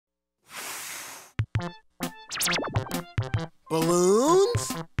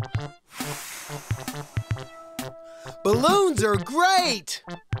balloons are great!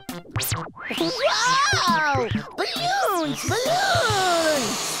 Wow! Balloons!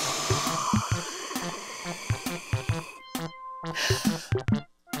 Balloons!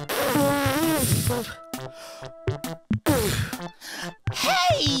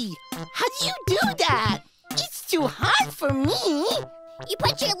 Hey! How do you do that? It's too hard for me. You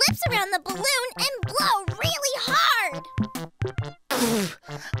put your lips around the balloon and blow really hard.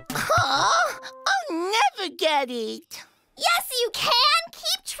 Huh? I'll never get it. Yes, you can.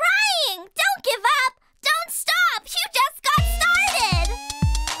 Keep trying. Don't give up. Don't stop. You just got started.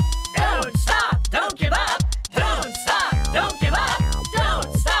 Don't stop. Don't give up. Don't stop. Don't give up.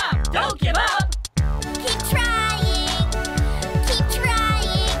 Don't stop. Don't give up. Keep trying. Keep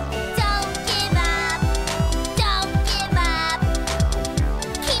trying. Don't give up. Don't give up.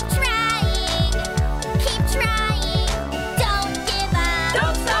 Keep trying. Keep trying. Don't give up.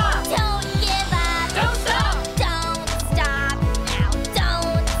 Don't stop. Don't give up. Don't stop. Don't stop now.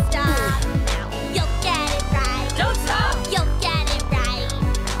 Don't stop now. You'll get it right. Don't stop. You'll get it right.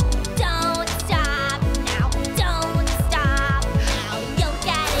 Don't stop now. Don't stop now. You'll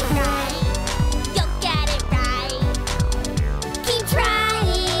get it right. You'll get it right. Keep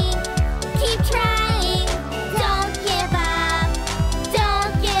trying. Keep trying. Don't give up.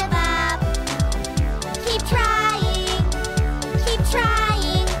 Don't give up. Keep trying. Keep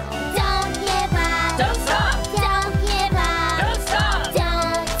trying. Don't give up. Don't stop. Don't give up. Don't stop.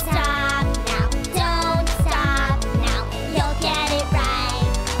 Don't stop now. Don't stop now. You'll get it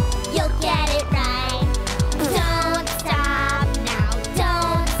right. You'll get it right. Don't stop now.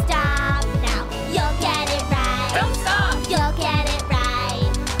 Don't stop now. You'll get it right. Don't stop. You'll get it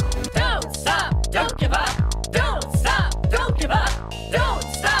right. Don't stop. Don't give up. Don't stop. Don't give up. Don't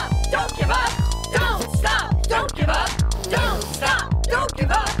stop. Don't give up. Don't stop. Don't give up. Don't stop. Don't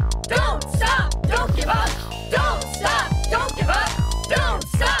give up. Don't stop. Don't give up. Don't stop. Don't give up. Don't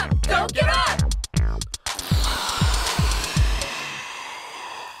stop. Don't give up.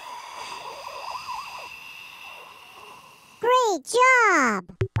 Great job!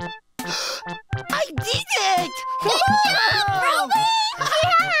 I did it! Good job, Roby!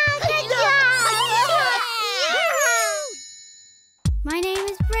 Good job! My name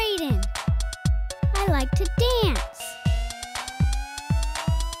is Brayden. I like to dance.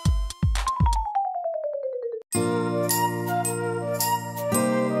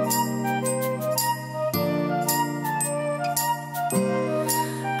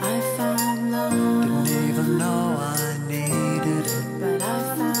 I found love. Didn't even know I needed it, but I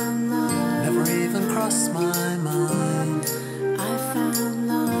found love. Never even crossed my mind. I found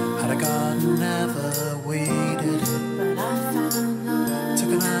love. Had a garden, never weeded it, but I found love.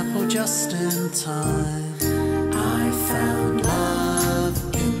 Took an apple just in time. I found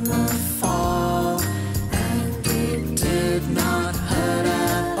love in the fall, and it did not hurt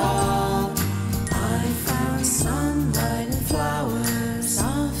at all. I found sunlight and flowers,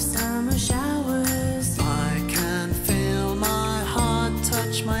 soft summer showers. I can feel my heart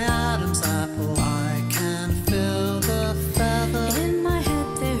touch my Adam's apple. I can feel the feather. In my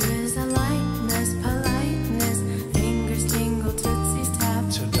head there is a lightness, politeness. Fingers tingle, tootsies tap.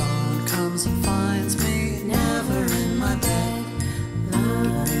 Till dawn comes and finds me, never in my bed.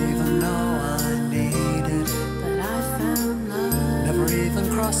 Love. Didn't even know I needed it, but I found love. Never even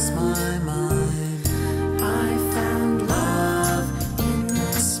crossed my mind. I found love in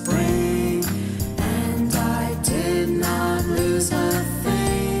the spring, and I did not lose a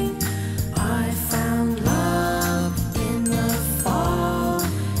thing. I found love in the fall,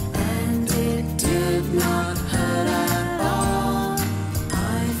 and it did not hurt at all.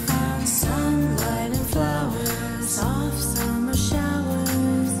 I found sunlight and flowers, soft summer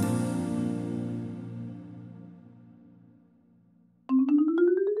showers.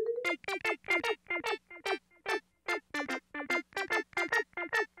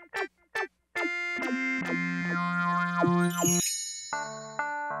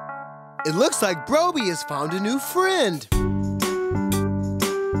 It looks like Broby has found a new friend. Do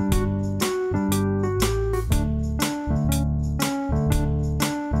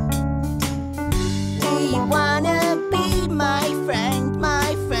you wanna be my friend,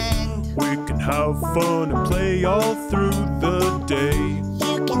 my friend? We can have fun and play all through the day.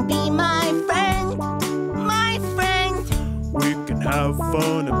 You can be my friend, my friend. We can have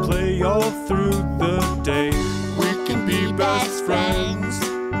fun and play all through the day. We can be best friends,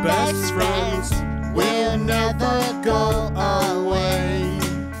 best friends. We'll never go away.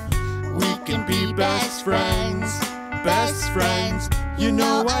 We can be best friends, best friends. You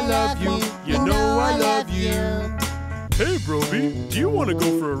know I love you, you know I love you. Hey, Broby, do you want to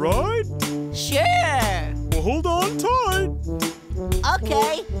go for a ride? Sure. Well, hold on tight.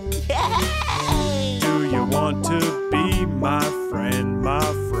 Okay. Yay! Do you want to be my friend, my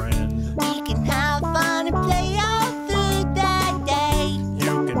friend? We can have fun and play all through the day.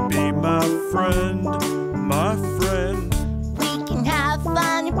 You can be my friend, my friend. We can have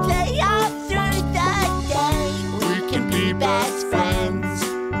fun and play all through the day. We can be best friends,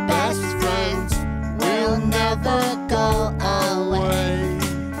 best friends. We'll never go away.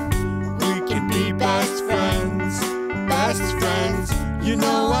 We can be best friends, best friends. You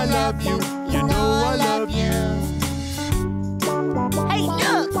know I love you, you know I love you. Hey,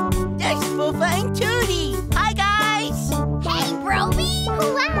 look! There's Foofa and Tootie. Hi, guys! Hey, Broby!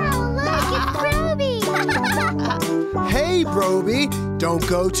 Wow, look, it's Broby! Hey, Broby, don't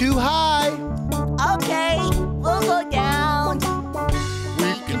go too high. Okay, we'll go down.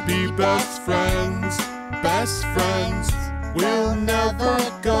 We can be best friends, best friends. We'll never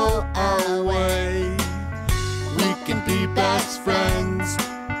go away. We can be best friends,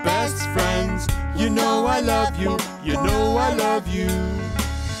 best friends. You know I love you, you know I love you.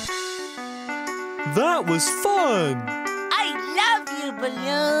 That was fun. I love you,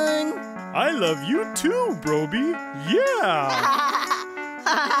 Balloon. I love you too, Broby. Yeah.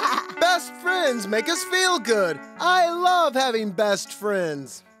 Best friends make us feel good. I love having best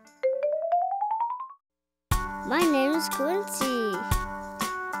friends. My name is Quincy.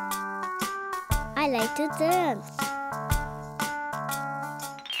 I like to dance.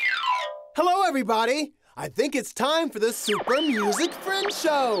 Hello, everybody. I think it's time for the Super Music Friend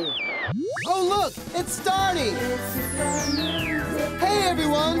Show. Oh, look, it's starting. Hey,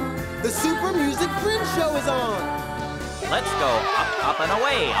 everyone. The Super Music Friend Show is on. Let's go up, up, and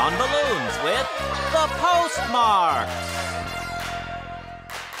away on balloons with the postmarks.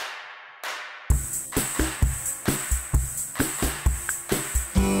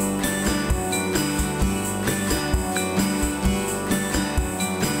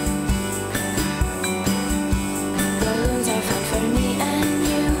 Balloons are fun for me and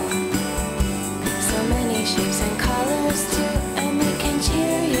you. So many shapes and colors too, and they can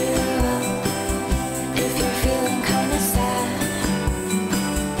cheer you up if you're feeling kinda sad.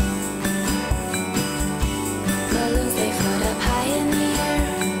 Balloons, they float up high in the air.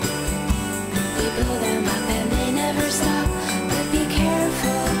 We blow them up and they never stop. But be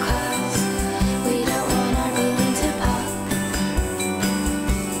careful, 'cause we don't want our balloon to pop.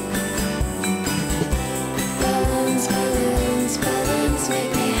 Balloons, balloons, balloons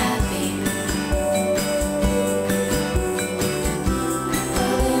make me happy.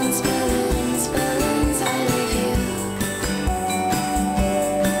 Balloons, balloons, balloons, I love you.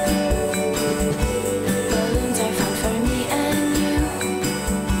 Balloons are fun for me and you.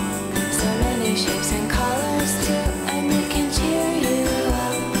 So many shapes and colors too, and they can cheer you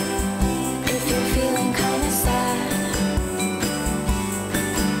up if you're feeling kinda sad.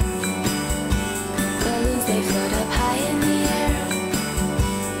 Balloons, they float up high in the air.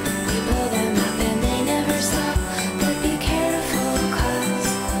 We blow them up and they never stop. But be careful, 'cause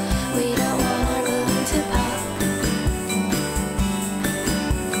we don't want our balloon to pop.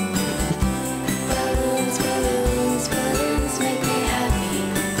 Balloons, balloons, balloons make me happy.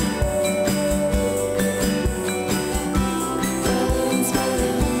 Balloons,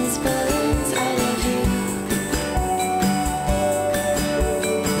 balloons, balloons, I love you.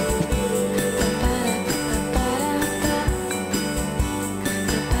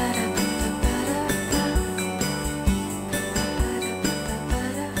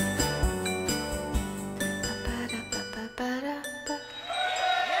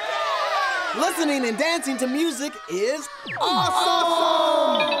 Listening and dancing to music is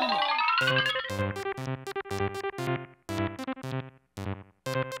awesome!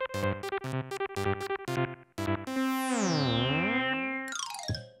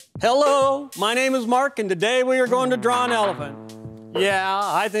 Hello, my name is Mark, and today we are going to draw an elephant. Yeah,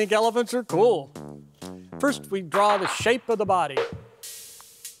 I think elephants are cool. First, we draw the shape of the body.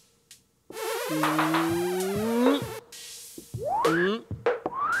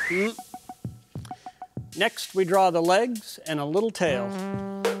 Next, we draw the legs and a little tail.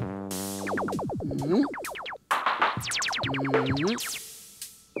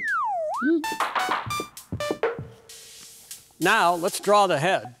 Now, let's draw the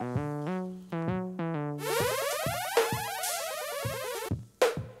head.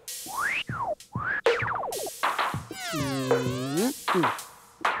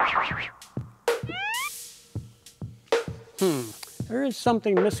 There is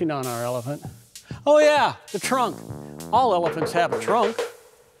something missing on our elephant. Oh yeah, the trunk. All elephants have a trunk.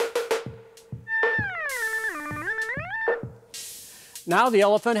 Now the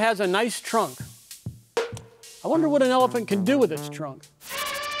elephant has a nice trunk. I wonder what an elephant can do with its trunk.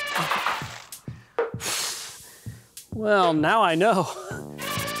 Well, now I know.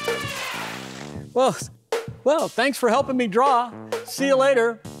 Well, thanks for helping me draw. See you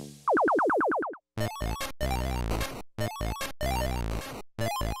later.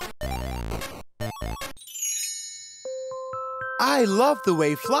 I love the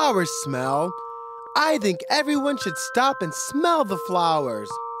way flowers smell. I think everyone should stop and smell the flowers.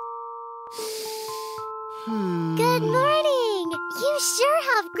 Good morning! You sure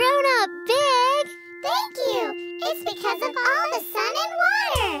have grown up big! Thank you! It's because of all the sun and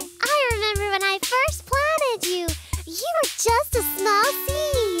water! I remember when I first planted you. You were just a small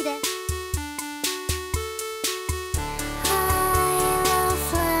seed. I love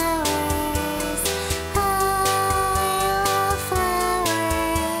flowers. I love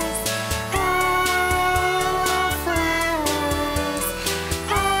flowers. I love flowers.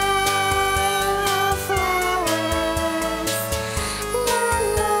 I love flowers. La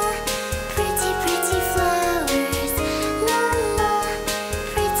la, pretty, pretty flowers. La la,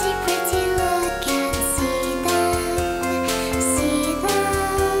 pretty, pretty, look and see them. See them.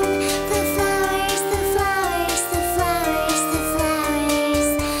 The flowers, the flowers, the flowers, the flowers.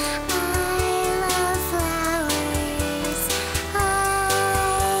 I love flowers. I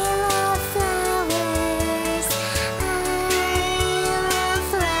love flowers. I love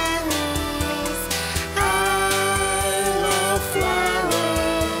flowers. I love flowers.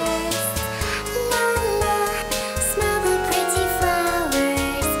 La la, smell the pretty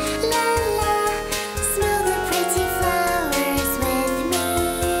flowers. La la, smell the pretty flowers with me.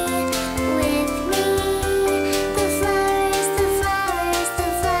 With me. The flowers, the flowers, the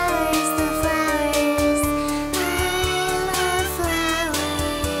flowers, the flowers. I love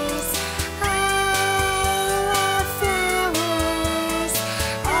flowers. I love flowers.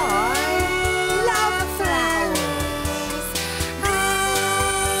 I love flowers. I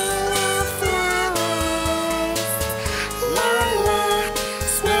love flowers. La la,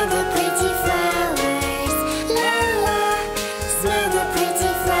 smell the pretty flowers. La la, smell the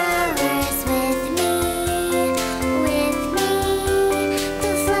pretty flowers with me. With me.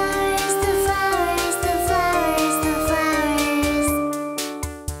 The flowers, the flowers, the flowers, the flowers.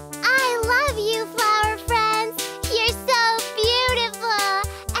 I love you, flower friends. You're so beautiful,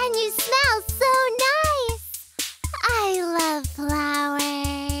 and you smell so nice. I love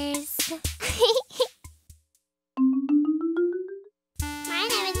flowers. My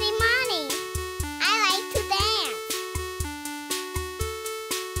name is Imani. I like to dance.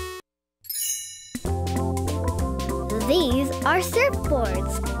 These are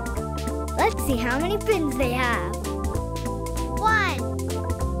surfboards. Let's see how many fins they have. 1,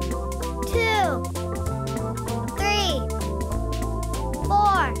 2, 3,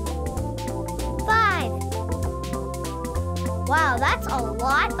 4, 5. Wow, that's a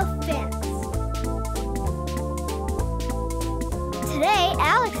lot of fins. Today,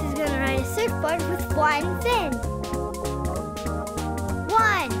 Alex is going to ride a surfboard with one fin.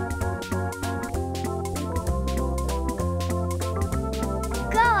 1.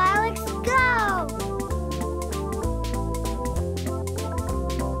 Go, Alex, go!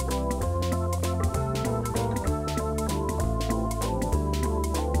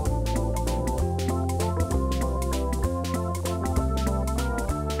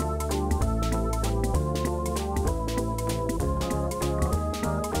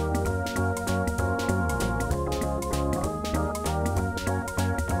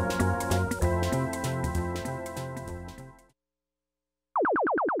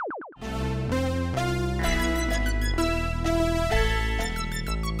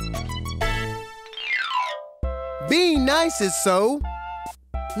 Being nice is so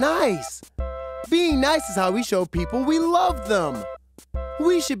nice. Being nice is how we show people we love them.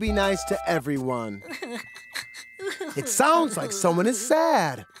 We should be nice to everyone. It sounds like someone is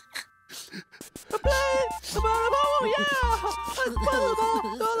sad. Google,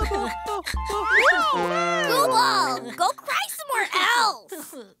 go cry somewhere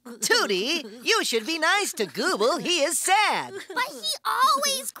else. Tootie, you should be nice to Google. He is sad. But he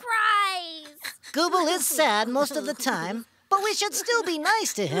always cries. Google is sad most of the time, but we should still be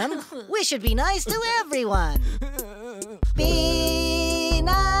nice to him. We should be nice to everyone. Be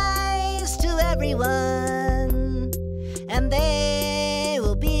nice to everyone, and they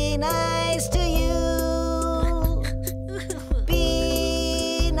will be nice to you.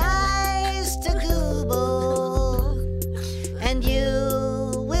 Be nice to Google, and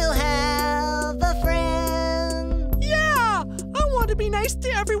you will have a friend. Yeah, I want to be nice to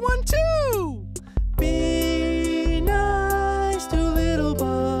everyone too. Be nice to little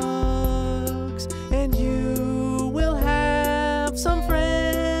bugs, and you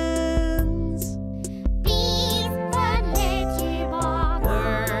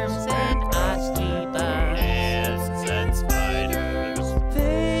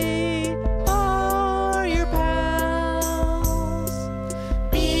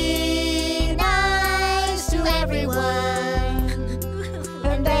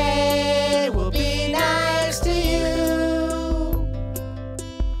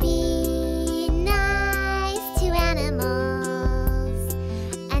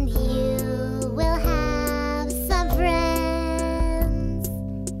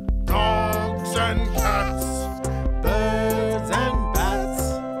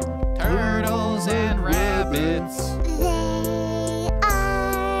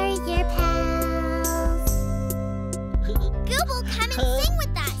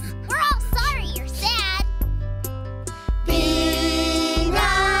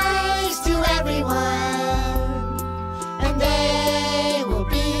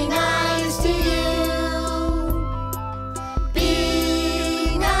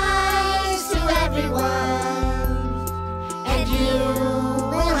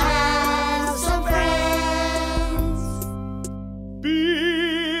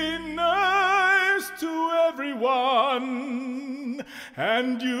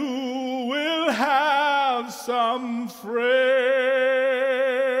and you will have some friends.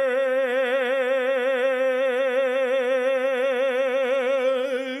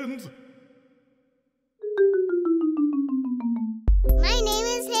 My name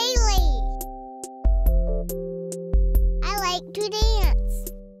is Haley. I like to dance.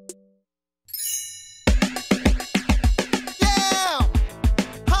 Yeah!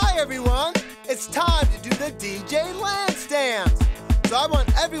 Hi, everyone. It's time to do the DJ Lance dance. So I want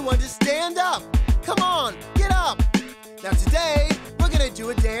everyone to stand up. Come on, get up. Now today, we're going to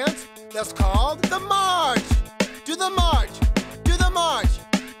do a dance that's called the march. Do the march. Do the march.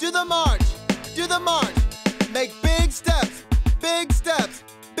 Do the march. Do the march. Make big steps. Big steps.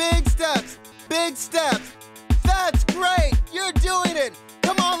 Big steps. Big steps. That's great. You're doing it.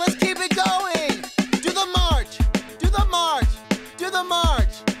 Come on, let's keep it going. Do the march. Do the march. Do the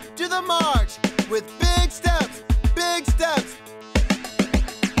march. Do the march. With big steps. Big steps.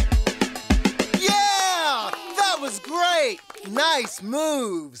 Yeah! That was great. Nice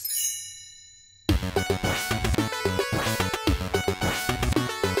moves.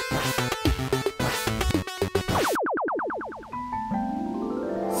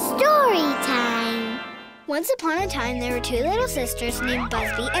 Story time! Once upon a time, there were two little sisters named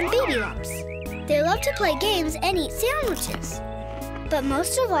Busby and Baby Lumps. They loved to play games and eat sandwiches. But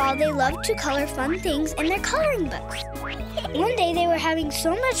most of all, they loved to color fun things in their coloring books. One day, they were having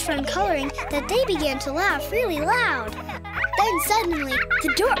so much fun coloring that they began to laugh really loud. Then suddenly,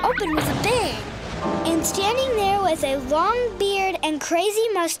 the door opened with a bang. And standing there with a long beard and crazy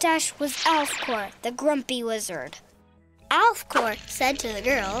mustache was Alfcor, the grumpy wizard. Alfcor said to the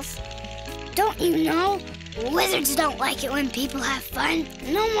girls, "Don't you know? Wizards don't like it when people have fun.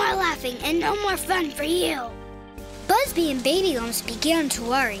 No more laughing and no more fun for you." Busby and Baby Lumps began to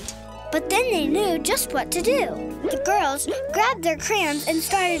worry, but then they knew just what to do. The girls grabbed their crayons and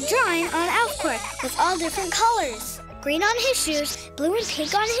started drawing on Alfcor with all different colors. Green on his shoes, blue and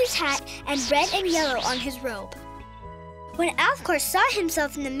pink on his hat, and red and yellow on his robe. When Alfcor saw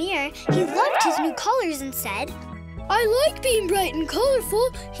himself in the mirror, he loved his new colors and said, "I like being bright and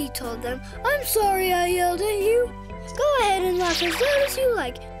colorful," he told them. "I'm sorry I yelled at you. Go ahead and laugh as loud as you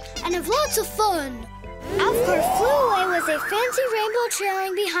like, and have lots of fun." Alfcor flew away with a fancy rainbow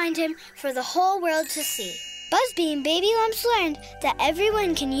trailing behind him for the whole world to see. Busby and Baby Lumps learned that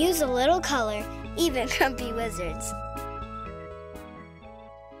everyone can use a little color, even grumpy wizards.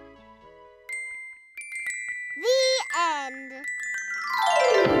 The end.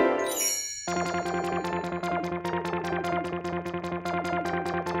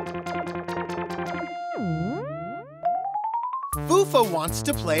 Fufa wants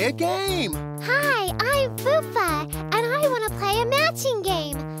to play a game. Hi, I'm Fufa, and I want to play a matching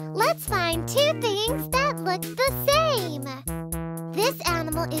game. Let's find two things that look the same. This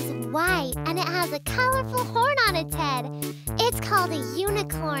animal is white, and it has a colorful horn on its head. It's called a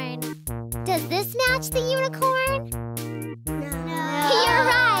unicorn. Does this match the unicorn? No. You're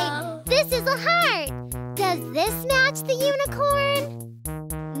right. This is a heart. Does this match the unicorn?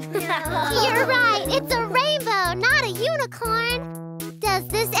 No. You're right. It's a rainbow, not a unicorn. Does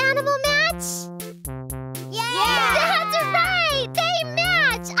this animal match? Yeah! That's right! They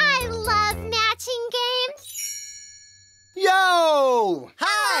match! I love matching games. Yo!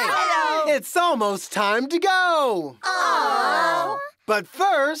 Hi! Hello! It's almost time to go. Aww. But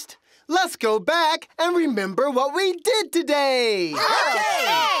first, let's go back and remember what we did today.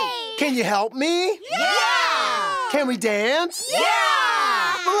 Okay! Can you help me? Yeah! Can we dance?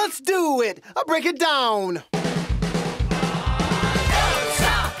 Yeah! Well, let's do it. I'll break it down.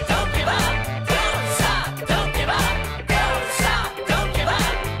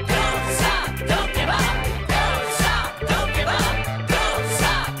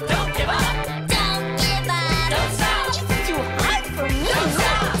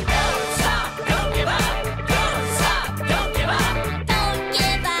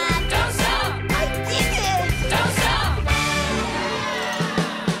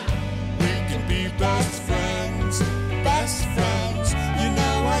 Best friends.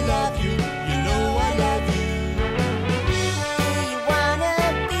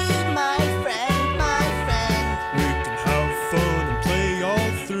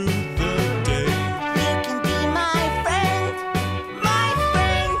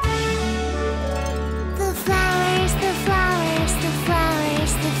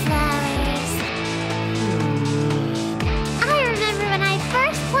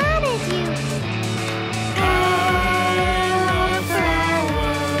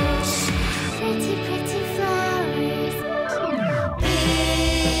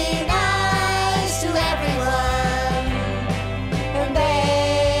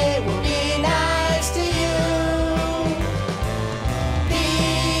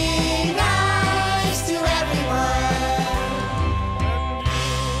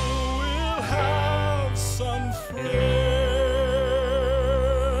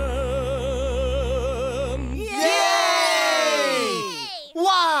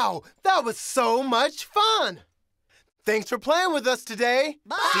 That was so much fun. Thanks for playing with us today.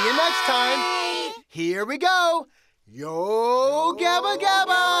 Bye. See you next time. Here we go. Yo Gabba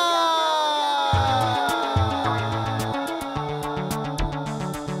Gabba!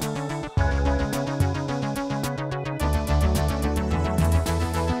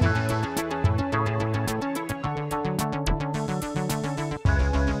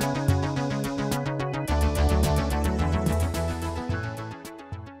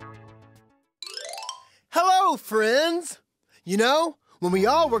 Hello, friends! You know, when we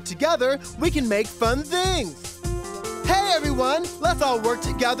all work together, we can make fun things. Hey, everyone! Let's all work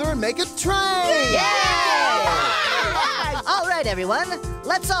together and make a train! All right, everyone.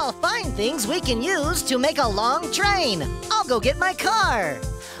 Let's all find things we can use to make a long train. I'll go get my car.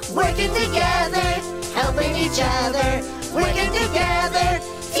 Working together, helping each other. Working together,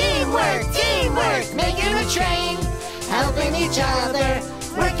 teamwork, teamwork. Making a train, helping each other.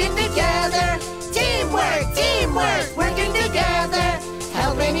 Working together, teamwork, teamwork. Working together,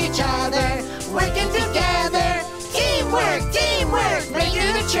 helping each other. Working together, teamwork, teamwork.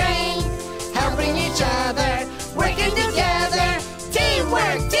 Making a train, helping each other. Working together,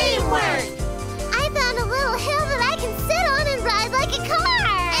 teamwork, teamwork. I found a little hill that I can sit on and ride like a car.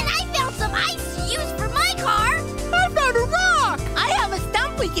 And I found some ice to use for my car. I found a rock. I have a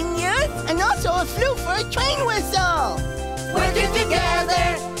stump we can use. And also a flute for a train whistle. Working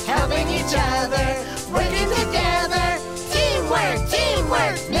together, helping each other. Working together, teamwork,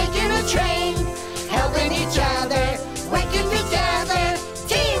 teamwork. Making a train, helping each other. Working together,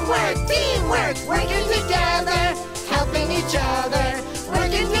 teamwork, teamwork. Working together, helping each other.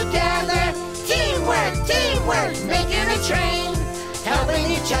 Working together, teamwork, teamwork. Making a train,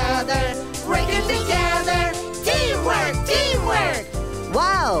 helping each other. Working together, teamwork, teamwork.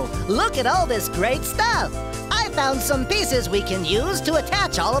 Wow, look at all this great stuff. I found some pieces we can use to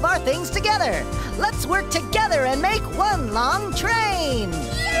attach all of our things together. Let's work together and make one long train.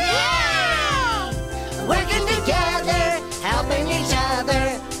 Yeah! Working together, helping each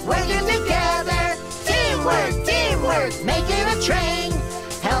other. Working together, teamwork, teamwork. Making a train,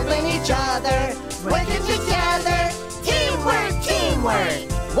 helping each other. Working together, teamwork, teamwork.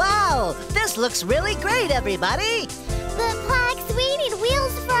 Wow, this looks really great, everybody. But Plax, we need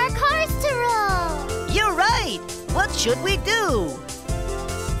wheels for our cars to roll. You're right. What should we do?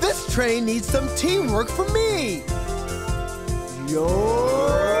 This train needs some teamwork from me. Yo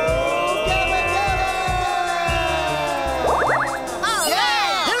Gabba Gabba!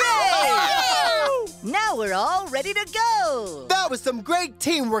 Hooray! Now we're all ready to go. That was some great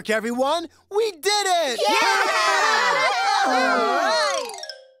teamwork, everyone. We did it! All right.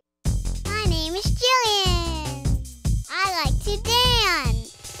 My name is Jillian. I like to dance.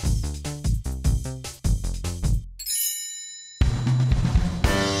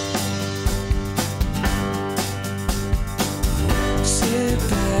 Sit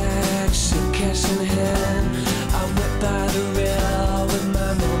back, suitcase in hand. I went by the rail with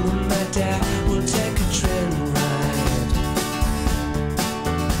my mom and my dad. We'll take a train ride.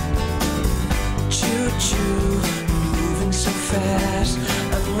 Choo-choo, moving so fast.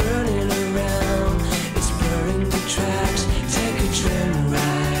 I'm running around, it's blurring the tracks. Take a train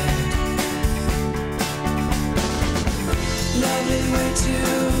ride. Lovely way to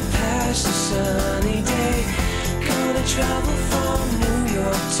pass a sunny day. Gonna travel from New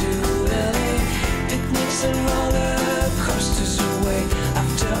York to LA. Picnics and roller coasters away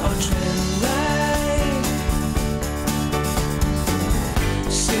after our train ride.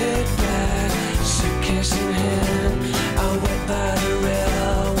 Sit back, suitcase in hand. I went by the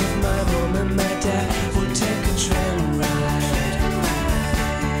rail with my mom and my dad. We'll take a train ride.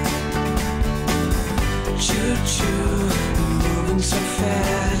 Choo-choo, moving so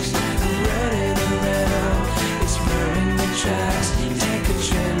fast. Running around, it's blurring the tracks. Take a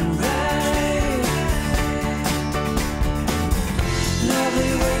train ride.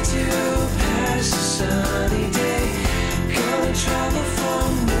 Lovely way to pass a sunny day. Gonna travel from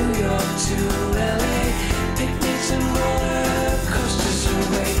New York to LA. Picnics and roller coasters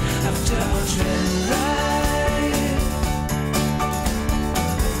away after our train ride.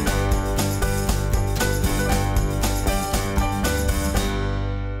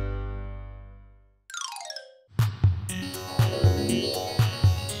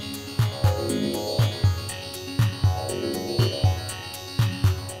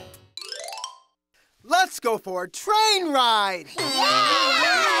 Let's go for a train ride!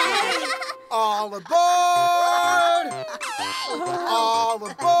 All aboard! All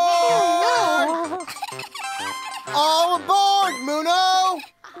aboard! All aboard, Muno!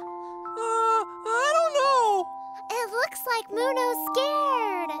 I don't know. It looks like Muno's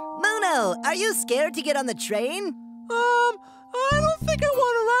scared. Muno, Muno, are you scared to get on the train? I don't think I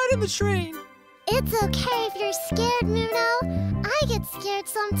want to ride in the train. It's okay if you're scared, Muno. I get scared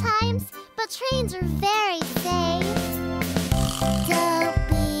sometimes, but trains are very safe. Don't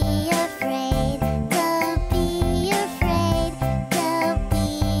be afraid. Don't be afraid. Don't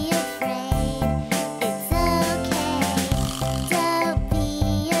be afraid. It's okay. Don't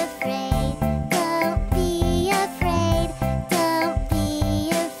be afraid. Don't be afraid. Don't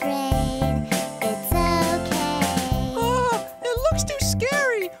be afraid. It's okay. It looks too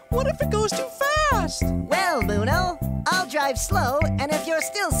scary. What if it goes too fast? Well, Muno, I'll drive slow, and if you're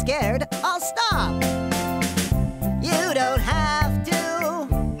still scared, I'll stop. You don't have to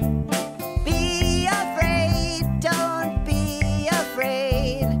be afraid. Don't be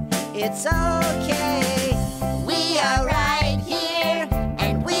afraid. It's okay. We are right here,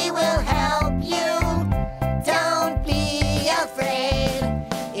 and we will help you. Don't be afraid.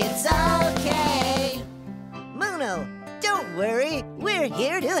 It's okay. Muno, don't worry. We're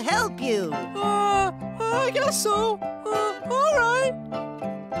here to help you. I guess so. All right.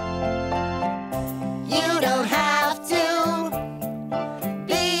 You don't have to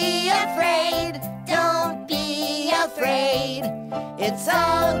be afraid. Don't be afraid. It's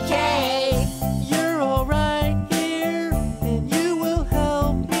okay. You're all right here, and you will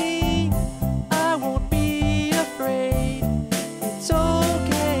help me. I won't be afraid. It's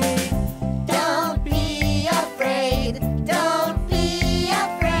okay. Don't be afraid. Don't be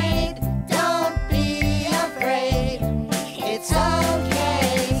afraid. Don't be afraid. It's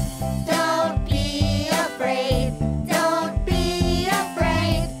okay. Don't be afraid. Don't be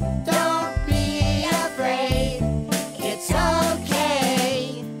afraid. Don't be afraid. It's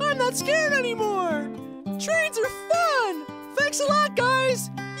okay. I'm not scared anymore. Trains are fun. Thanks a lot, guys.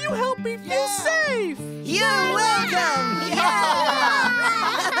 You helped me feel safe. You're welcome. Yeah.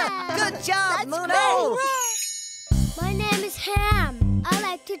 Good job, Muno. My name is Ham. I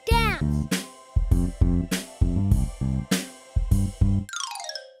like to dance.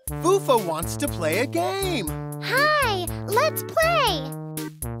 Fufa wants to play a game. Hi, let's play.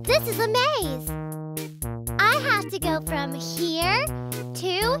 This is a maze. I have to go from here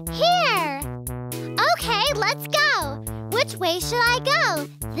to here. Okay, let's go. Which way should I go?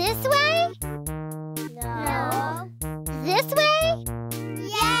 This way? No. This way?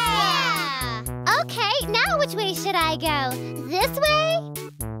 Yeah! Okay, now which way should I go? This way?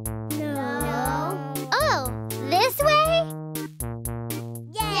 No. Oh, this way?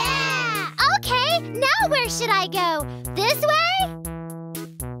 Yeah! Okay, now where should I go? This way?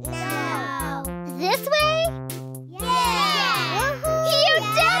 No. This way? Yeah! You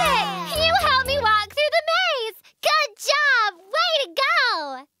did it! You helped me walk through the maze! Good job! Way to go!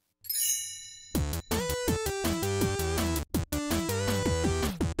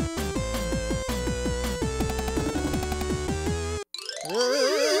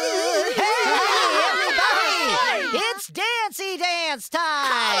 Hey, everybody! It's Dancy Dance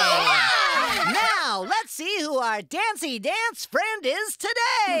time! Now, let's see who our Dancy Dance friend is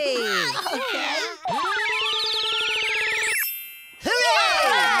today!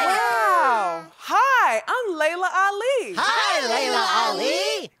 Hooray! Wow! Hi, I'm Layla Ali. Hi, Layla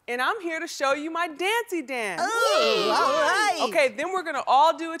Ali! And I'm here to show you my dancey dance. Ooh, all right! Okay, then we're gonna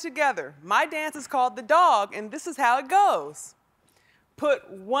all do it together. My dance is called the dog, and this is how it goes. Put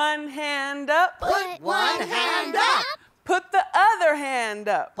one hand up. Put one hand up. Put the other hand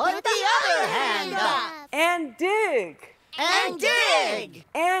up. Put the other hand up. And dig. And dig.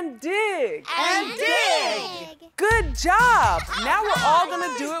 And dig. And dig. Good job. Now we're all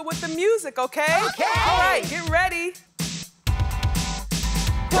gonna do it with the music, okay? Okay. All right, get ready.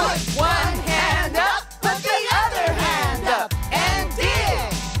 Put one hand up. Put the other hand up. And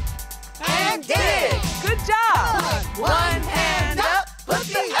dig. And dig. Good job. Put one hand up. Put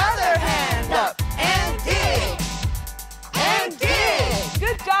the other hand up. And dig. And dig.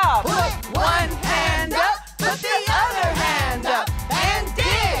 Good job. Put one hand up. Put the other hand up. And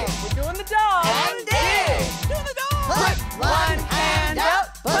dig. We're doing the dog. And dig. Doing the dog. Put one hand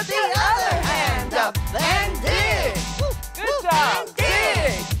up. Put the other hand up. And dig. Good job. And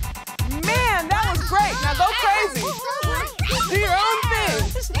dig. Man, that was great. Now go crazy. Do your own thing.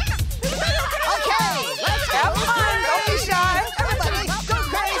 Okay, let's go. Have fun. Don't be shy. Everybody, go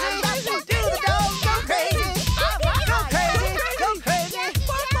crazy. Do the dog. Go crazy. Go crazy. Go crazy.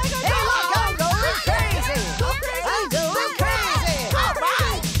 Hey, look, I'm going crazy. I'm going crazy. All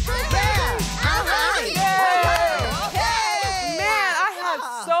right. Yeah. All right. Yeah. Man, I had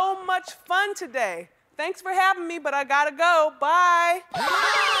so much fun today. Thanks for having me, but I gotta go. Bye. All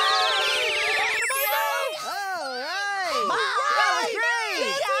right. That was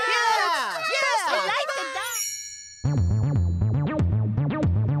great. Yeah.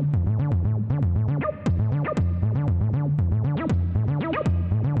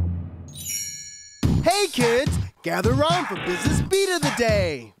 Hey, kids, gather around for Biz's Beat of the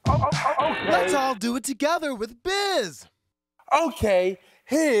Day. Okay. Let's all do it together with Biz. Okay,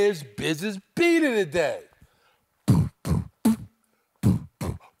 here's Biz's Beat of the Day.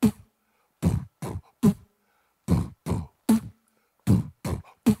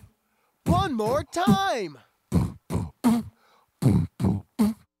 One more time.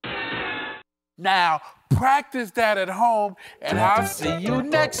 Now, practice that at home, and I'll see you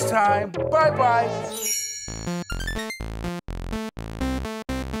next time. Bye-bye.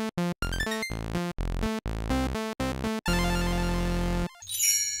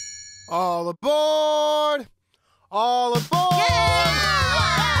 All aboard! All aboard! Yeah!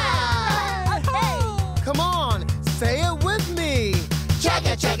 Come on, say it with me.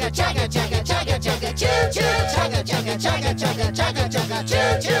 Chugga, chugga, chugga, chugga, chugga, chugga, choo choo. Chugga, chugga, chugga, chugga, chugga, chugga,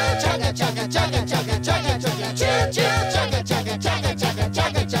 choo choo. Chugga, chugga, chugga, chugga, chugga, chugga, choo choo. Chugga, chugga, chugga, chugga,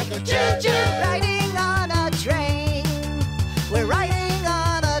 chugga, chugga, choo choo. Riding on a train. We're riding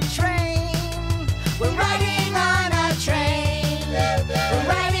on a train. We're riding on a train. We're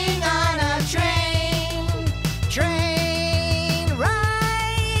riding on a train. Train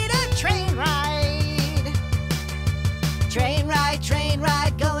ride, a train ride. Train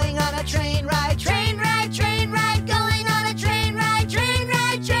ride, going on a train ride. Train ride, going on a train ride. Train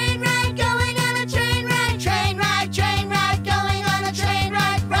ride, going on a train ride. Train ride, going on a train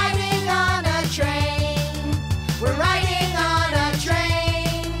ride. Riding on a train. We're riding on a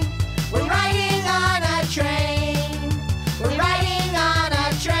train. We're riding on a train. We're riding on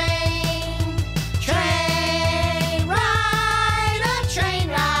a train. Train ride, a train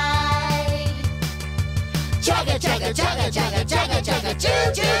ride. Chugga, chugga, chugga, chugga, chugga, chugga,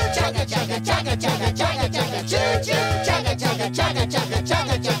 choo choo. Chugga, chugga, chugga, chugga, chugga, chugga, choo choo. Chugga, chugga, chugga, chugga,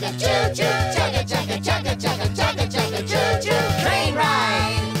 chugga, chugga, choo choo. Chugga, chugga, chugga, chugga, chugga, chugga, choo choo. Train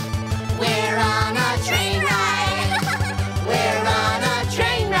ride. We're on a train ride. We're on a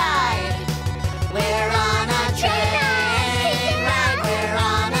train ride. We're on a train ride. We're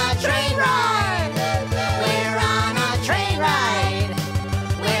on a train ride. We're on a train ride.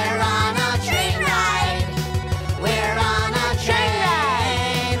 We're on a train ride. We're on a train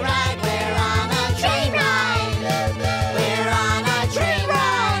ride. We're on a train ride. We're on a train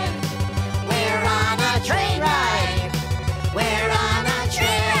ride. We're on a train ride. We're on a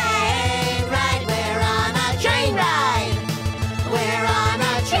train ride. We're on a train ride. We're on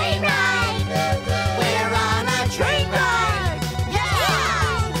a train ride. We're on a train ride.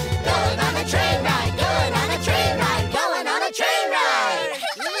 Yeah! Going on a train ride. Going on a train ride. Going on a train ride.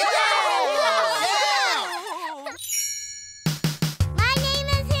 My name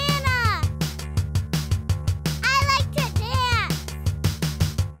is Hannah. I like to dance.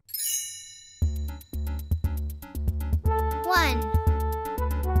 1,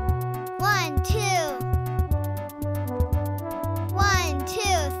 2. 1, 2,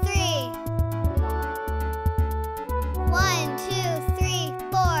 3. 1, 2, 3,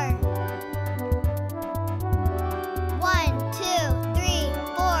 4. 1, 2, 3,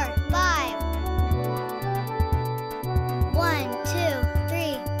 4, 5. 1, 2,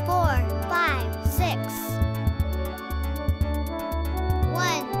 3, 4, 5, 6.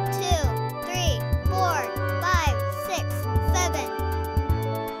 1, 2, 3, 4, 5, 6, 7.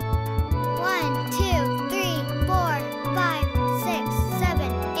 1, 2, 3, 4, 5, 6,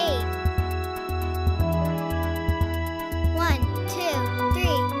 7, 8. 1, 2,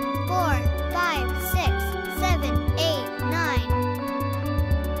 3, 4, 5, 6, 7, 8, 9.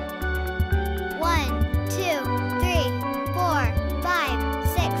 1, 2, 3, 4, 5,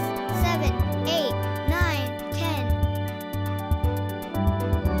 6, 7, 8, 9, 10.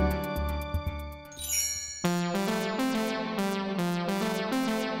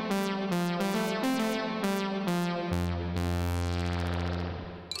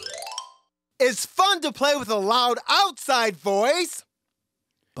 It's fun to play with a loud outside voice,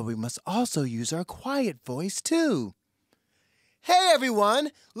 but we must also use our quiet voice too. Hey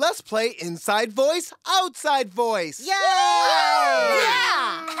everyone, let's play inside voice, outside voice. Yay!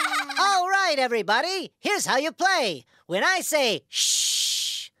 Yeah! All right, everybody. Here's how you play. When I say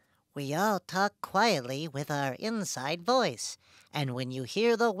shh, we all talk quietly with our inside voice. And when you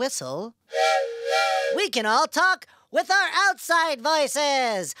hear the whistle, we can all talk with our outside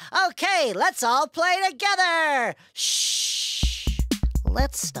voices. Okay, let's all play together. Shh.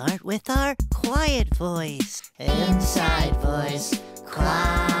 Let's start with our quiet voice. Inside voice,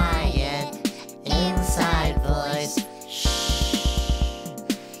 quiet. Inside voice, shh.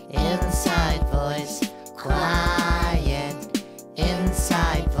 Inside voice, quiet.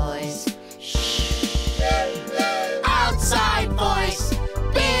 Inside voice, shh. Outside voice,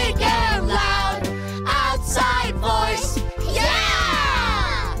 big and loud.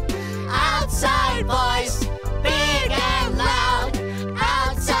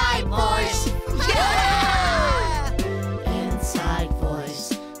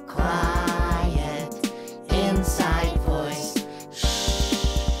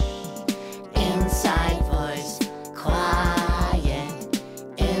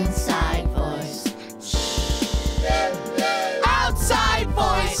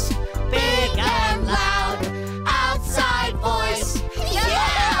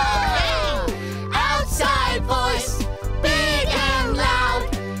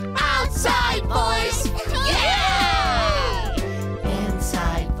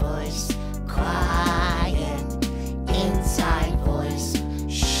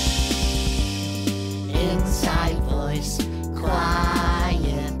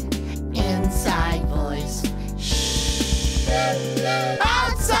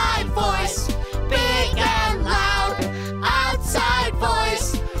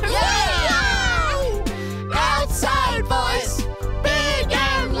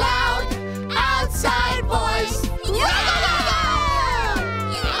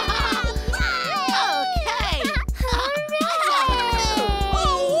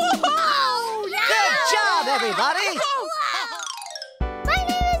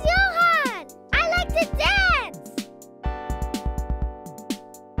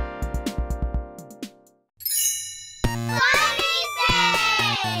 Funny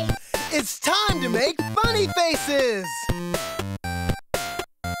face! It's time to make funny faces!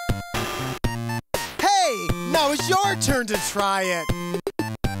 Hey, now it's your turn to try it!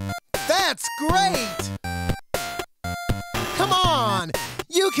 That's great! Come on,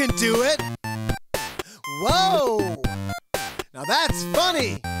 you can do it! Whoa! Now that's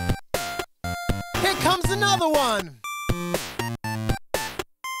funny! Here comes another one!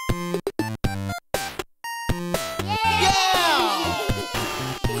 Yeah!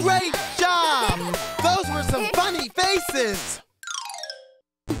 Great job! Those were some funny faces!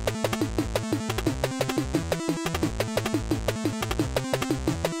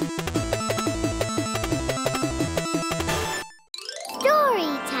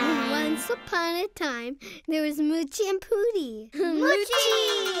 Story time! Once upon a time, there was Moochie and Pootie.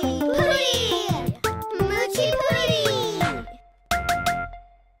 Moochie! Pootie! Moochie Pootie!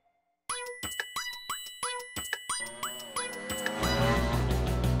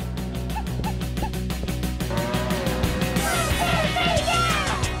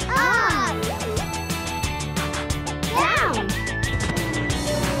 Up! Down!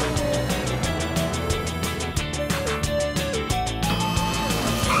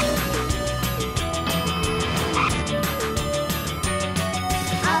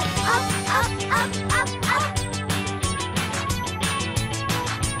 Up, up, up, up, up!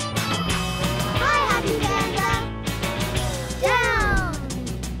 Hi, Happy Panda! Down!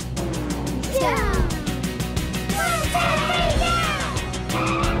 Down! 1, 2, 3, down!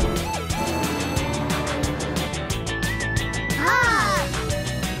 Up!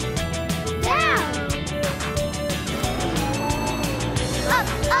 Down! Up,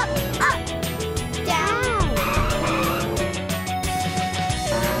 up, up! Down!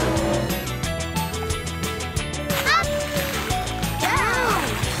 Up! Down!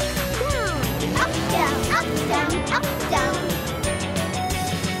 Down! Up, down, up, down, up, down!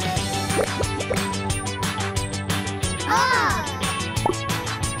 Up!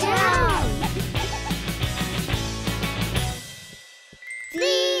 Down!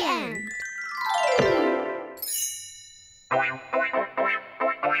 The end.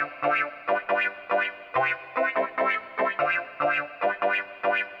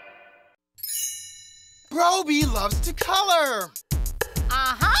 Broby loves to color!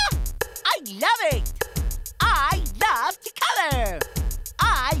 Uh-huh! I love it! I love to color!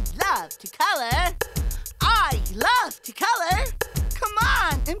 I love to color! I love to color! Come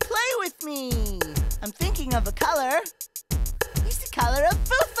on and play with me! I'm thinking of a color. It's the color of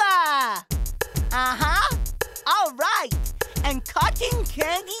fufa! Uh-huh! All right! And cotton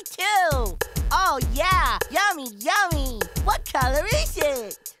candy too! Oh yeah! Yummy, yummy! What color is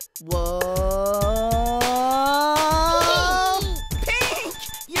it? Whoa! Pink!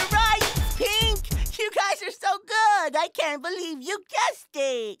 You're right! It's pink! You guys are so good! I can't believe you guessed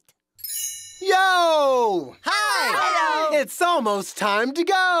it! Yo! Hi! Hello! It's almost time to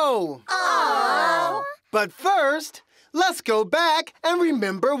go! Aww! But first, let's go back and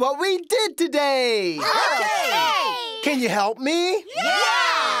remember what we did today! Okay! Can you help me?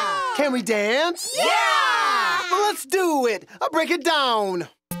 Yeah! Can we dance? Yeah! Well, let's do it! I'll break it down!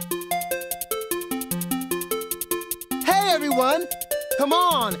 Hey, everyone! Come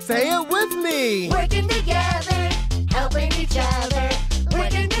on, say it with me! Working together, helping each other,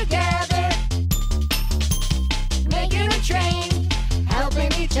 working together, making a train,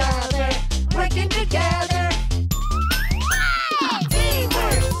 helping each other, working together.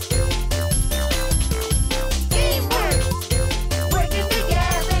 Teamwork! Teamwork! Working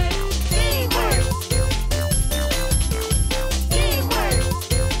together, teamwork! Teamwork!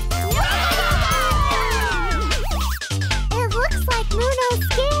 It looks like Muno's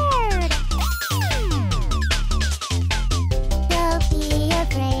scared. Don't be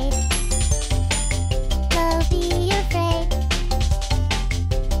afraid. Don't be afraid.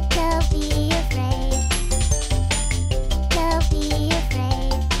 Don't be afraid.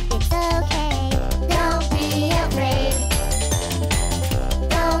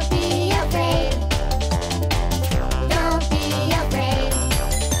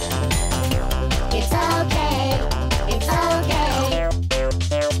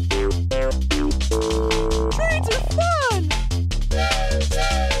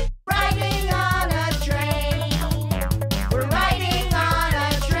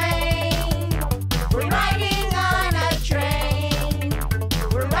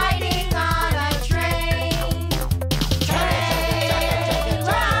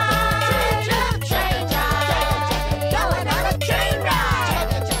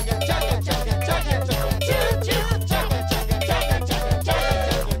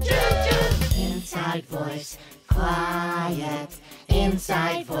 quiet.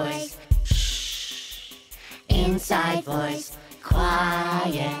 Inside voice, shh. Inside voice,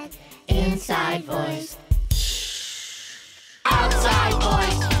 quiet. Inside voice, shh. Outside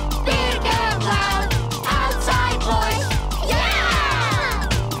voice, big and loud. Outside voice, yeah!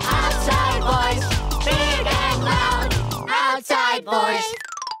 Outside voice, big and loud. Outside voice.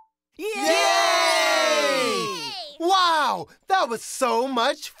 Yay! Wow, that was so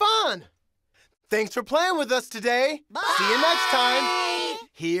much fun. Thanks for playing with us today. Bye. See you next time.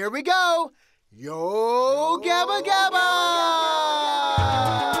 Here we go. Yo Gabba Gabba!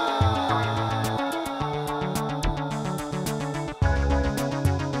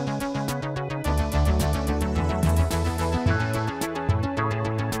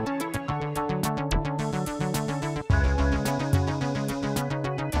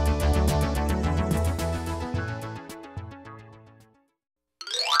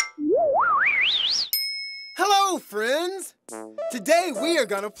 Hello, friends! Today we are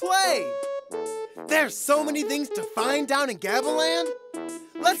gonna play. There's so many things to find down in Gabbaland.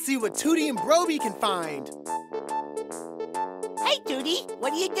 Let's see what Tootie and Broby can find. Hey, Tootie,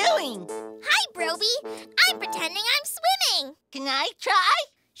 what are you doing? Hi, Broby. I'm pretending I'm swimming. Can I try?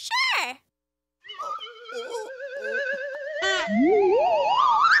 Sure.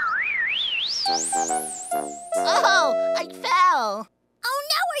 Oh, I fell. Oh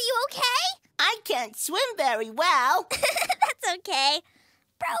no, are you okay? I can't swim very well. That's okay.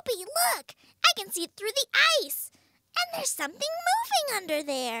 Broby, look. I can see through the ice. And there's something moving under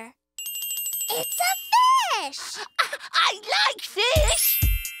there. It's a fish. I like fish.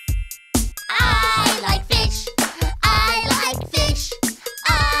 I like fish. I like fish. I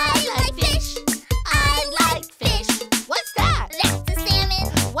like fish. I like fish. What's that? That's a salmon.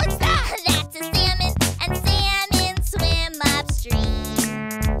 What's that? That's a salmon. And salmon swim upstream.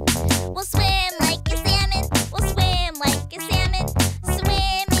 We'll swim like a salmon. We'll swim like a salmon.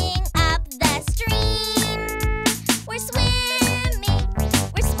 Swimming up the stream. We're swimming.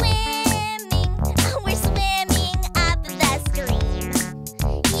 We're swimming. We're swimming up the stream.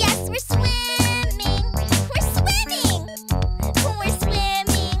 Yes, we're swimming. We're swimming. We're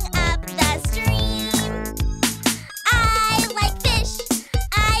swimming up the stream. I like fish.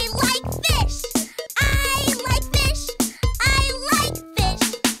 I like fish. I like fish. I like fish.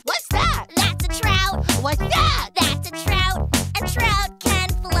 What's that? That's a trout. What's that? That's a trout. And trout can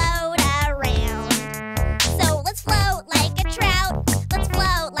float around. So let's float like a trout. Let's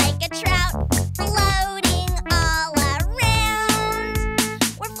float like a trout. Floating all around.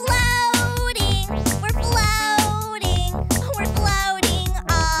 We're floating. We're floating. We're floating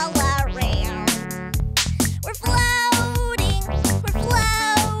all around. We're floating. We're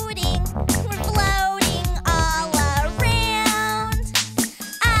floating. We're floating all around.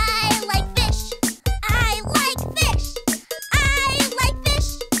 I like fish. I like fish. I like fish.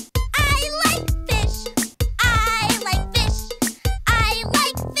 I like fish. I like fish. I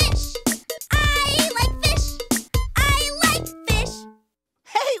like fish. I like fish. I like fish.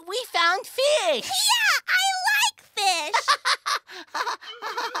 Hey, we found fish. Yeah, I like fish.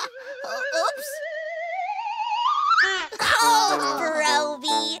 Oops. Oh,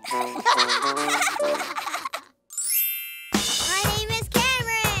 Broby. My name is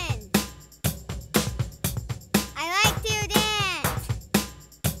Cameron. I like to dance.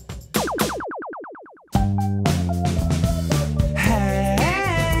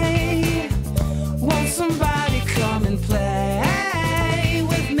 Hey, won't somebody come and play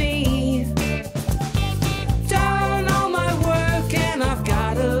with me?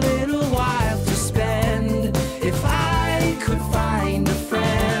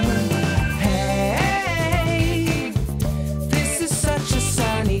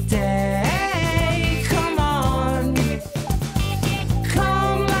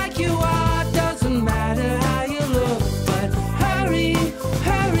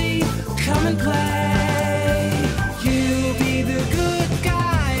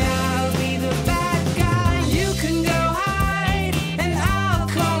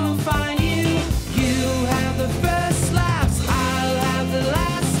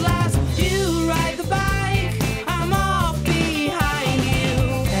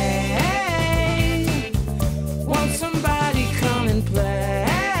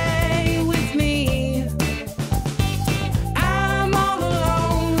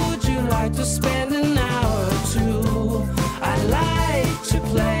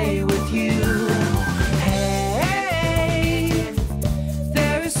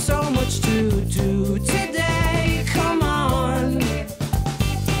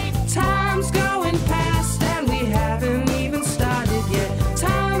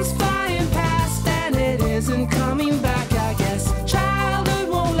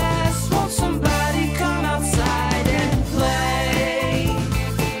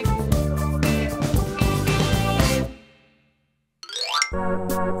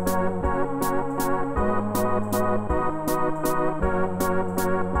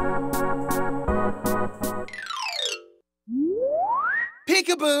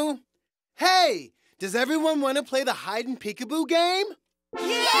 Does everyone want to play the hide and peekaboo game?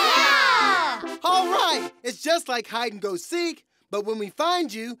 Yeah! All right, it's just like hide and go seek, but when we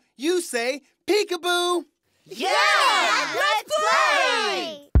find you, you say peekaboo. Yeah! Let's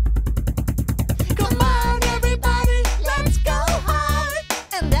play! Come on, everybody, let's go hide,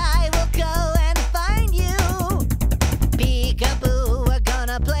 and I will go and find you. Peekaboo, we're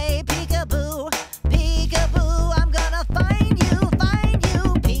gonna play peekaboo. Peekaboo, I'm gonna find you, find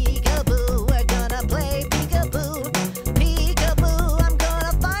you. Peekaboo, we're gonna play peekaboo. Peekaboo, I'm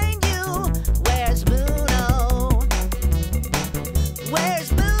gonna find you. Where's Muno?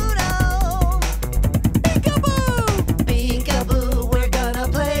 Where's Muno? Peekaboo! Peekaboo, we're gonna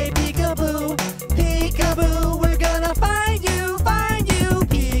play peekaboo. Peekaboo, we're gonna find you, find you.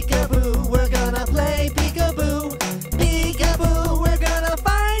 Peekaboo, we're gonna play peekaboo. Peekaboo, we're gonna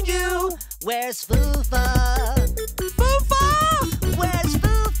find you. Where's Foofa? Foofa! Where's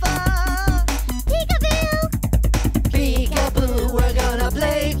Foofa? Peekaboo! Peekaboo, we're gonna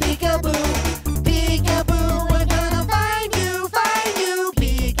play peekaboo. Peekaboo, we're gonna find you, find you.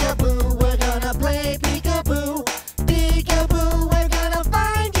 Peekaboo, we're gonna play peekaboo. Peekaboo, we're gonna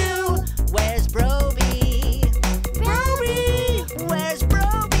find you. Where's Broby? Broby! Where's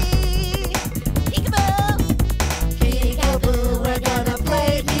Broby? Peekaboo! Peekaboo, we're gonna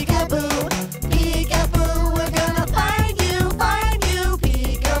play peekaboo. Peekaboo, we're gonna find you, find you.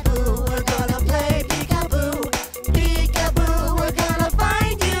 Peekaboo, we're gonna play peekaboo. Peekaboo, we're gonna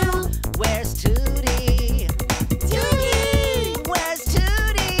find you. Where's Tootie? Tootie! Where's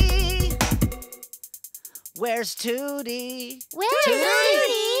Tootie? Where's Tootie? Where's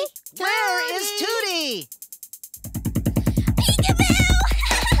Tootie? Where is Tootie?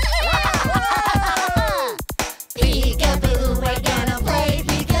 Peekaboo, we're gonna play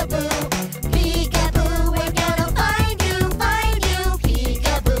peekaboo. Peekaboo, we're gonna find you, find you.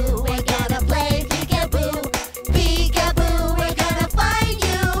 Peekaboo, we're gonna play peekaboo. Peekaboo, we're gonna find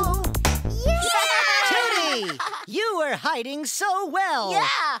you. Tootie, you were hiding so well.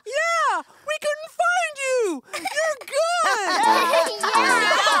 Yeah! Yeah, we couldn't find you. You're good.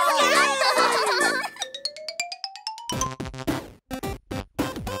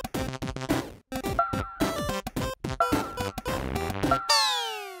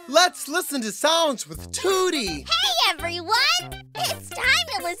 Let's listen to sounds with Tootie. Hey, everyone! It's time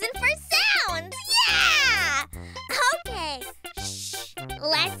to listen for sounds! Yeah! Okay, shh.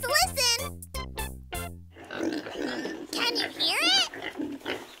 Let's listen. Can you hear it?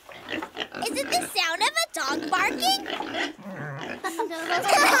 Is it the sound of a dog barking?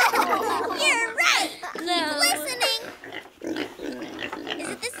 You're right! Keep listening. Is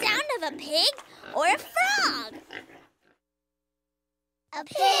it the sound of a pig or a frog? A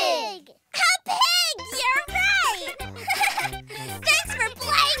pig! A pig! You're right! Thanks for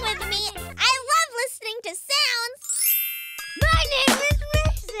playing with me. I love listening to sounds. My name is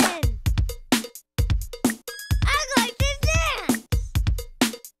Mason. I like to dance.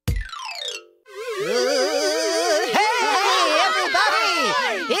 Hey, everybody!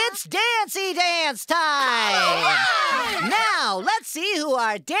 It's Dancy Dance time! Now, let's see who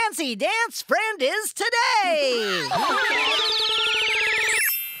our Dancy Dance friend is today!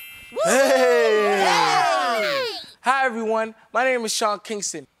 Hey! Hey! Hi, everyone. My name is Sean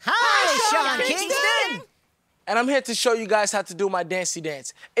Kingston, Hi, Sean Kingston! and I'm here to show you guys how to do my dancey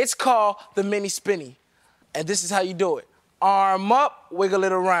dance. It's called the mini spinny, and this is how you do it. Arm up, wiggle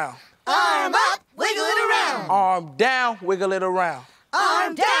it around. Arm up, wiggle it around. Arm down, wiggle it around.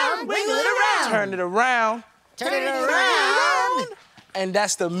 Arm down, wiggle it around. Turn it around, Turn it around. and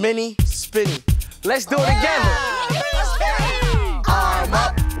that's the mini spinny. Let's do it together. Arm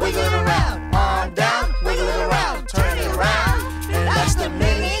up, wiggle it around. Arm down, wiggle it around. Turn it around, and that's the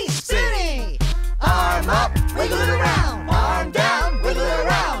mini spinny. Arm up, wiggle it around. Arm down, wiggle it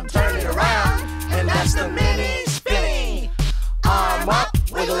around. Turn it around, and that's the mini spinny. Arm up,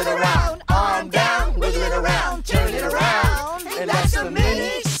 wiggle it around. Arm down, wiggle it around. Turn it around, and that's the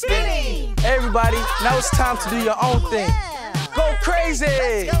mini spinny. Hey, everybody, now it's time to do your own thing. Go crazy!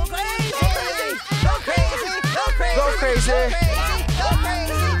 Go crazy! Go crazy! Go crazy! Go crazy!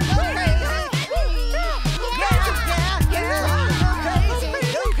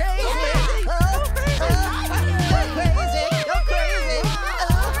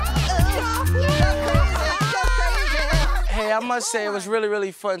 Hey, I must say it was really,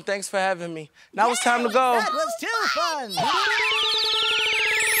 really fun. Thanks for having me. Now it's time to go. That was too fun.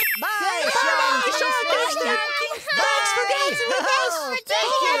 Bye, Sean Kingston. Thanks for dancing with us.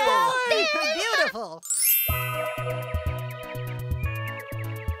 Thank you. Beautiful.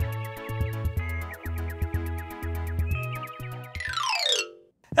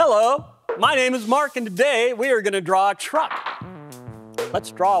 Hello, My name is Mark, and today we are going to draw a truck.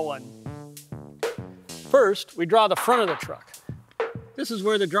 Let's draw one. First, we draw the front of the truck. This is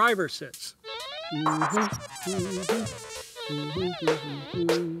where the driver sits.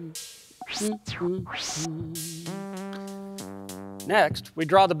 Next, we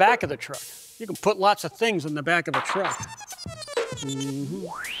draw the back of the truck. You can put lots of things in the back of a truck.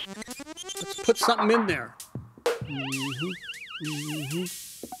 Let's put something in there.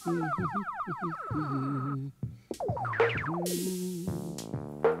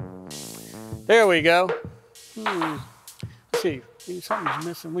 There we go. Let's see, something's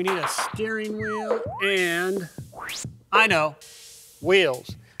missing. We need a steering wheel and, I know,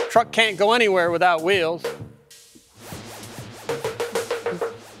 wheels. Truck can't go anywhere without wheels.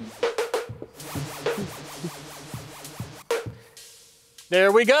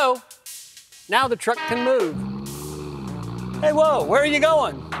 There we go. Now the truck can move. Hey, whoa, where are you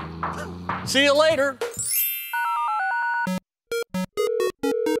going? See you later.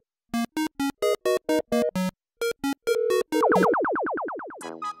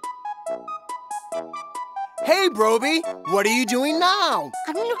 Hey, Broby, what are you doing now?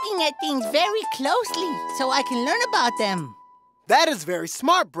 I'm looking at things very closely so I can learn about them. That is very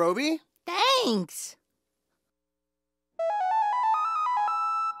smart, Broby. Thanks.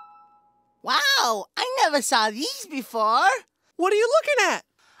 Wow, I never saw these before. What are you looking at?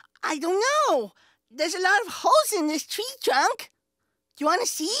 I don't know. There's a lot of holes in this tree trunk. Do you want to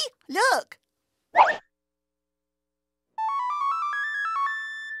see? Look.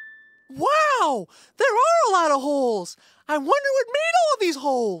 Wow, there are a lot of holes. I wonder what made all of these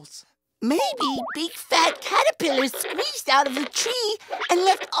holes. Maybe big fat caterpillars squeezed out of the tree and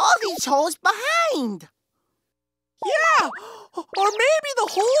left all these holes behind. Yeah, or maybe the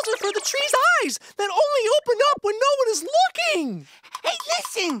holes are for the tree's eyes that only open up when no one is looking. Hey,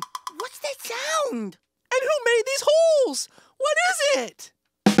 listen, what's that sound? And who made these holes? What is it?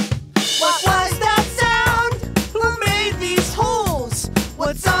 What was that sound? Who made these holes?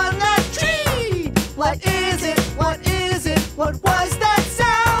 What's on that tree? What is it? What is it? What was that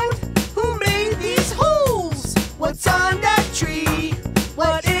sound? Who made these holes? What's on that tree?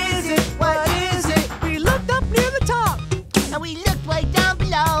 What is it? What is it? We looked up near the top. And we looked way down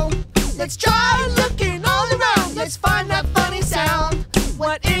below. Let's try looking all around. Let's find that funny sound.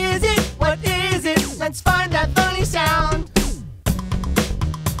 What is it? What is it? Let's find that funny sound.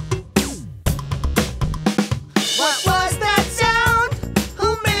 What was that sound?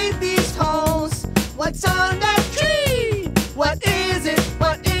 Who made these holes? What's on that tree? What is it?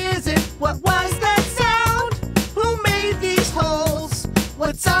 What is it? What was that sound? Who made these holes?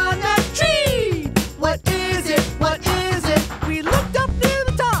 What's on that tree? What is it? What is it? We looked up near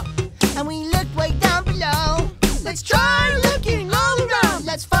the top. And we looked way down below. Let's try looking all around.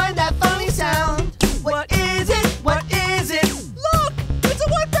 Let's find that funny sound. What is it? What is it? Look! It's a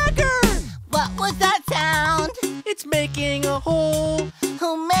woodpecker! What was that sound? It's making a hole.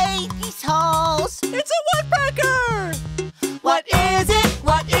 Who made these holes? It's a woodpecker! What is it?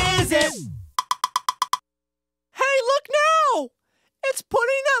 What is it? Hey, look now! It's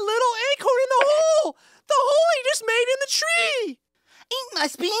putting that little acorn in the hole! The hole he just made in the tree! It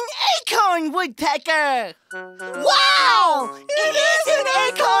must be an acorn woodpecker! Wow! It is an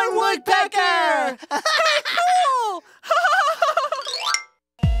acorn woodpecker! Hey, cool!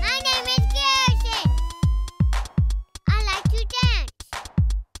 My name is Garrison. I like to dance.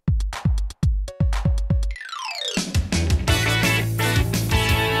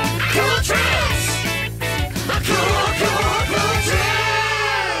 Cool tricks! Cool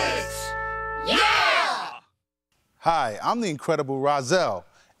tricks! Yeah! Hi, I'm the incredible Rozelle,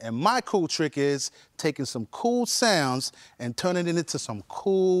 and my cool trick is taking some cool sounds and turning it into some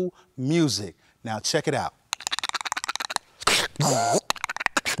cool music. Now check it out.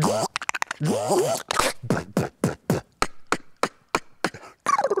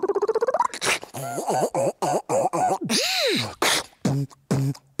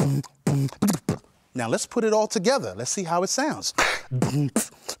 Now let's put it all together. Let's see how it sounds.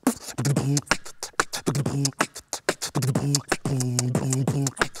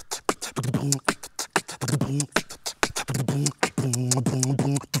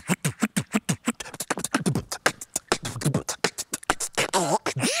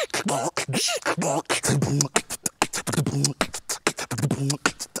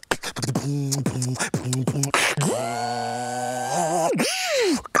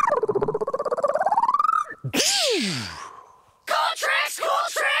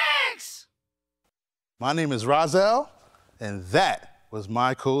 My name is Rozelle, and that was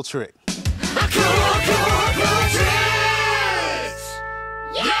my cool trick. Cool tricks!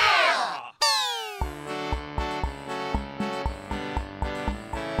 Yeah!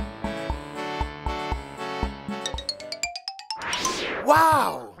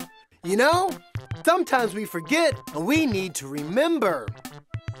 Wow! You know, sometimes we forget and we need to remember.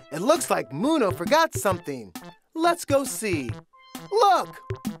 It looks like Muno forgot something. Let's go see. Look!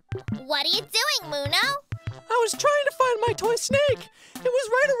 What are you doing, Muno? I was trying to find my toy snake. It was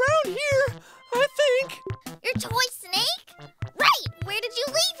right around here, I think. Your toy snake? Right! Where did you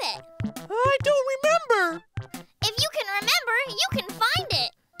leave it? I don't remember. If you can remember, you can find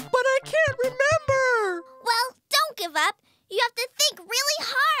it. But I can't remember. Well, don't give up. You have to think really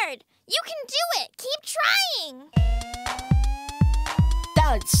hard. You can do it. Keep trying.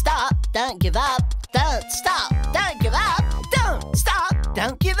 Don't stop, don't give up. Don't stop, don't give up. Don't stop,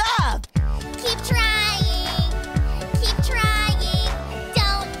 don't give up. Keep trying. Keep trying.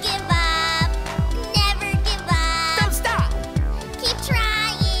 Don't give up. Never give up. Don't stop. Keep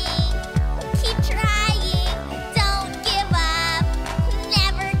trying. Keep trying. Don't give up.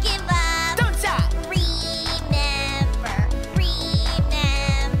 Never give up. Don't stop. Remember,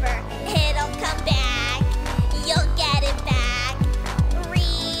 remember, it'll come back. You'll get it back.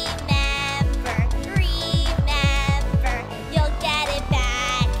 Remember, remember, you'll get it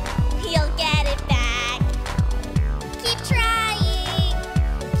back. You'll get it back. Keep trying.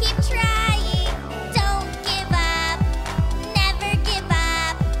 Keep trying. Don't give up. Never give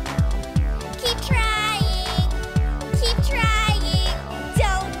up. Keep trying. Keep trying.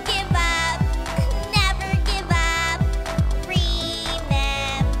 Don't give up. Never give up.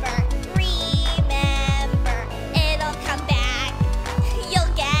 Remember, remember, it'll come back.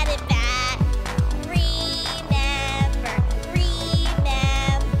 You'll get it back. Remember,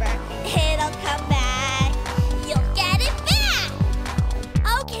 remember, it'll come back. You'll get it back.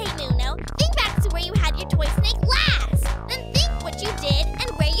 Okay, Muno, think back to where you had your toy snake last. Then think what you did and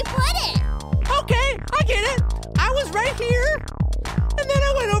where you put it. Okay, I get it. I was right here. And then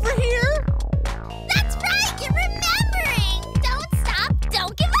I went over here. That's right, you're remembering. Don't stop,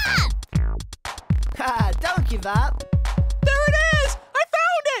 don't give up. Don't give up. There it is. I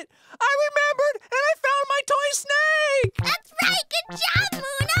found it. I remembered and I found my toy snake. That's right, good job,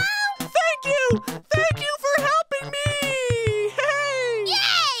 Muno. Thank you. Thank you for helping me. Hey.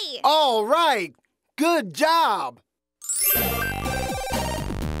 Yay! All right. Good job.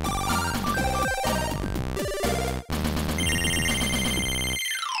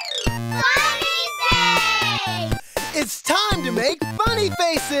 Funny face! It's time to make funny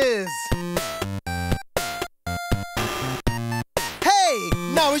faces. Hey,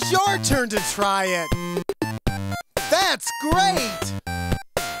 now it's your turn to try it. That's great.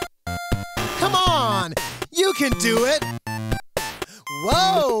 Come on, you can do it.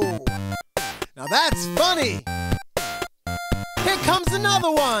 Whoa, now that's funny. Here comes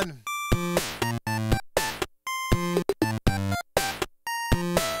another one.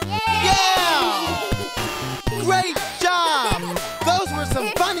 Yeah! Great job! Those were some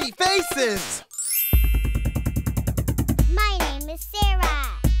funny faces. My name is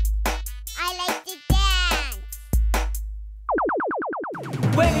Sarah. I like to dance.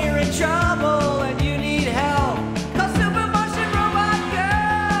 When you're in trouble and you need help, call Super Martian Robot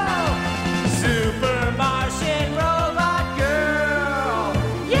Girl! Super Martian Robot Girl!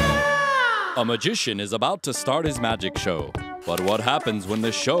 Yeah! A magician is about to start his magic show. But what happens when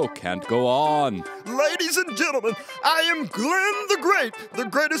the show can't go on? Ladies and gentlemen, I am Glenn the Great, the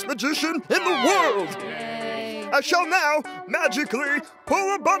greatest magician in the world. I shall now magically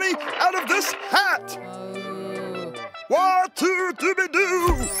pull a bunny out of this hat. 1, 2,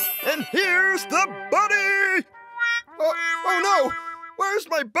 doobie-doo, and here's the bunny. Oh no, where's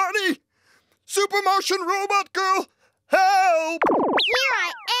my bunny? Super Martian Robot Girl, help! Here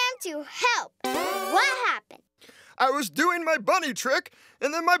I am to help. What happened? I was doing my bunny trick,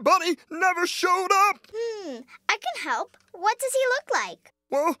 and then my bunny never showed up. I can help. What does he look like?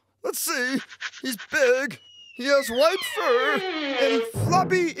 Well, let's see. He's big. He has white fur and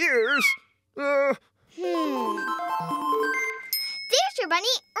floppy ears. There's your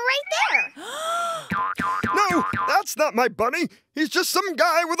bunny right there. No, that's not my bunny. He's just some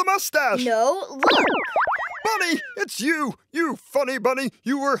guy with a mustache. No, look. Bunny, it's you. You funny bunny.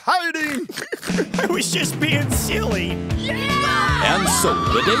 You were hiding. I was just being silly. And so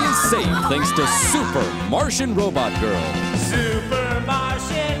the day is saved thanks to Super Martian Robot Girl. Super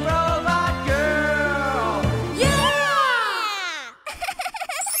Martian Robot Girl! Yeah!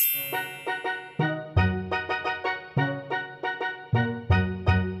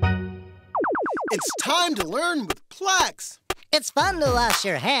 It's time to learn with Plex. It's fun to wash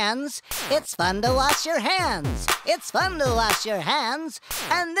your hands. It's fun to wash your hands. It's fun to wash your hands.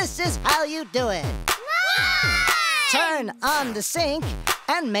 And this is how you do it. Turn on the sink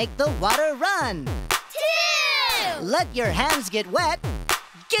and make the water run. 2, Let your hands get wet.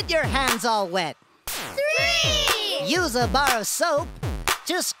 Get your hands all wet. 3. Use a bar of soap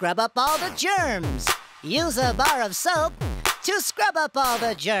to scrub up all the germs. Use a bar of soap to scrub up all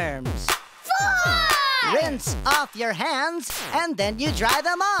the germs. 4. Rinse off your hands and then you dry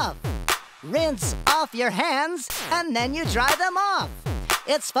them off. Rinse off your hands and then you dry them off.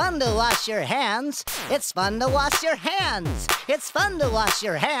 It's fun to wash your hands. It's fun to wash your hands. It's fun to wash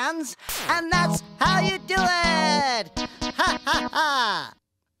your hands. And that's how you do it. Ha ha ha.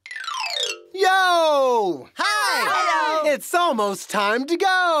 Yo! Hi! Hello! It's almost time to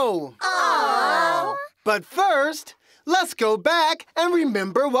go! Oh! But first, let's go back and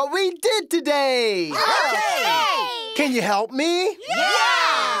remember what we did today! Okay! Can you help me?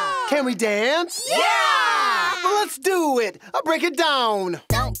 Yeah! Can we dance? Yeah! Well, let's do it! I'll break it down!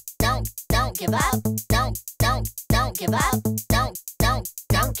 Don't give up. Don't give up.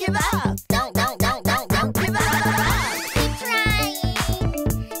 Don't give up. Don't give up. Keep trying.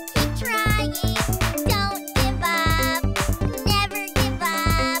 Keep trying. Don't give up. Never give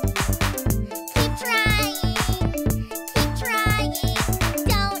up. Keep trying. Keep trying.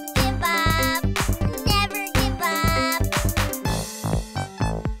 Don't give up. Never give up.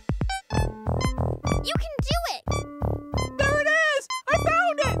 You can do it. There it is! I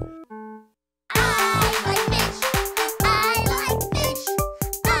found it! I like fish. I like fish.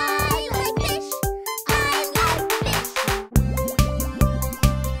 I like fish. I like fish.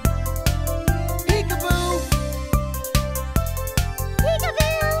 Peekaboo! Peekaboo.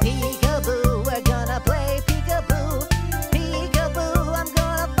 Peekaboo, we're gonna play peekaboo. Peekaboo, I'm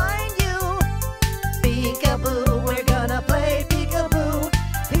gonna find you. Peekaboo, we're gonna play peekaboo.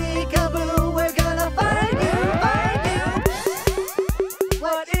 Peekaboo, we're gonna find you, find you.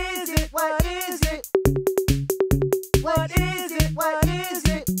 What is it? What is it? What is it? What is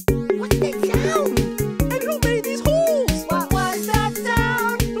it? What's that sound? And who made these holes? What was that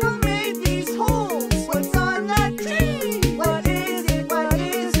sound? Who made these holes? What's on that tree? What is it? What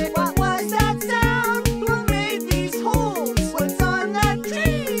is it? What was that sound? Who made these holes? What's on that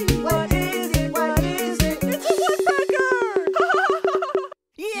tree? What is it? What is it? It's a woodpecker!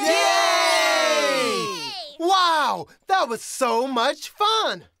 Yay! Wow, that was so much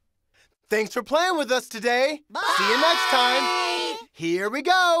fun! Thanks for playing with us today. See you next time. Here we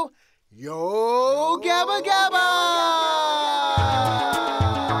go. Yo Gabba Gabba!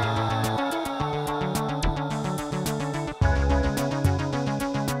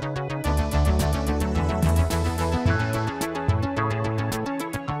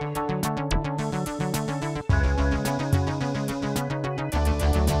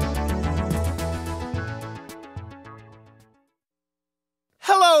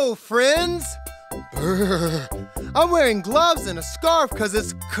 Hello, friends. Brr. I'm wearing gloves and a scarf because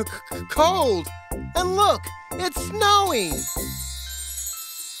it's cold. And look, it's snowing. Yeah,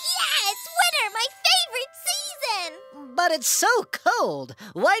 it's winter, my favorite season. But it's so cold.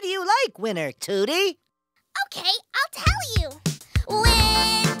 Why do you like winter, Tootie? Okay, I'll tell you.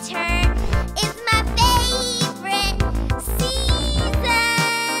 Winter is my favorite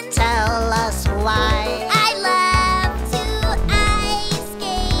season. Tell us why. I love to ice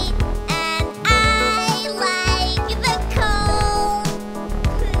skate and I like the cold.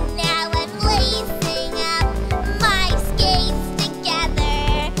 Now I'm lacing up my skates together.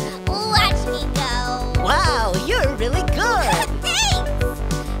 Watch me go. Wow, you're really good. Thanks!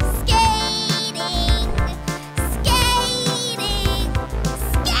 Skating, skating.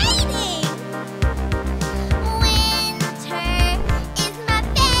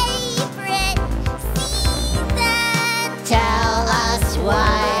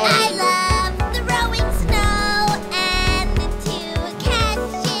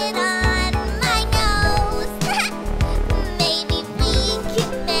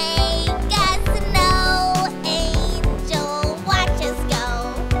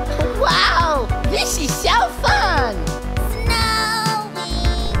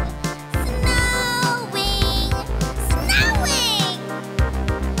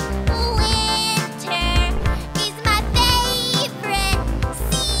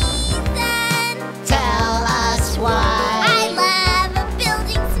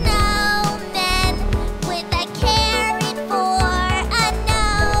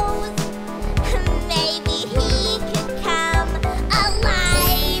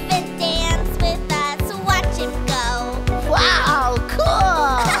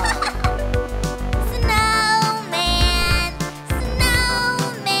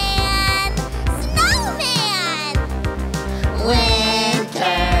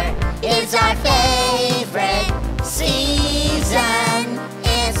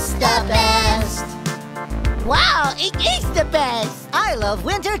 Wow, it is the best! I love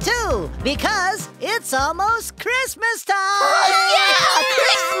winter too, because it's almost Christmas time! Yeah,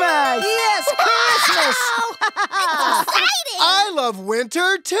 Christmas! Yes, Christmas! Exciting! I love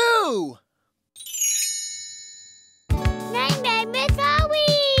winter too! Night-night, Miss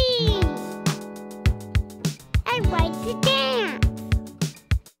Halloween! I like to dance.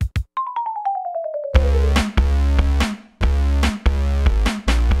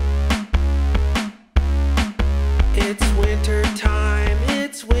 It's winter time,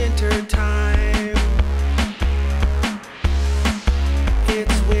 it's winter time.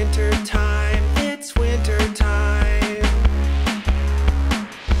 It's winter time, it's winter time.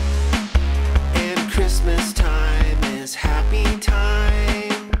 And Christmas time is happy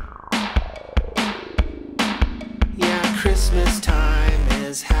time. Yeah, Christmas time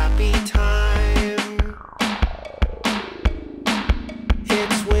is happy time.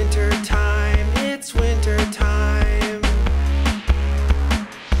 It's winter time, it's winter time.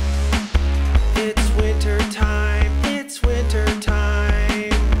 It's winter time, it's winter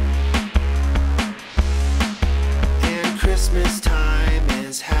time. And Christmas time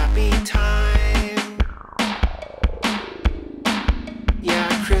is happy time.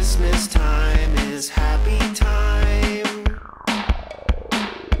 Yeah, Christmas time is happy time.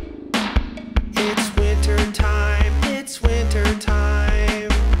 It's winter time, it's winter time.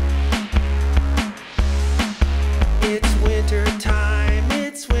 It's winter time,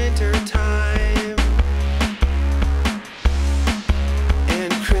 it's winter time.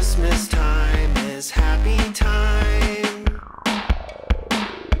 And Christmas time is happy time.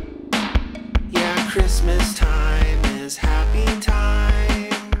 Yeah, Christmas time is happy time.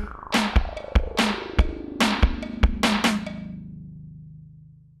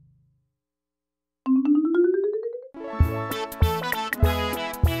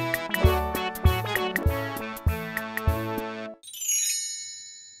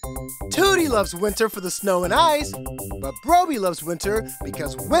 Tootie loves winter for the snow and ice, but Broby loves winter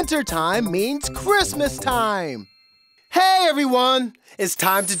because winter time means Christmas time. Hey everyone, it's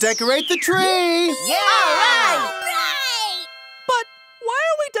time to decorate the tree. Yeah! But why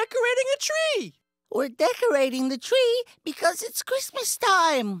are we decorating a tree? We're decorating the tree because it's Christmas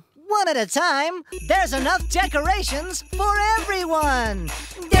time. One at a time, there's enough decorations for everyone.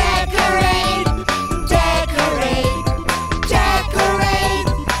 Decorate, decorate, decorate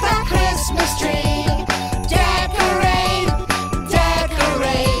the Christmas tree. Decorate,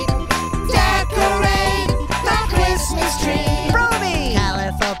 decorate, decorate the Christmas tree. Broby!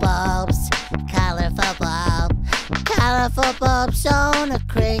 Colorful bulbs, colorful bulbs on a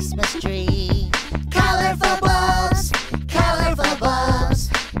Christmas tree. Colorful bulbs, colorful bulbs,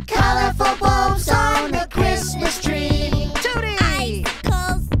 colorful bulbs on the Christmas tree. Tootie!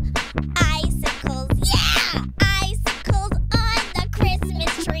 Icicles, icicles, yeah! Icicles on the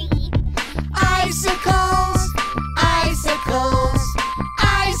Christmas tree. Icicles, icicles,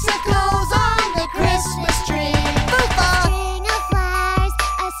 icicles on the Christmas tree. A string of flowers,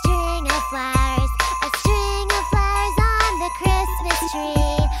 a string of flowers, a string of flowers on the Christmas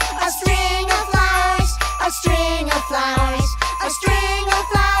tree. A string of flowers, a string of flowers, a string of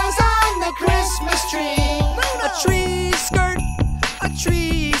flowers on the Christmas tree. A tree skirt, a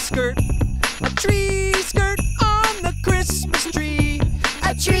tree skirt, a tree skirt on the Christmas tree.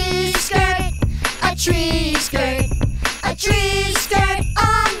 A tree skirt, a tree skirt, a tree skirt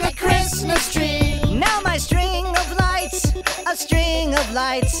on the Christmas tree. Now my string of lights, a string of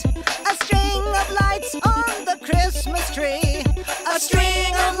lights, a string of lights on the Christmas tree. A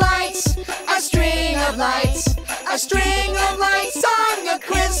string of lights, a string of lights, a string of lights on the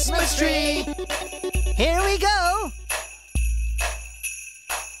Christmas tree. Here we go.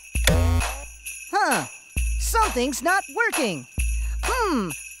 Huh, something's not working.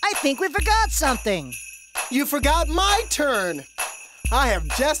 I think we forgot something. You forgot my turn. I have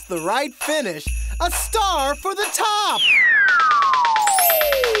just the right finish. A star for the top.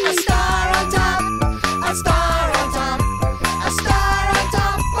 A star on top, a star on top, a star on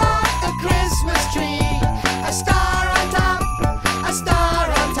top of the Christmas tree. A star on top, a star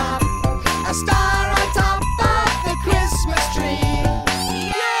on top, a star on top of the Christmas tree.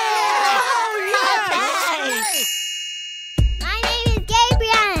 My name is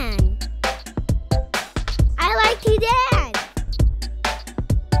Gabriel. I like to dance.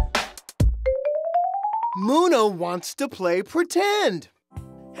 Muna wants to play pretend.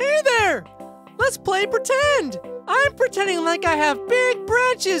 Hey there! Let's play pretend! I'm pretending like I have big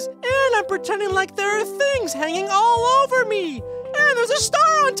branches, and I'm pretending like there are things hanging all over me, and there's a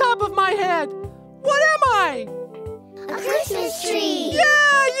star on top of my head. What am I? A Christmas tree.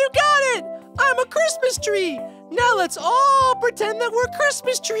 Yeah, you got it! I'm a Christmas Christmas tree. Now let's all pretend that we're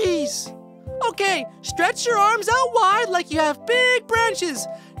Christmas trees. Okay, stretch your arms out wide like you have big branches.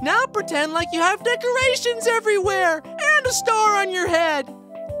 Now pretend like you have decorations everywhere and a star on your head.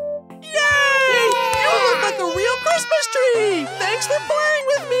 Yay! You look like a real Christmas tree! Thanks for playing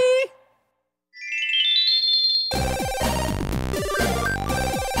with me!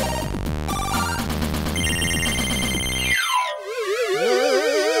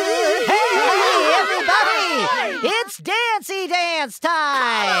 Hey, everybody! It's Dancy Dance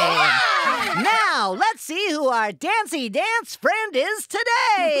time! Now, let's see who our Dancy Dance friend is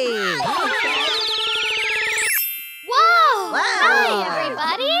today! Whoa! Wow. Hi,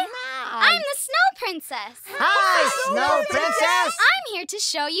 everybody! I'm the Snow Princess. Hi, Snow Princess! I'm here to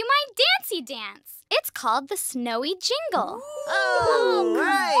show you my Dancy Dance. It's called the Snowy Jingle. Oh,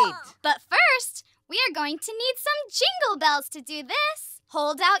 right! But first, we are going to need some jingle bells to do this.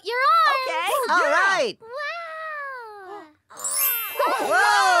 Hold out your arms. Okay. All right. Wow.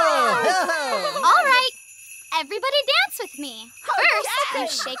 Whoa! All right. Everybody dance with me.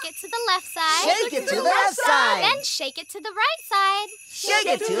 First, you shake it to the left side. Shake it to the left side. Then shake it to the right side. Shake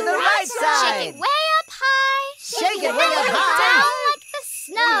it to the right side. Shake it way up high. Shake it way Then up bring high. it down like the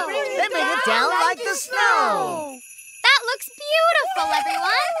snow. Then bring it down like the snow. That looks beautiful,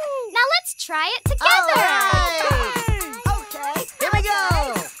 everyone. Now let's try it together. All right. Okay, here we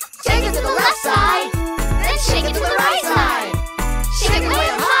go. Shake it to the left side. Then shake it to the right side. Shake it way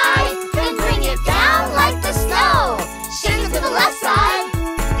up high. Then bring it down like the snow. Shake it to the left side.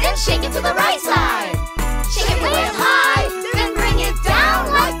 Then shake it to the right side. Shake it way up high. Then bring it down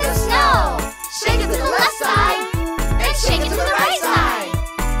like the snow. Shake it to the left side. Then shake it to the right side.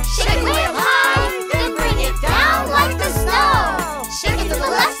 Shake it way up high. Then bring it down like the snow. Shake it to the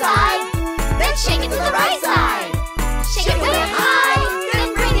left side. Then shake it to the right side. Shake it way up high.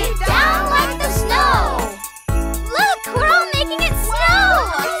 Then bring it down like the snow. Look, we're all making it snow.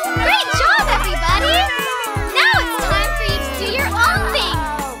 Great job, everybody. Now it's time for you to do your own thing.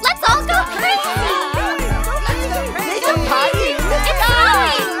 Let's all go crazy. It's a party. It's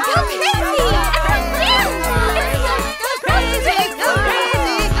snowing. Go crazy. Everyone dance. Go crazy. Go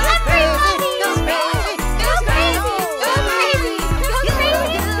crazy. Go crazy. Go crazy. Go crazy. Go crazy.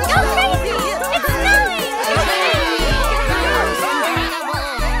 Go crazy. Go crazy. It's snowing.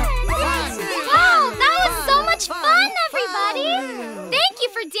 Wow, that was so much fun, everybody. Thank you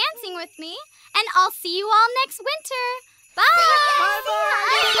for dancing with me, and I'll see you all next winter. Bye.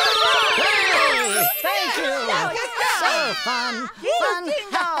 Hey, thank you. So fun. Fun.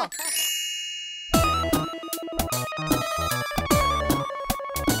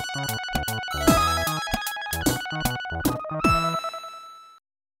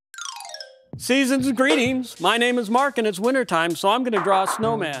 Seasons and greetings. My name is Mark and it's wintertime, so I'm gonna draw a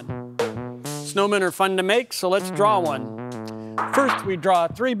snowman. Snowmen are fun to make, so let's draw one. First, we draw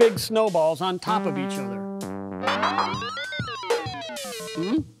 3 big snowballs on top of each other.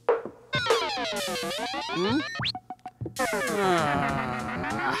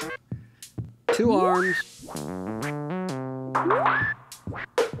 Ah. 2 arms.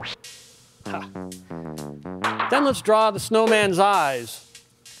 Ha. Then let's draw the snowman's eyes.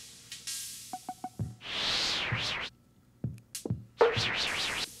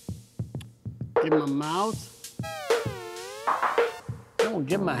 Give him a mouth. Then we'll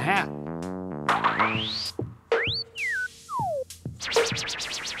give him a hat.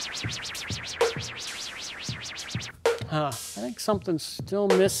 I think something's still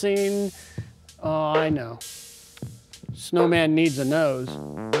missing. Oh, I know. Snowman needs a nose.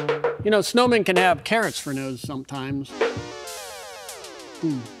 You know, snowmen can have carrots for noses sometimes.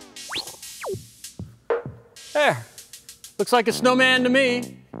 There. Looks like a snowman to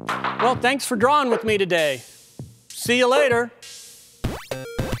me. Well, thanks for drawing with me today. See you later.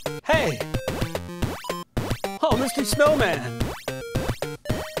 Hey. Oh, Mr. Snowman.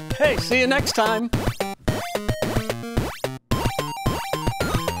 Hey, see you next time.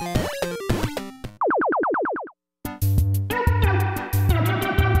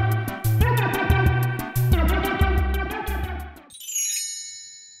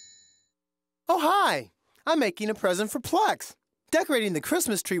 Oh, hi. I'm making a present for Plex. Decorating the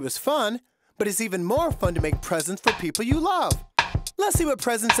Christmas tree was fun, but it's even more fun to make presents for people you love. Let's see what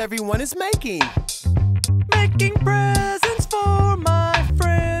presents everyone is making. Making presents for my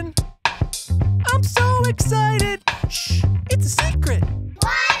friend. I'm so excited. Shh, it's a secret.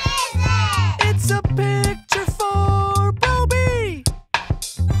 What is it? It's a picture for Bobby.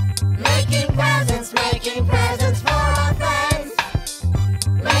 Making presents for our friends.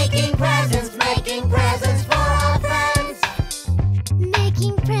 Making presents for our friends.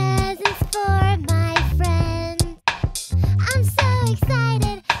 Making presents for my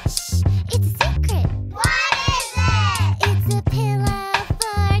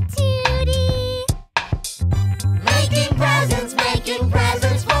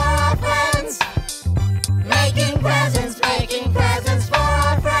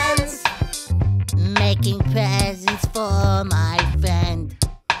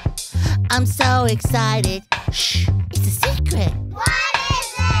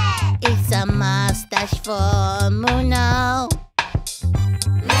rush for Muno.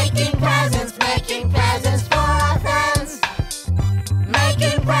 Making presents for our friends.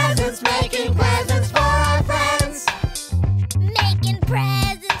 Making presents for our friends. Making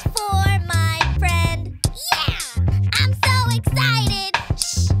presents for my friend. Yeah! I'm so excited!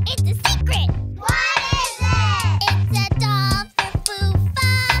 Shh! It's a secret! What is it? It's a doll for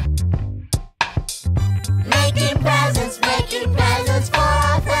Fufa. Making presents for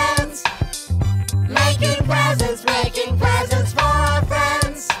our friends. Making presents for our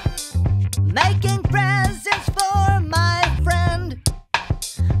friends. Making presents for my friend.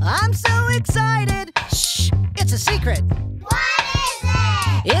 I'm so excited. Shh, it's a secret. What is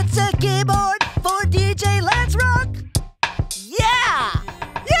it? It's a keyboard for DJ Let's Rock. Yeah!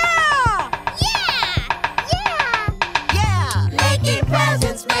 Yeah! Yeah! Yeah! Making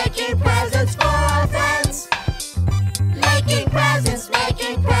presents for our friends. Making presents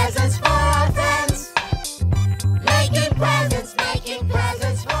for our friends. Making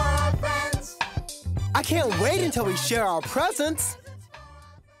presents for our friends. I can't wait until we share our presents.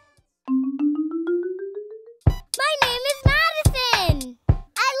 My name is Madison.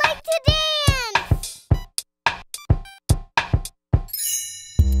 I like to dance.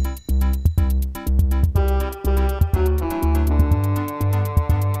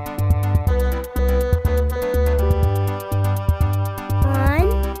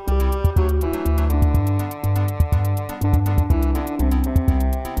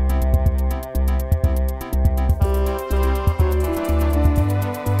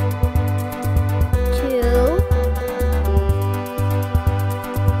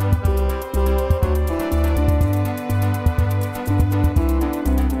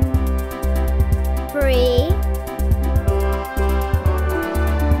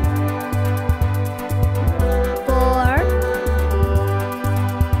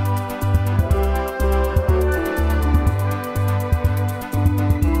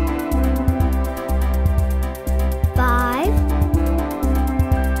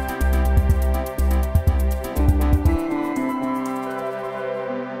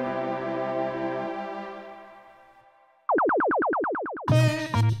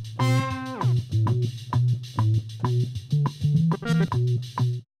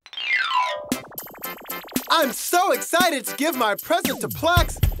 I'm so excited to give my present to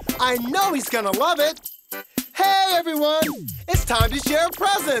Plex. I know he's gonna love it. Hey, everyone! It's time to share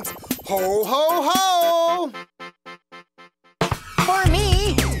presents. Ho, ho, ho! For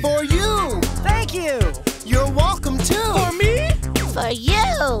me. For you. Thank you. You're welcome, too. For me. For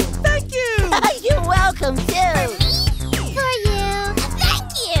you. Thank you. You're welcome, too. For you. Thank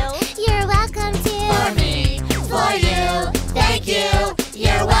you. You're welcome, too. For me. For you. Thank you.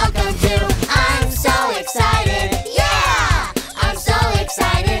 You're welcome to. I'm so excited. Yeah! I'm so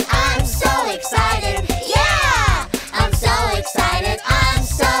excited. I'm so excited. Yeah! I'm so excited. I'm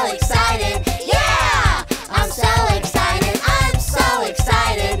so excited. Yeah! I'm so excited. I'm so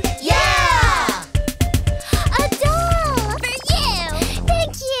excited. Yeah! A doll. For you.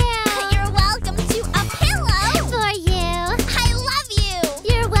 Thank you. You're welcome to a pillow. For you. I love you.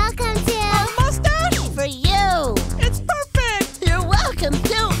 You're welcome to A mustache. For you. It's perfect. You're welcome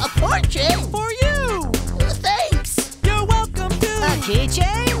to a portrait. For you. Thanks. You're welcome to a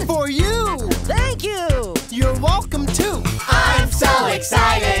keychain. For you. Thank you. You're welcome, too. I'm so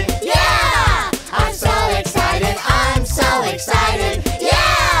excited. Yeah! I'm so excited. I'm so excited.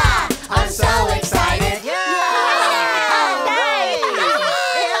 Yeah! I'm so excited.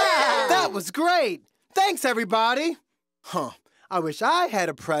 That was great. Thanks, everybody. Huh. I wish I had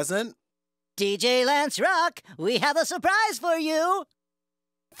a present. DJ Lance Rock, we have a surprise for you.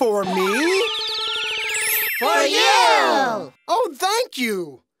 For me? For you! Oh, thank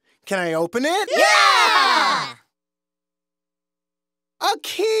you. Can I open it? Yeah! A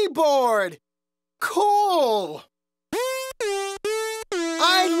keyboard. Cool.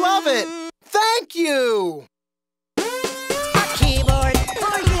 I love it. Thank you. A keyboard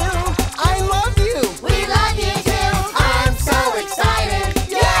for you. I love you. We love you too. I'm so excited.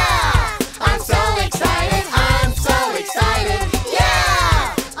 Yeah! I'm so excited. I'm so excited.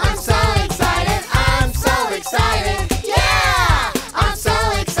 Yeah! I'm so excited. I'm so excited. Yeah! I'm so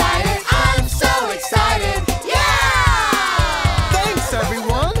excited. I'm so excited. Yeah! Thanks,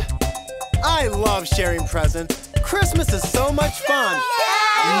 everyone. I love sharing presents. Christmas is so much fun.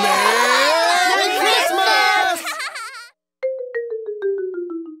 Merry Christmas!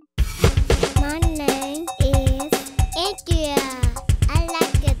 My name is Andrea. I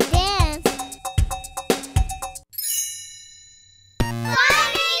like to dance.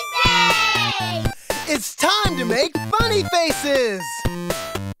 Funny face! It's time to make funny faces.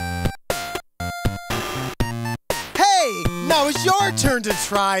 turn to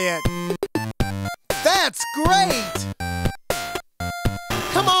try it. That's great!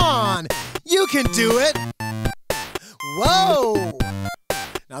 Come on, you can do it! Whoa!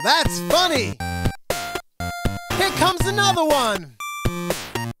 Now that's funny! Here comes another one!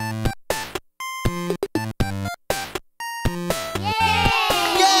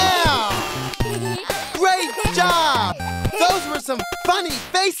 Yeah! Great job! Those were some funny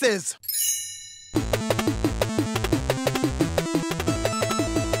faces!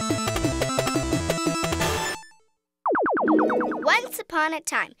 Once upon a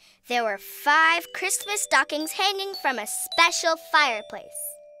time, there were 5 Christmas stockings hanging from a special fireplace.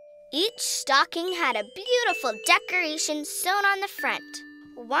 Each stocking had a beautiful decoration sewn on the front.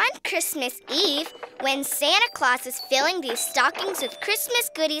 One Christmas Eve, when Santa Claus was filling these stockings with Christmas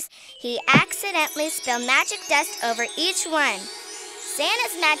goodies, he accidentally spilled magic dust over each one.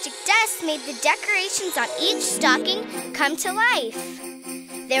 Santa's magic dust made the decorations on each stocking come to life.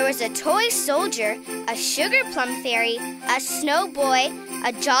 There was a toy soldier, a sugar plum fairy, a snow boy,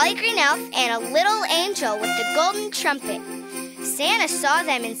 a jolly green elf, and a little angel with the golden trumpet. Santa saw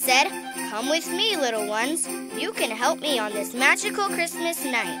them and said, "Come with me, little ones. You can help me on this magical Christmas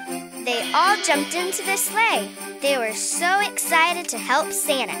night." They all jumped into the sleigh. They were so excited to help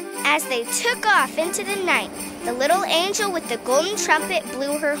Santa. As they took off into the night, the little angel with the golden trumpet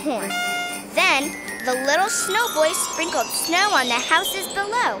blew her horn. Then, the little snow boy sprinkled snow on the houses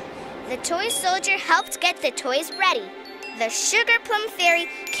below. The toy soldier helped get the toys ready. The sugar plum fairy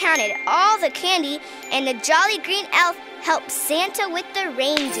counted all the candy, and the jolly green elf helped Santa with the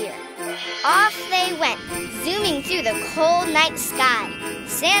reindeer. Off they went, zooming through the cold night sky.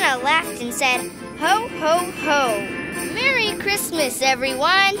 Santa laughed and said, "Ho, ho, ho! Merry Christmas,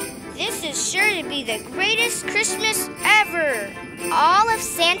 everyone! This is sure to be the greatest Christmas ever!" All of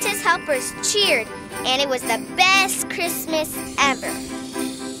Santa's helpers cheered, and it was the best Christmas ever.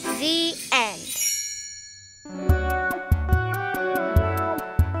 The end.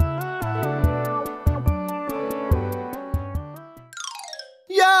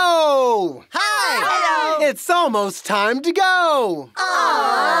 Yo! Hi! Hello! It's almost time to go!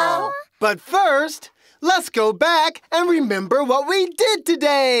 Aww! But first, let's go back and remember what we did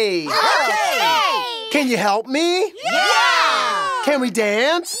today! Okay! Can you help me? Yeah! Can we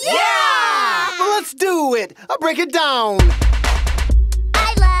dance? Yeah! Well, let's do it! I'll break it down!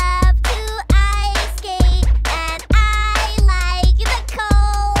 I love to ice skate and I like the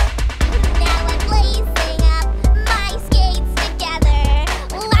cold. Now I'm lacing up my skates together.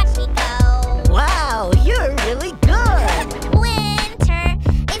 Watch me go. Wow, you're really good! Winter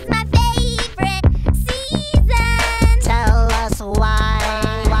is my favorite season. Tell us why.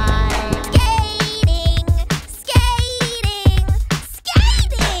 Skating, skating,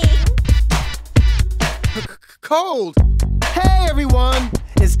 skating. Cold! Hey, everyone!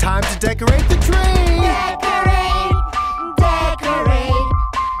 It's time to decorate the tree! Decorate, decorate,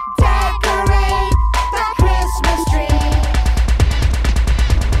 decorate the Christmas tree.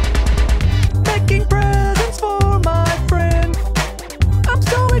 Making presents for my friend. I'm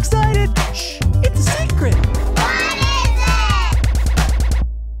so excited. Shh, it's a secret. What is it?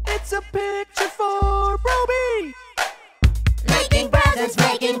 It's a picture for Roby. Making presents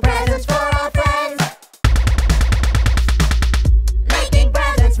for our friends.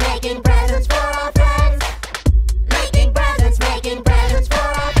 Making presents for our friends. Making presents for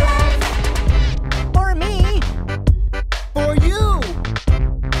our friends. For me. For you!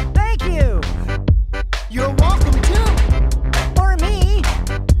 Thank you. You're welcome too! For me.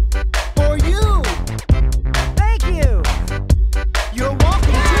 For you! Thank you. You're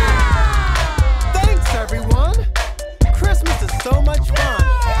welcome too! Thanks, everyone! Christmas is so much fun!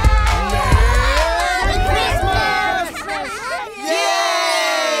 Merry Christmas!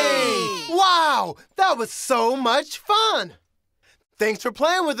 Yay! Wow, that was so much fun! Thanks for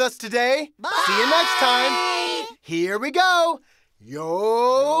playing with us today. Bye. See you next time. Here we go.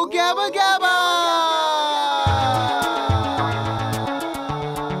 Yo Gabba Gabba!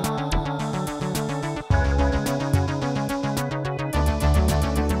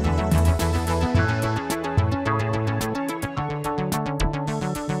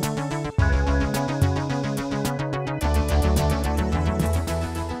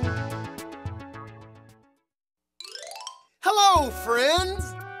 Hello, friends!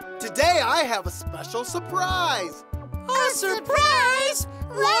 Today I have a special surprise. A surprise?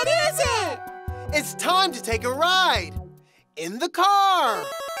 What is it? It's time to take a ride in the car.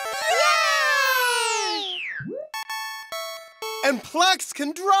 Yay! And Plex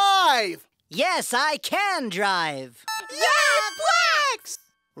can drive. Yes, I can drive. Yeah, Plex!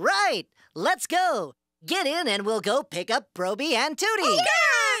 Right, let's go. Get in and we'll go pick up Broby and Tootie.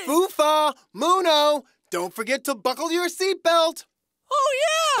 Okay! Fufa, Muno, don't forget to buckle your seatbelt. Oh,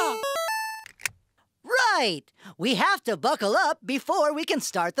 yeah! Right. We have to buckle up before we can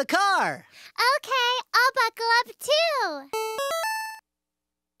start the car. Okay, I'll buckle up too.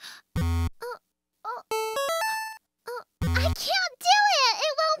 I can't do it.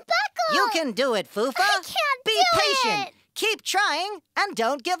 It won't buckle. You can do it, Fufa. I can't Be do patient. it. Keep trying and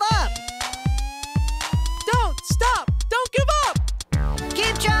don't give up. Don't stop. Don't give up.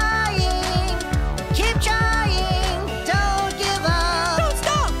 Keep trying. Keep trying. Don't give up. Don't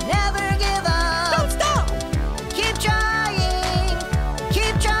stop. Never give up. Don't stop. Keep trying.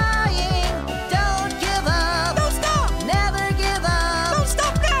 Keep trying. Don't give up. Don't stop. Never give up. Don't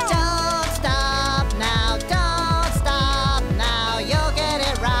stop now. Don't stop now. Don't stop now. You'll get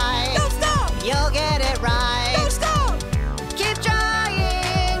it right. Don't stop. You'll get it right. Don't stop. Keep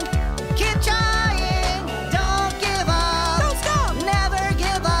trying. Keep trying. Don't give up. Don't stop. Never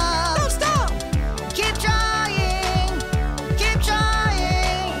give up. Don't stop. Keep trying. Keep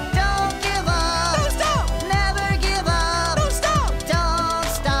trying. Don't give up. Don't stop. Never give up. Don't stop. Don't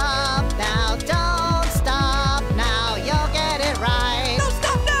stop now. Don't stop now. You'll get it right. Don't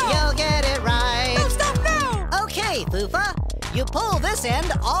stop now. You'll get it right. Don't stop now. Okay, Fufa. You pull this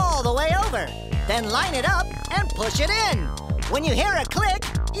end all the way over. Then line it up and push it in. When you hear a click,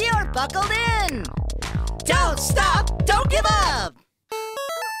 you're buckled in. Don't stop. Don't give up.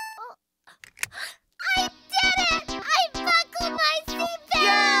 I did it! I buckled my seatbelt!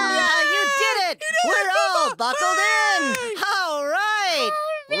 Yeah, you did it. We're all buckled in. All right.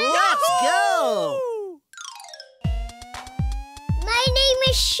 Let's go. My name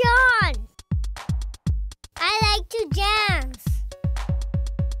is Sean. I like to dance.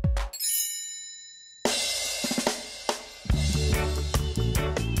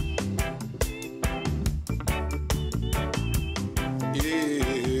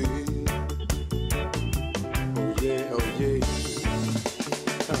 Yeah. Oh yeah.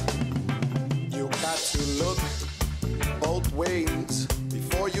 You got to look both ways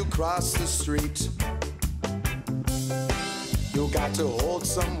before you cross the street. You got to hold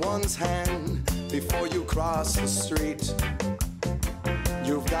someone's hand before you cross the street.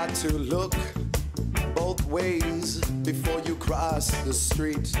 You've got to look both ways before you cross the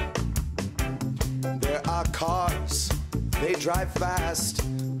street. There are cars, they drive fast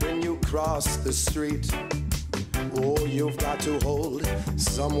when you cross the street. Oh, you've got to hold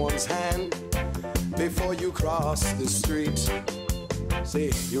someone's hand before you cross the street.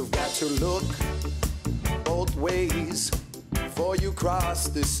 See, you've got to look both ways before you cross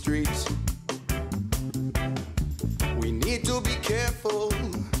the street. We need to be careful.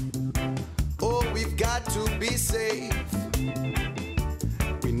 Oh, we've got to be safe.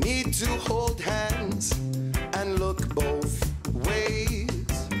 We need to hold hands and look both ways.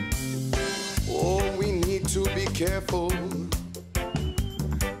 Oh, we need to be careful.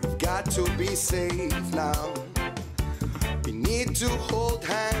 We've got to be safe now. We need to hold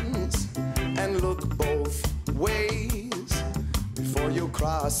hands and look both ways before you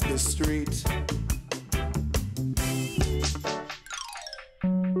cross the street.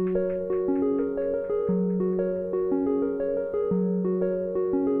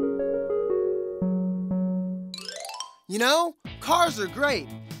 You know, cars are great.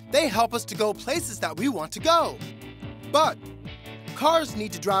 They help us to go places that we want to go. But cars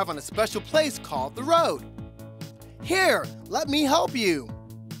need to drive on a special place called the road. Here, let me help you.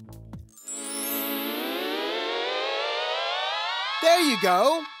 There you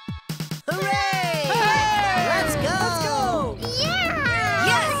go. Hooray! Let's go! Yeah!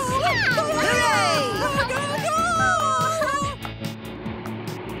 Yes! Hooray!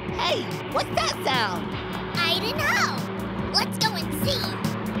 Hey, what's that sound? I don't know. Let's go and see.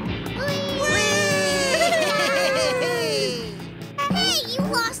 Hey, you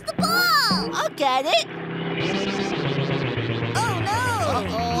lost the ball. I'll get it. Oh no!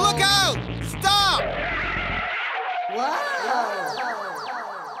 Look out! Stop!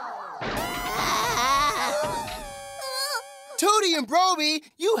 Tootie and Broby,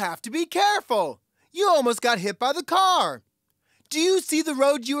 you have to be careful. You almost got hit by the car. Do you see the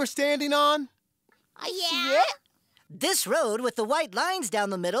road you are standing on? Yeah? This road with the white lines down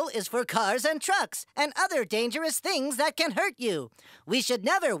the middle is for cars and trucks and other dangerous things that can hurt you. We should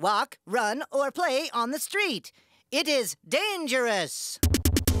never walk, run, or play on the street. It is dangerous.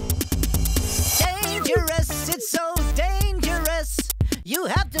 Dangerous, it's so dangerous. You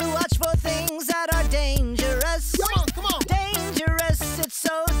have to watch for things that are dangerous. Come on. Dangerous, it's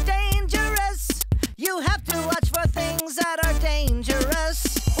so dangerous. You have to watch for things that are dangerous.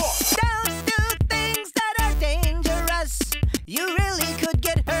 Don't do things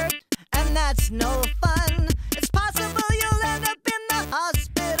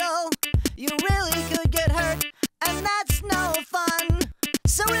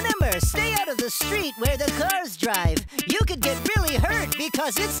street where the cars drive. You could get really hurt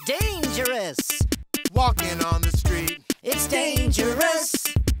because it's dangerous. Walking on the street, It's dangerous.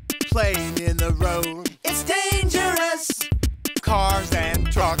 playing in the road, It's dangerous. cars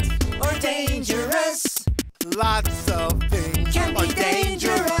and trucks, Or dangerous. lots of things Can are be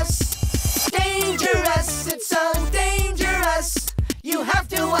dangerous. Dangerous, it's so dangerous. You have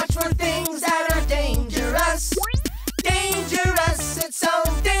to watch for things that are dangerous. Dangerous, it's so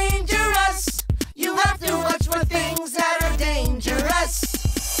dangerous. You have to watch for things that are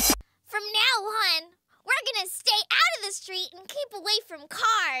dangerous. From now on, we're gonna stay out of the street and keep away from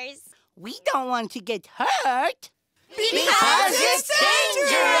cars. We don't want to get hurt. Because it's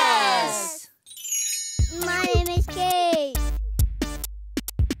dangerous! My name is Kate.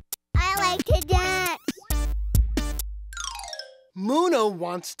 I like to dance. Muna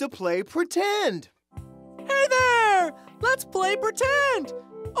wants to play pretend. Hey there! Let's play pretend!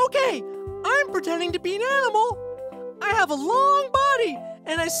 Okay, I'm pretending to be an animal. I have a long body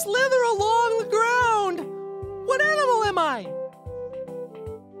and I slither along the ground. What animal am I?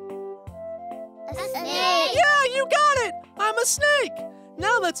 A snake. Yeah, you got it! I'm a snake.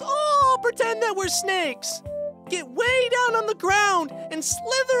 Now let's all pretend that we're snakes. Get way down on the ground and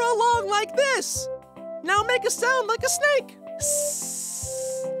slither along like this. Now make a sound like a snake.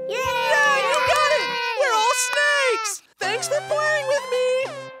 Yay! Yeah, you got it! We're all snakes! Thanks for playing with me!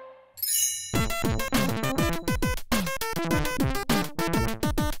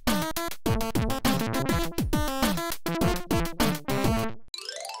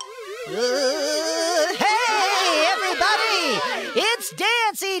 Hey, everybody! It's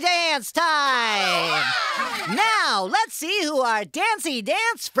Dancy Dance time! Now, let's see who our Dancy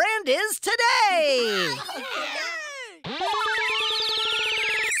Dance friend is today!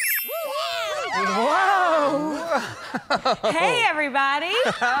 Whoa! Hey, everybody.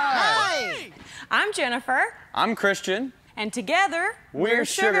 Hi. I'm Jennifer. I'm Christian. And together, We're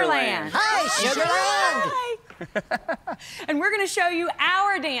Sugarland. Hi, Sugarland! And we're going to show you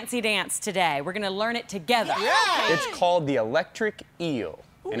our Dancy Dance today. We're going to learn it together. It's called the electric eel,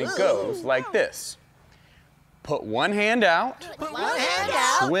 and it goes like this. Put one hand out. Put one hand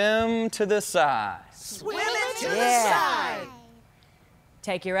out. Swim to the side. Swim it to the side.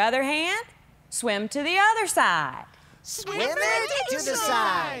 Take your other hand, swim to the other side. Swim it to the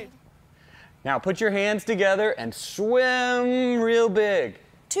side. Now put your hands together and swim real big.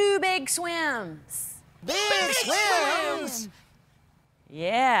 2 big swims. Big swims.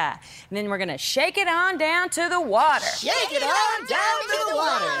 Yeah. And then we're going to shake it on down to the water. Shake it on down to the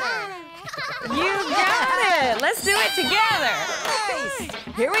water. You got it. Let's do it together.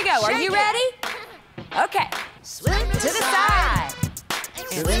 Here we go. Are you ready? Okay. Swim to the side. And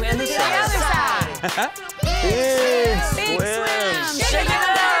swim to the other side. Big swim. Shake it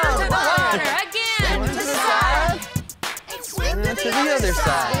on down to the water. Again. To the side. Swim to the other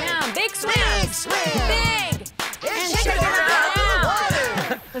side. Down. Big swim. Big. And shake it on down to the water.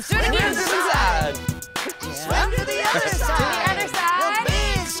 Let's do it again. To the side. Swim to the other side. To the other side.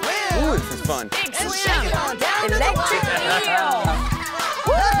 Big swim. Ooh, this is fun. Big swim. Shake it on down Electric to the water. eel.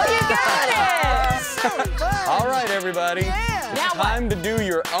 Woo, you got it. All right, everybody. It's time to do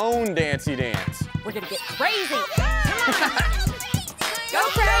your own Dancy Dance. We're going to get crazy. Come on. Go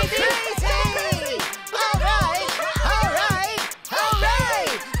crazy. All right.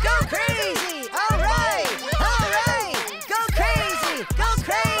 Go crazy. All right. Go crazy.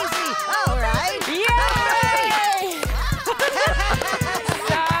 All right. Yay!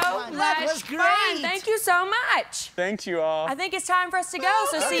 So That much was fun. great. Thank you so much. Thanks, you all. I think it's time for us to go,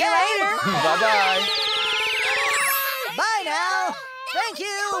 so see you Okay. later. Bye-bye. Bye now. Thank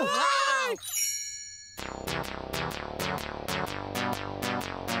you.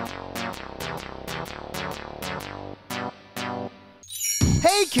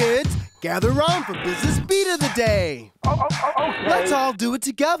 Hey kids, gather around for Biz's Beat of the Day. Okay. Let's all do it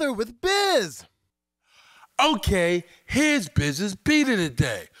together with Biz. Okay, here's Biz's Beat of the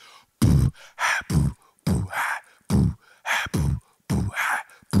Day.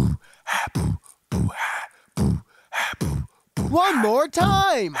 One more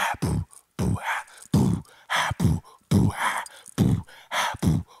time.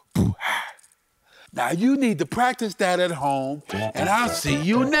 Now you need to practice that at home, and I'll see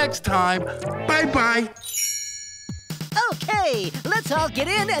you next time. Bye-bye. Okay, let's all get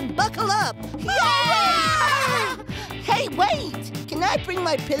in and buckle up. Hey, wait! Can I bring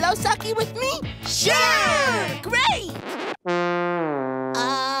my pillow sucky with me? Sure! Great!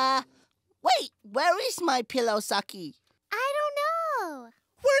 Wait, where is my pillow sucky? I don't know.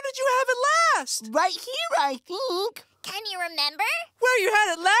 Where did you have it last? Right here, I think. Can you remember? Where you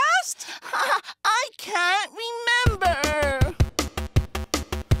had it last?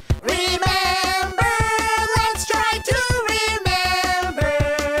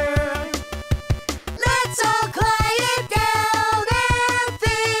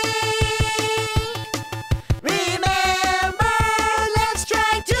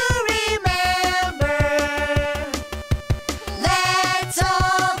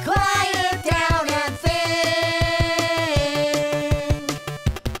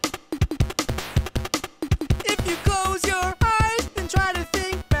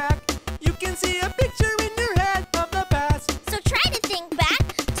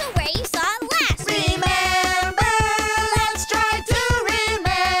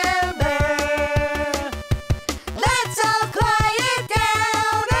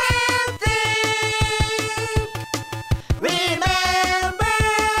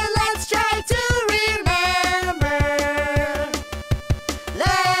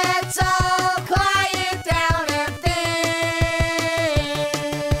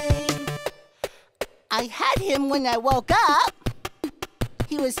 him when I woke up.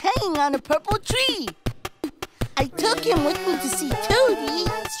 He was hanging on a purple tree. I took him with me to see Tootie.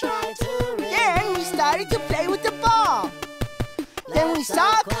 Then we started to play with the ball. Then we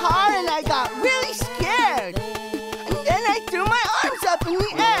saw a car and I got really scared. And then I threw my arms up in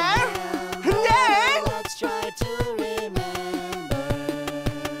the air. And then...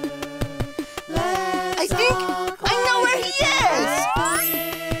 I think I know where he is.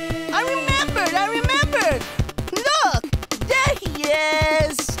 I remembered. Look, there he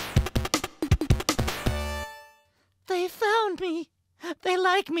is. They found me. They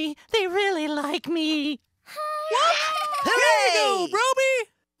like me. They really like me. What? Here you go,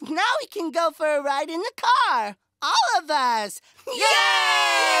 Roby. Now we can go for a ride in the car. All of us. Yay!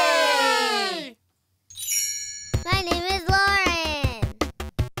 My name is Lauren.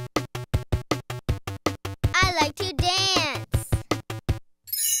 I like to dance.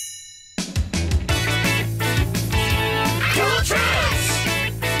 Cool tricks!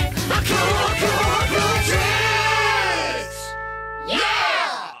 Cool tricks!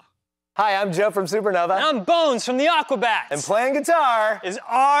 Yeah! Hi, I'm Joe from Supernova. And I'm Bones from the Aquabats. And playing guitar is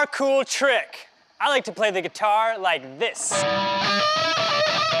our cool trick. I like to play the guitar like this.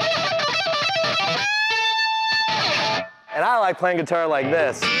 And I like playing guitar like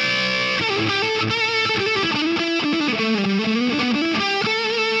this.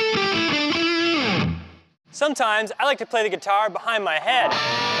 Sometimes I like to play the guitar behind my head.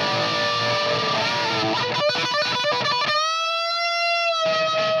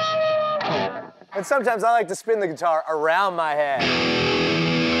 And sometimes I like to spin the guitar around my head.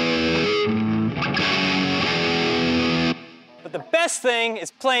 But the best thing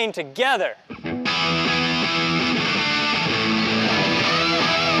is playing together.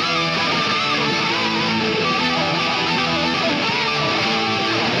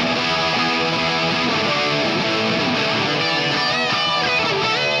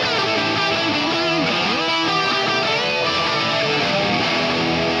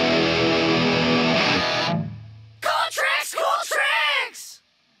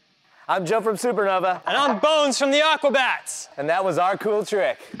 I'm Joe from Supernova. And I'm Bones from the Aquabats. And that was our cool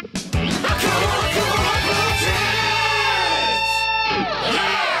trick.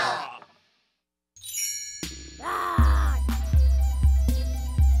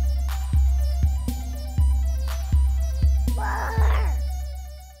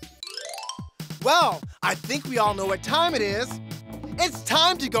 Well, I think we all know what time it is. It's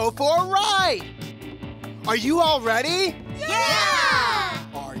time to go for a ride. Are you all ready? Yeah!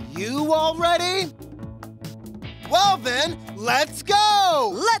 Are you all ready? Well then, let's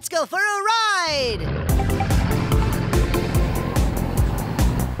go! Let's go for a ride!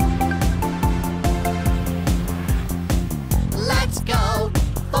 Let's go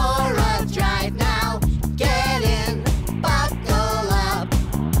for a drive now. Get in, buckle up.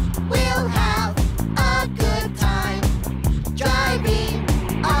 We'll have a good time driving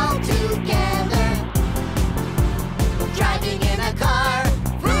all together. Driving in a car,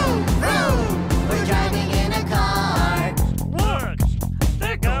 vroom, vroom. We're driving in a car. Look,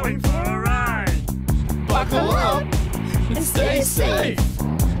 they're going for a ride. Buckle up and stay safe.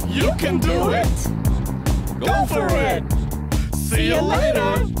 You can do it. Go for it. See you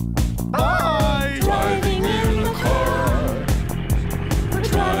later. Bye. Driving in the car. We're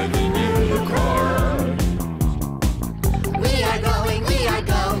driving in the car. We are going, we are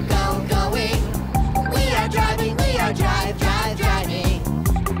going. We are driving, we are driving.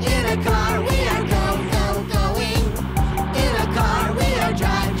 In a car, we are going. In a car, we are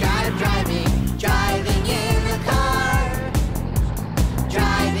driving. Driving in a car.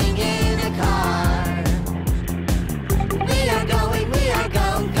 Driving in a car. We are going, we are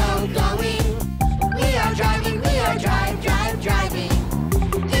going. We are driving, we are driving.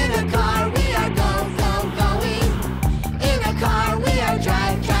 In a car, we are going. In a car, we are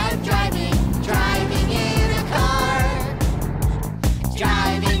driving. Driving in a car.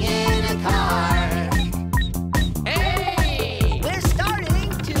 Driving in a car. Hey! We're starting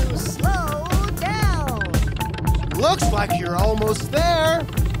to slow down. Looks like you're almost there.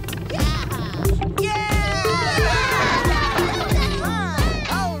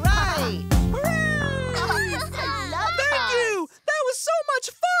 All right. Thank you. That was so much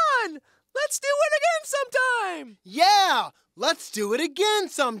fun. Let's do it again sometime. Yeah, let's do it again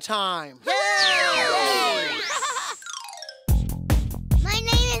sometime. My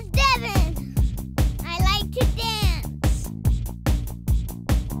name is Devin. I like to dance.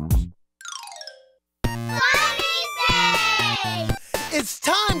 Funny face! It's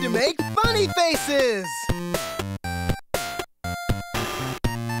time to make funny faces.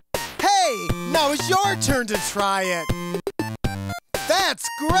 Hey, now it's your turn to to try it. That's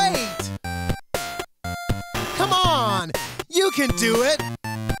great. Come on, you can do it.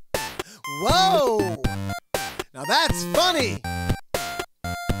 Whoa, now that's funny.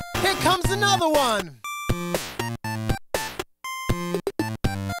 Here comes another one.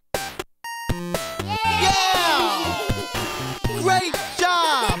 Yeah! Great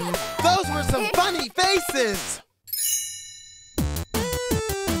job! Those were some funny faces.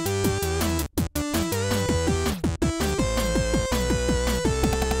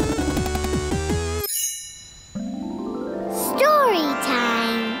 Story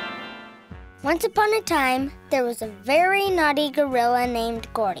time! Once upon a time, there was a very naughty gorilla named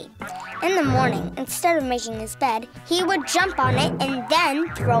Gordy. In the morning, instead of making his bed, he would jump on it and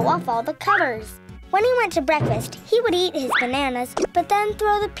then throw off all the covers. When he went to breakfast, he would eat his bananas, but then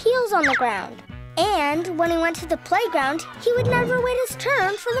throw the peels on the ground. And when he went to the playground, he would never wait his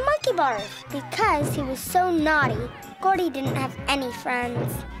turn for the monkey bars. Because he was so naughty, Gordy didn't have any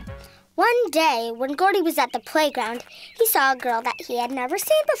friends. One day, when Gordy was at the playground, he saw a girl that he had never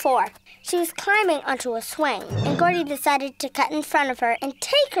seen before. She was climbing onto a swing, and Gordy decided to cut in front of her and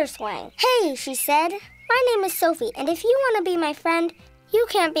take her swing. "Hey," she said, "my name is Sophie, and if you want to be my friend, you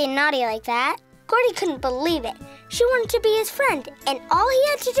can't be naughty like that." Gordy couldn't believe it. She wanted to be his friend, and all he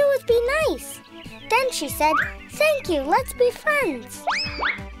had to do was be nice. Then she said, "Thank you, let's be friends."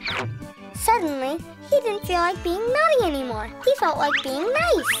 Suddenly, he didn't feel like being naughty anymore. He felt like being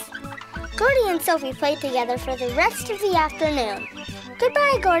nice. Gordy and Sophie played together for the rest of the afternoon.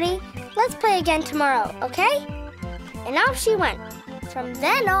 "Goodbye, Gordy. Let's play again tomorrow, okay?" And off she went. From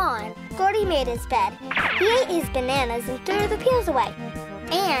then on, Gordy made his bed. He ate his bananas and threw the peels away.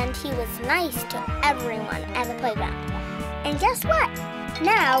 And he was nice to everyone at the playground. And guess what?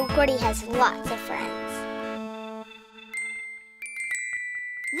 Now Gordy has lots of friends.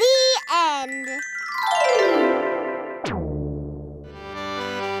 The end.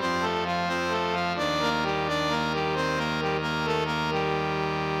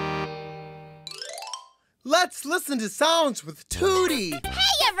 Let's listen to sounds with Tootie.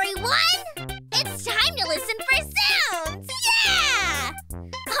 Hey, everyone! It's time to listen for sounds! Yeah!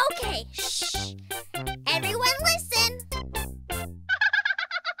 Okay, shh. Everyone listen.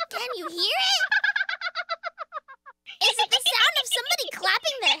 Can you hear it? Is it the sound of somebody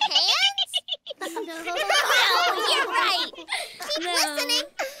clapping their hands? No, you're right. Keep listening.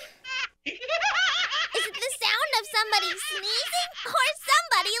 Is it the sound of somebody sneezing or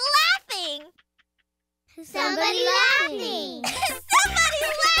somebody laughing? Somebody laughing. Somebody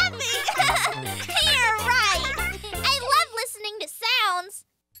laughing. You're right. I love listening to sounds.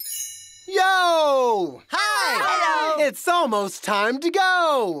 Yo! Hi. Hello. It's almost time to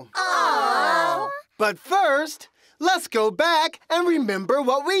go. Aww. But first, let's go back and remember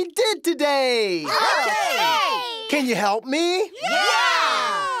what we did today. Okay. Can you help me?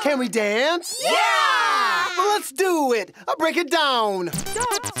 Yeah. Can we dance? Yeah. Well, let's do it. I'll break it down.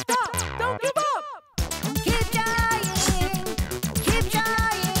 Don't stop. Don't give up. Keep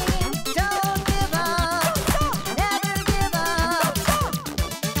trying, don't give up, never give up.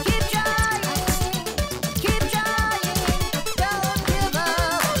 Keep trying, don't give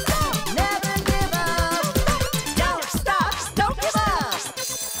up, never give up. Don't stop, don't give up.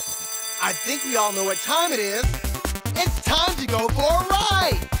 I think we all know what time it is. It's time to go for a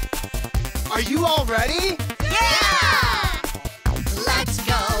ride. Are you all ready? Yeah! Let's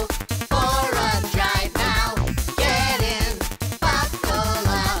go for a drive now. Get in, buckle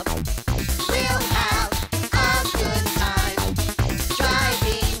up. We'll have a good time.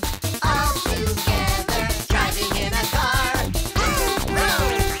 Driving all together. Driving in a car. Vroom,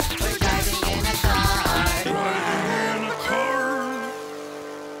 we're driving in a car.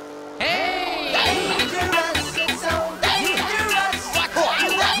 Dangerous, it's so dangerous.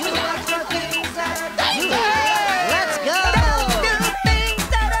 You have to watch the things that are dangerous.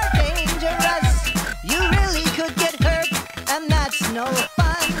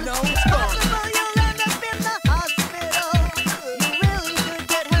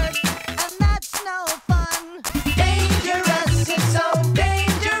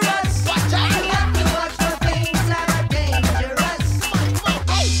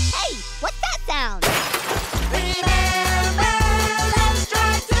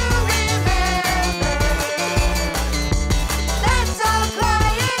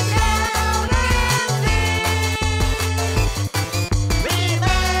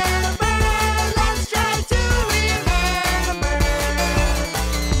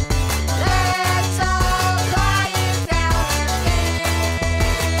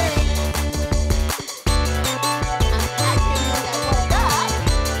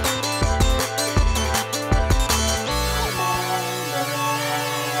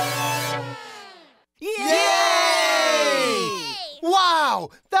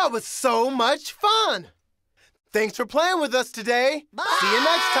 That was so much fun. Thanks for playing with us today. Bye. See you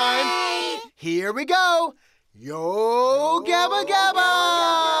next time. Here we go. Yo Gabba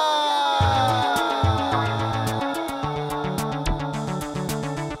Gabba!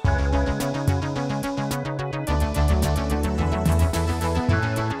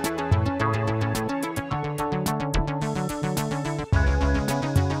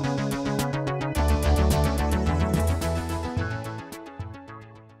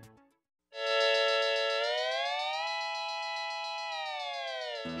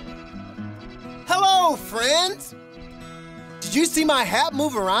 Hello, friends! Did you see my hat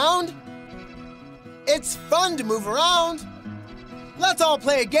move around? It's fun to move around. Let's all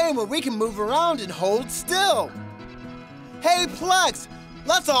play a game where we can move around and hold still. Hey, Plex,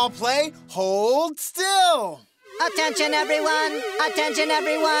 let's all play Hold Still. Attention, everyone! Attention,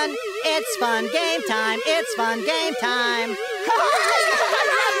 everyone! It's fun game time! It's fun game time!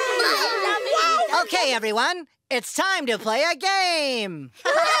 Okay, everyone, it's time to play a game!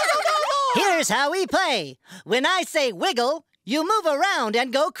 Here's how we play. When I say wiggle, you move around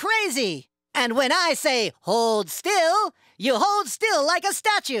and go crazy. And when I say hold still, you hold still like a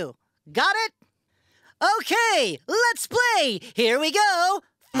statue. Got it? Okay, let's play. Here we go.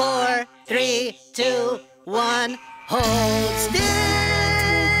 4, 3, 2, 1. Hold still.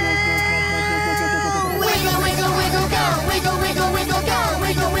 Wiggle, wiggle, wiggle, go. Wiggle, wiggle, wiggle, go.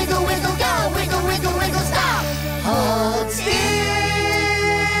 Wiggle, wiggle, wiggle, go. Wiggle, wiggle, wiggle, stop. Hold still.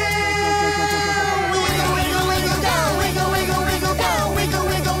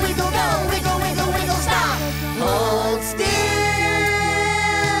 Hold still.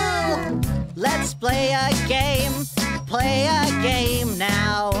 Let's play a game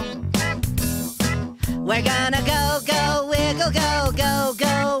now. We're gonna go, wiggle, go,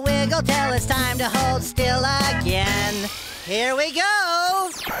 wiggle till it's time to hold still again. Here we go.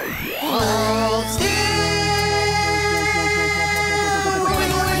 Hold still.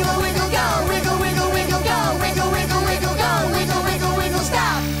 Wiggle, wiggle, wiggle, go. Wiggle, wiggle, wiggle, go. Wiggle, wiggle, wiggle, go. Wiggle, wiggle, wiggle,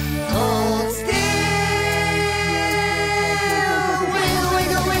 stop. Hold still.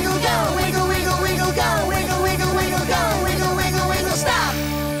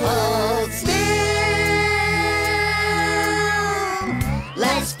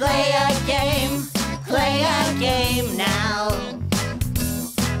 Let's play a game now.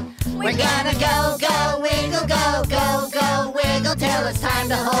 We're gonna go, wiggle, go, wiggle till it's time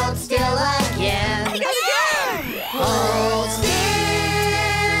to hold still again. Hold still.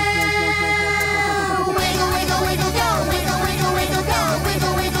 Wiggle, wiggle, wiggle, go. Wiggle, wiggle, wiggle, go.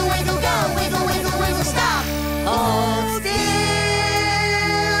 Wiggle, wiggle, wiggle, go. Wiggle, wiggle, wiggle, stop. Hold still.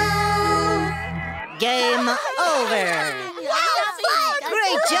 Game over.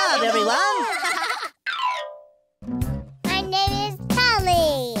 Great job, everyone! My name is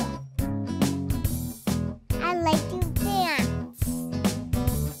Polly. I like to dance.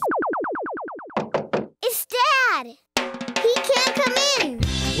 It's Dad. He can't come in.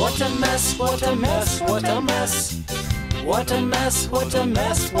 What a mess, what a mess, what a mess. What a mess, what a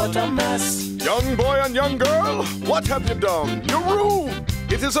mess, what a mess. Young boy and young girl, what have you done? Your room,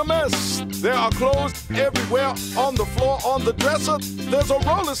 it is a mess. There are clothes everywhere, on the floor, on the dresser. There's a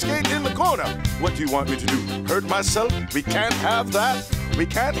roller skate in the corner. What do you want me to do? Hurt myself? We can't have that. We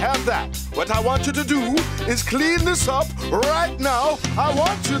can't have that. What I want you to do is clean this up right now. I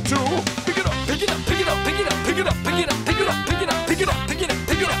want you to pick it up, pick it up, pick it up, pick it up, pick it up, pick it up, pick it up, pick it up, pick it up, pick it up,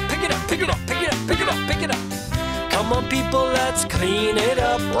 pick it up, pick it up, pick it up, pick it up, pick it up, pick it up. Come on, people, let's clean it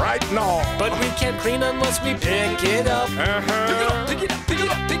up right now. But we can't clean unless we pick it up. Pick it up, pick it up, pick it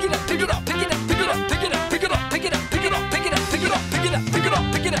up, pick it up, pick it up, pick it up, pick it up, pick it up, pick it up, pick it up, pick it up, pick it up, pick it up, pick it up, pick it up,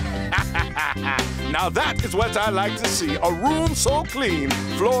 pick it up. Now that is what I like to see. A room so clean,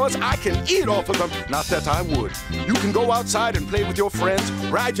 floors I can eat off of them. Not that I would. You can go outside and play with your friends,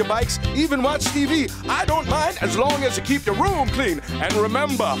 ride your bikes, even watch TV. I don't mind as long as you keep your room clean. And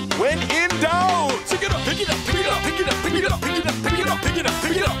remember, when in doubt, pick it up, pick it up, pick it up, pick it up, pick it up, pick it up, pick it up, pick it up,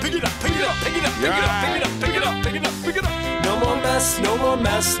 pick it up, pick it up, pick it up, pick it up, pick it up, pick it up, pick it up, pick it up, pick it up. No more mess, no more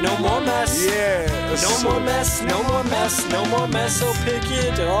mess, no more mess. Yes. No more mess, no more mess, no more mess. So pick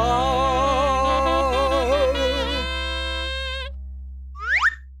it up.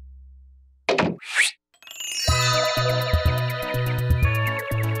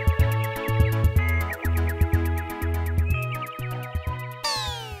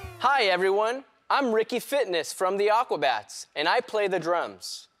 Hi everyone, I'm Ricky Fitness from the Aquabats, and I play the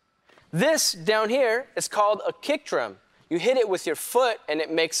drums. This down here is called a kick drum. You hit it with your foot and it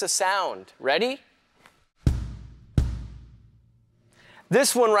makes a sound. Ready?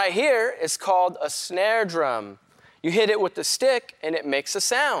 This one right here is called a snare drum. You hit it with the stick and it makes a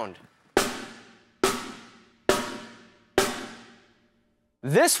sound.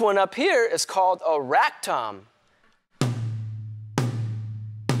 This one up here is called a rack tom.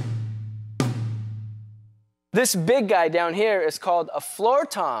 This big guy down here is called a floor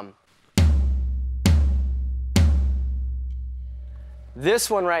tom.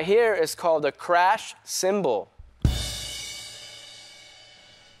 This one right here is called a crash cymbal.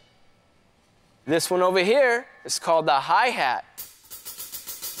 This one over here is called the hi-hat.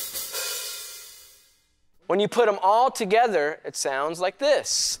 When you put them all together, it sounds like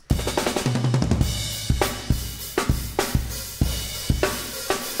this.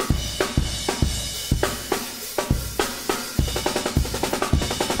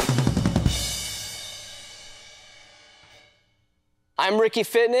 I'm Ricky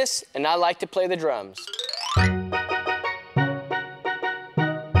Fitness, and I like to play the drums.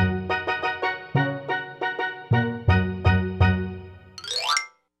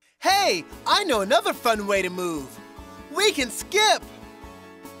 Hey, I know another fun way to move. We can skip.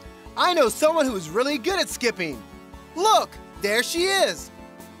 I know someone who's really good at skipping. Look, there she is.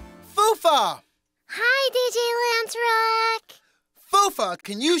 Fufa. Hi, DJ Lance Rock. Fufa,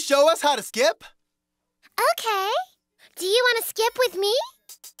 can you show us how to skip? Okay. Do you want to skip with me?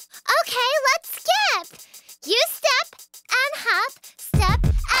 Okay, let's skip. You step and hop, step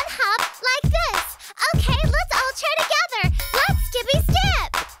and hop like this. Okay, let's all try together. Let's skippy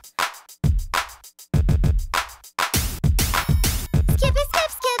skip. Skippy skip,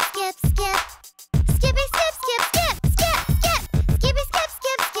 skip, skip, skip. Skippy skip, skip, skip, skip, skip. Skippy skip,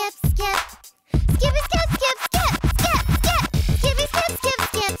 skip, skip, skip. Skippy skip, skip, skip, skip, skip. Skippy skip, skip,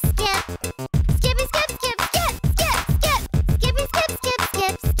 skip, skip. Skippy skip, skip, skip, skip, skip. Skippy skip, skip,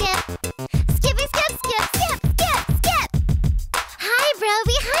 skip, skip. Skippy skip, skip, skip, skip, skip. Hi,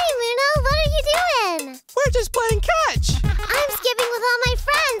 Broby. Hi, Muno. What are you doing? We're just playing catch. I'm skipping with all my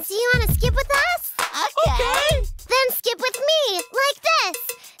friends. Do you want to skip with us? Okay. Then skip with me, like this.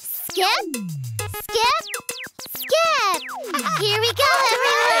 Skip, skip, skip. Here we go,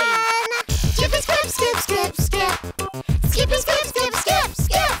 everyone. Skippy skip, skip, skip, skip. Skippy skip, skip, skip,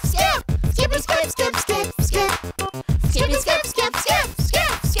 skip, skip. Skippy skip, skip, skip, skip. Skippy skip, skip, skip,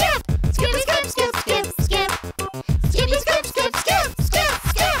 skip, skip. Skippy skip, skip, skip, skip. Skippy skip, skip, skip, skip,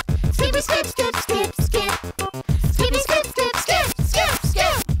 skip. Skippy skip, skip, skip, skip. Skippy skip, skip, skip, skip,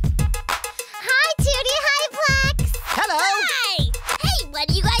 skip. Hi, Tootie. Hi, Plex. Hello. Hi. Hey, what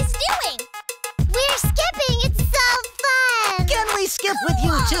are you guys doing? We're skipping. It's so fun. Can we skip with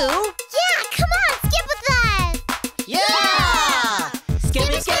you too? Yeah, come on, skip with us. Yeah!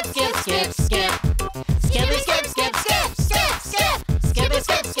 Skippy, skip, skip, skip, skip. Skippy, skip, skip, skip, skip, skip. Skippy,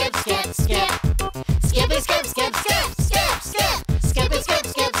 skip, skip, skip, skip. Skippy, skip, skip, skip, skip, skip. Skippy, skip,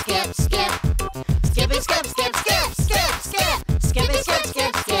 skip, skip, skip. Skippy, skip, skip, skip, skip, skip. Skippy, skip,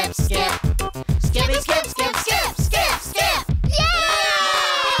 skip, skip, skip. Skippy, skip, skip, skip, skip, skip. Yeah!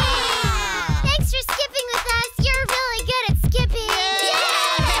 Thanks for skipping with us. You're really good at skipping.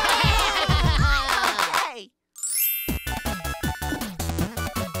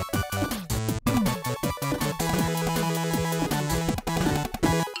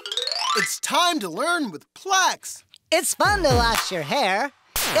 It's time to learn with Plex. It's fun to wash your hair.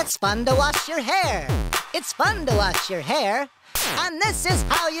 It's fun to wash your hair. It's fun to wash your hair. And this is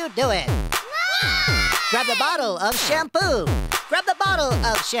how you do it. Grab the bottle of shampoo. Grab the bottle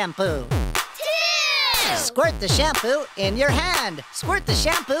of shampoo. Squirt the shampoo in your hand. Squirt the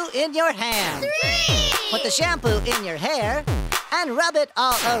shampoo in your hand. Put the shampoo in your hair and rub it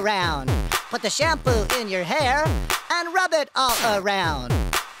all around. Put the shampoo in your hair and rub it all around.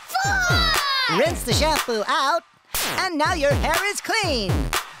 Rinse the shampoo out, and now your hair is clean.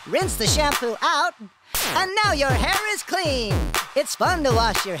 Rinse the shampoo out, and now your hair is clean. It's fun to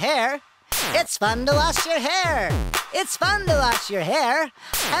wash your hair. It's fun to wash your hair. It's fun to wash your hair,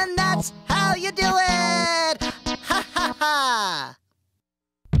 and that's how you do it. Ha ha ha.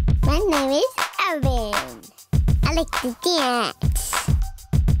 My name is Evan. I like to dance.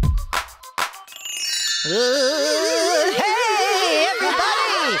 Ooh, hey,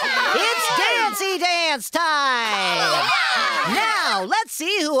 everybody! It's Dancy Dance time! Now, let's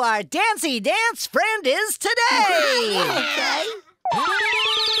see who our Dancy Dance friend is today! Okay.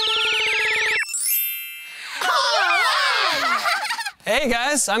 Hey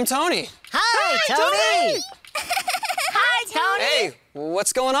guys, I'm Tony. Hi, Tony! Hi, Tony. Hey,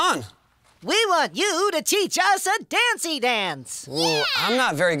 what's going on? We want you to teach us a Dancy Dance. Well, I'm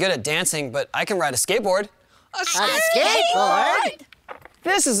not very good at dancing, but I can ride a skateboard. A skateboard?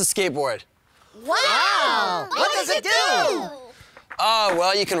 This is a skateboard. Wow! What does it do? Oh,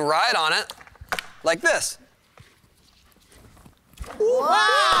 well, you can ride on it like this.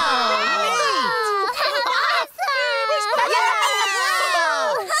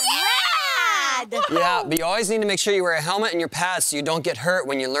 Yeah, but you always need to make sure you wear a helmet and your pads so you don't get hurt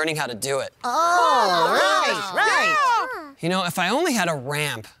when you're learning how to do it. Oh, right. You know, if I only had a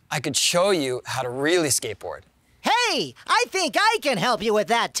ramp, I could show you how to really skateboard. Hey, I think I can help you with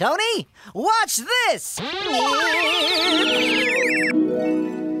that, Tony. Watch this.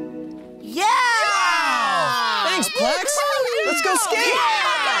 Yeah! Thanks, Plex. Let's go skate.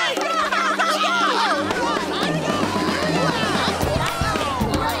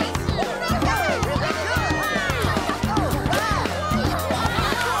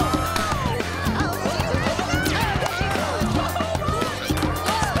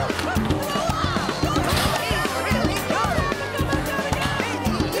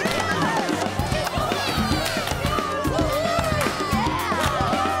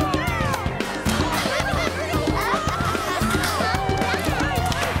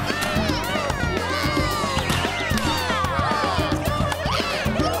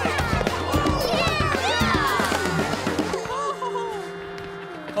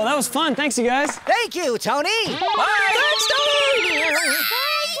 Well, that was fun. Thanks, you guys. Thank you, Tony. Bye. Thanks, Tony.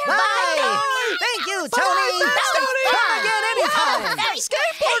 Bye. Thank you, Tony. Thanks, Tony. Come again anytime.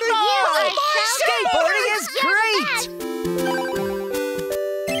 Skateboarding is great.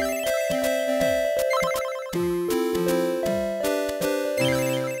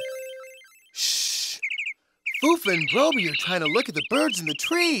 Shh. Foofa and Broby are trying to look at the birds in the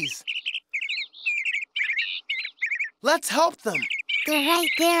trees. Let's help them. They're right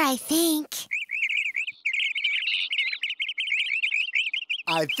there, I think.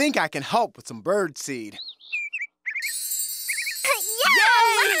 I think I can help with some bird seed.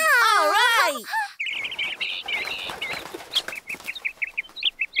 Yay! All right.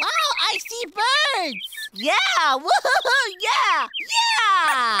 Wow, I see birds. Yeah, woohoo, yeah,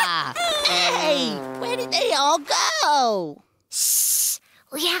 yeah. Hey, where did they all go? Shh!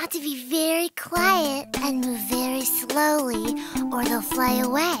 We have to be very quiet and move very slowly, or they'll fly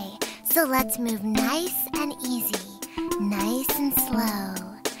away. So let's move nice and easy, nice and slow.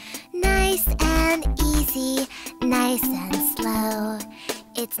 Nice and easy, nice and slow.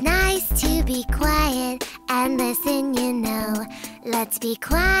 It's nice to be quiet and listen, you know. Let's be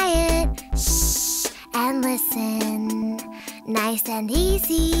quiet, shh, and listen. Nice and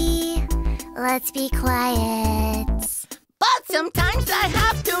easy, let's be quiet. But sometimes I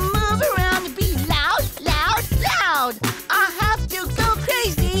have to move around and be loud, loud, loud. I have to go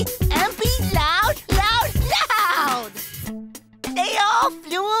crazy and be loud, loud, loud. They all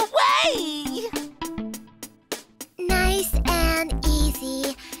flew away. Nice and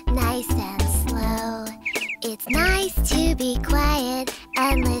easy, nice and slow. It's nice to be quiet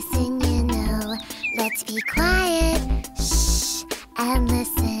and listen, you know. Let's be quiet, shh, and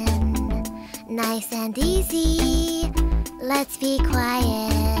listen. Nice and easy, let's be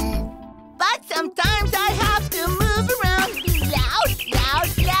quiet. But sometimes I have to move around and be loud,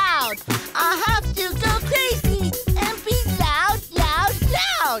 loud, loud. I have to go crazy and be loud, loud,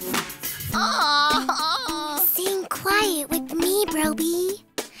 loud. Aww. Sing quiet with me, Broby.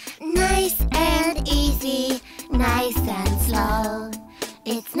 Nice and easy, nice and slow.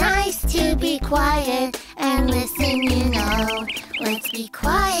 It's nice to be quiet and listen, you know. Let's be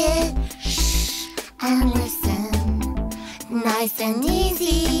quiet, shh, and listen. Nice and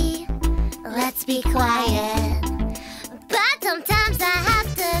easy, let's be quiet. But sometimes I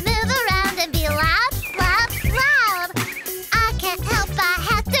have to move around and be loud, loud, loud. I can't help, I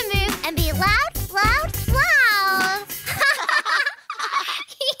have to move and be loud, loud, loud.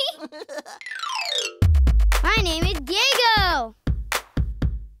 My name is Diego.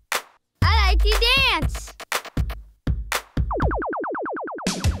 I like to dance.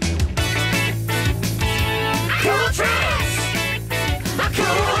 Cool tricks!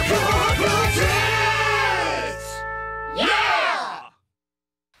 Cool tricks! Yeah!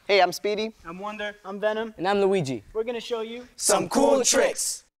 Hey, I'm Speedy. I'm Wonder. I'm Venom. And I'm Luigi. We're gonna show you Some cool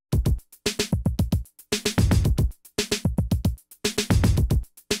tricks.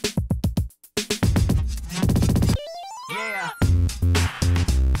 Yeah.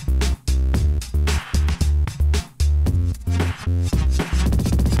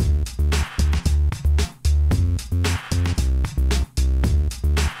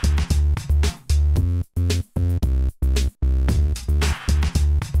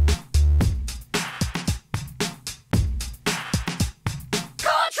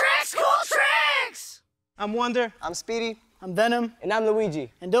 I'm Wonder. I'm Speedy. I'm Venom. And I'm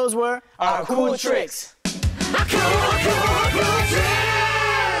Luigi. And those were our cool tricks. Cool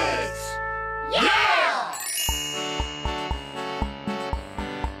tricks! Yeah!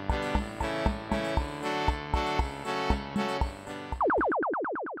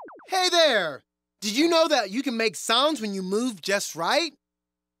 there! Did you know that you can make sounds when you move just right?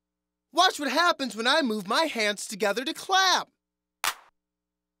 Watch what happens when I move my hands together to clap.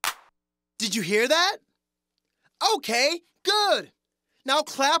 Did you hear that? Okay, good. Now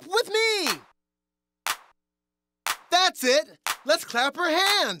clap with me. That's it. Let's clap our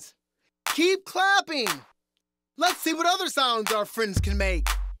hands. Keep clapping. Let's see what other sounds our friends can make.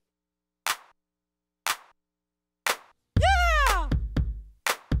 Yeah!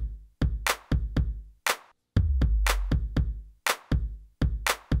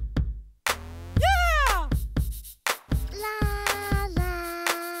 Yeah! La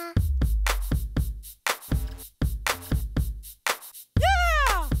la.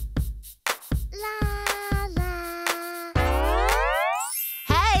 Yeah! La la.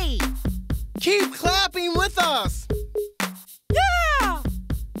 Hey! Keep clapping with us. Yeah!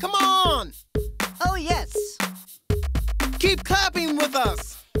 Come on. Oh, yes. Keep clapping with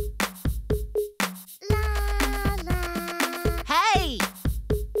us. La la. Hey!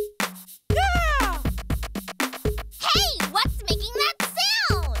 Yeah! Hey, what's making that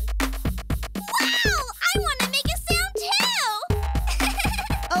sound? Wow, I want to make a sound too.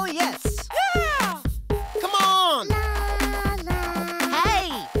 Oh, yes. Yeah! Come on. La la. Hey!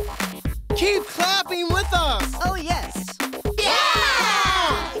 Keep clapping with us. Oh, yes.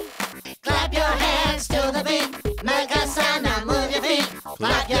 Yeah! Clap your hands to the beat. Make a sound, now move your feet.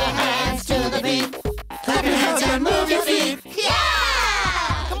 Clap your hands to the beat. Clap your hands and move your feet.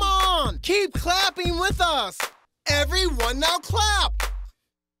 Yeah! Come on. Keep clapping with us. Everyone now clap.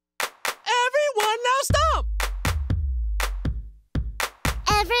 Everyone now stomp!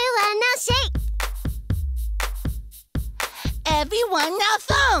 Everyone now shake. Everyone now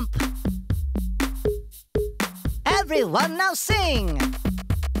thump. Everyone now sing.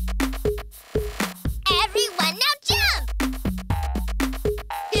 Everyone now jump.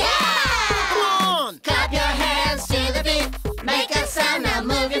 Yeah! Come on. Clap your hands to the beat. Make a sound, now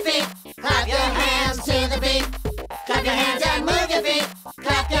move your feet. Clap your hands to the beat. Clap your hands and move your feet.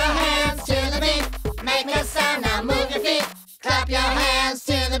 Clap your hands to the beat. Make a sound, now move your feet. Clap your hands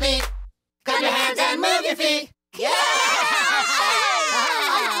to the beat. Clap your hands and move your feet. Yeah!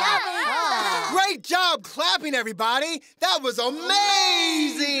 Great job clapping, everybody. That was amazing.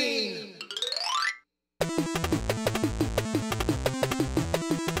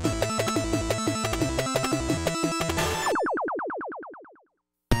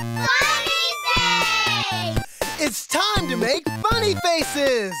 Funny face! It's time to make funny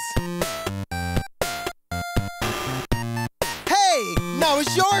faces. Hey, now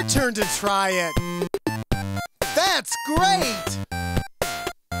it's your turn to try it. That's great.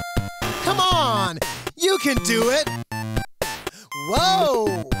 Come on, you can do it.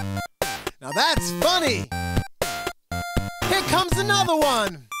 Whoa, now that's funny. Here comes another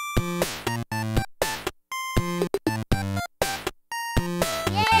one.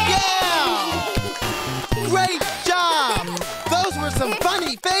 Yeah! Great job! Those were some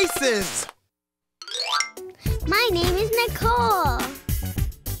funny faces. My name is Nicole.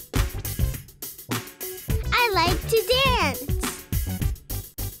 I like to dance.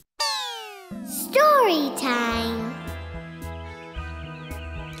 Story time.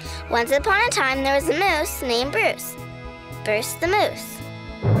 Once upon a time, there was a moose named Bruce. Bruce the moose.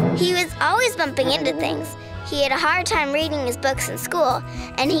 He was always bumping into things. He had a hard time reading his books in school,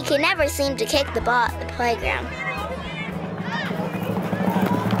 and he could never seem to kick the ball at the playground.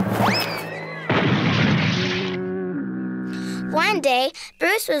 One day,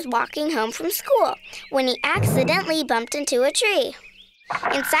 Bruce was walking home from school when he accidentally bumped into a tree.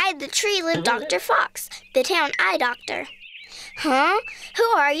 Inside the tree lived Dr. Fox, the town eye doctor. Huh? Who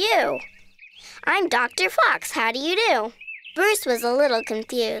are you? I'm Dr. Fox. How do you do? Bruce was a little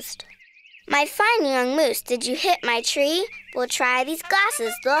confused. My fine young moose, did you hit my tree? Well, try these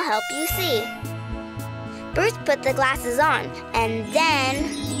glasses. They'll help you see. Bruce put the glasses on, and then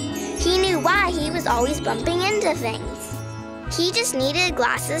he knew why he was always bumping into things. He just needed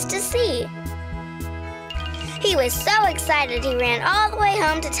glasses to see. He was so excited he ran all the way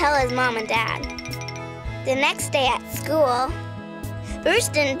home to tell his mom and dad. The next day at school, Bruce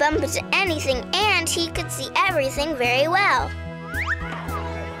didn't bump into anything and he could see everything very well.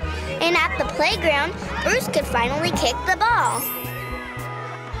 And at the playground, Bruce could finally kick the ball.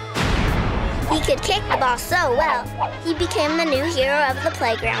 He could kick the ball so well, he became the new hero of the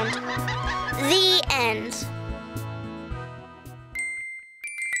playground. The end.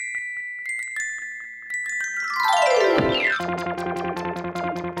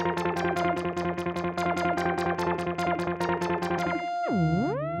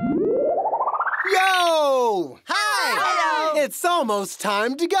 Yo! Hi! Hello! It's almost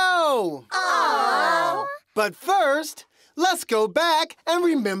time to go. Aww. But first, let's go back and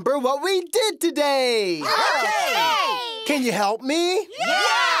remember what we did today. Okay. Can you help me?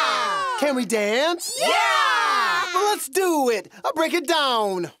 Yeah. Can we dance? Yeah. Well, let's do it. I'll break it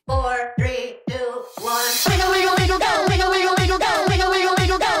down. 4, 3, 2, 1. Wiggle, wiggle, wiggle, go. Wiggle, wiggle, wiggle, go. Wiggle, wiggle,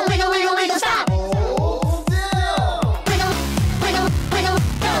 wiggle, go. Wiggle, wiggle, wiggle, stop. Hold still. Wiggle, wiggle, wiggle,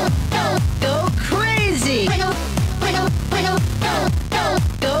 go, go. Go crazy. Wiggle, wiggle, wiggle, go, go.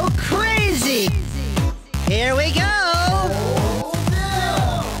 Go crazy. Here we go.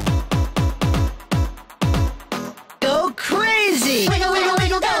 Go crazy. Wiggle, wiggle,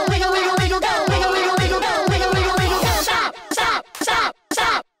 wiggle, go. Wiggle, wiggle, wiggle, go. Wiggle, wiggle, wiggle, go. Wiggle, wiggle, wiggle, go. Stop, stop, stop,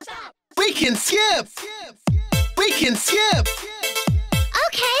 stop. We can skip. We can skip.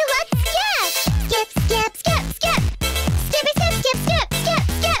 Okay, let's skip. Skip, skip, skip, skip. Skippy, skip, skip, skip, skip,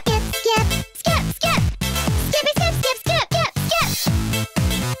 skip. Skip, skip, skip, skip. Skippy, skip, skip, skip, skip, skip.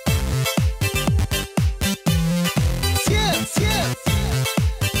 Skip, skip.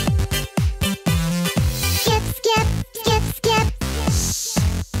 Skip, skip, skip, skip.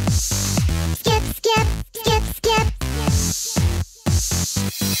 Skip, skip, skip, skip.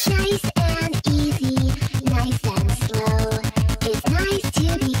 Nice and easy, nice and slow. It's nice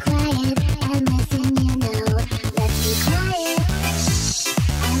to be quiet and listen, you know. Let's be quiet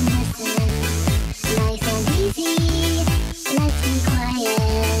and listen. Nice and easy, let's be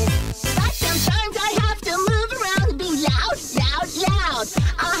quiet. But sometimes I have to move around and be loud, loud, loud.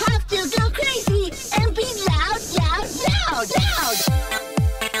 I have to go crazy and be loud, loud, loud, loud.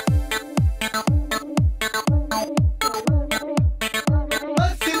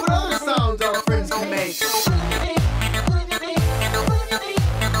 Let's see what other sounds our friends can make.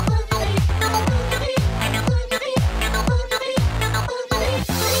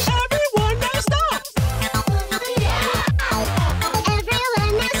 Everyone now stop.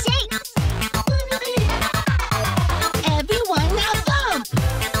 Everyone now shake. Everyone now thump.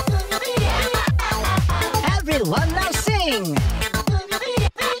 Everyone now sing.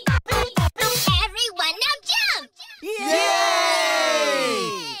 Everyone now jump. Yay!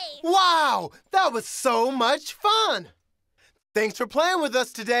 Wow, that was so much fun. Thanks for playing with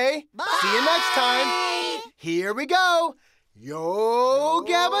us today. See you next time. Here we go. Yo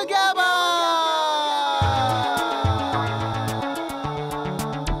Gabba Gabba!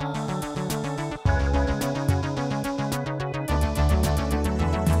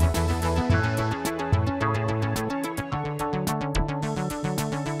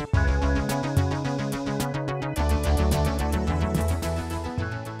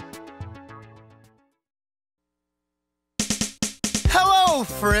 Hello,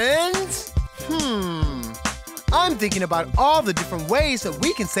 friends. I'm thinking about all the different ways that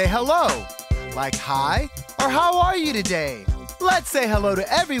we can say hello. Like hi or how are you today? Let's say hello to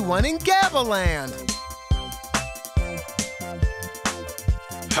everyone in Gabbaland.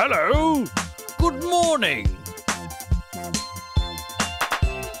 Hello. Good morning.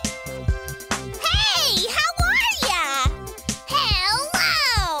 Hey, how are ya?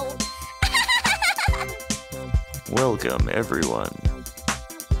 Hello. Welcome, everyone.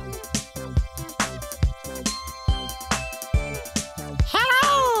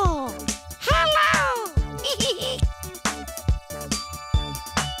 Hello. Hello.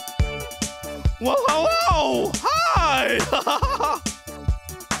 Well, hello. Hi.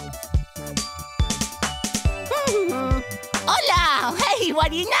 Hola. Hey, what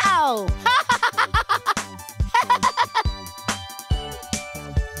do you know?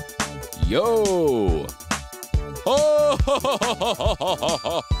 Yo. Oh.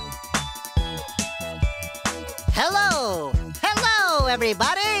 Hello! Hello,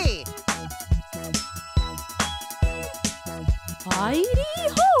 everybody!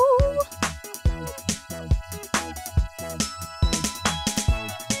 Hi-dee-ho!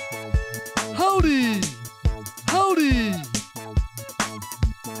 Howdy! Howdy!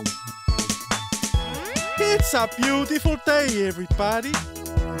 It's a beautiful day, everybody.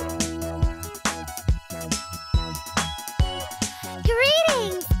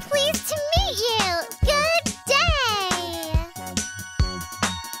 Greetings. Pleased to meet you. Good day.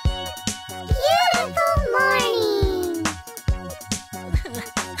 Beautiful morning.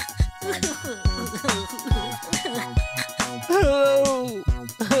 Hello.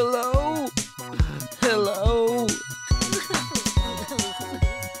 Hello. Hello.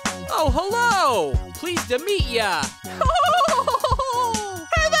 Oh, hello! Pleased to meet ya. Hey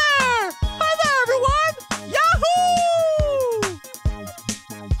there! Hi there, everyone! Yahoo!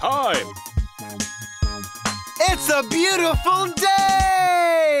 Hi. It's a beautiful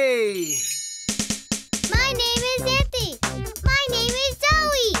day! My name is Anthony.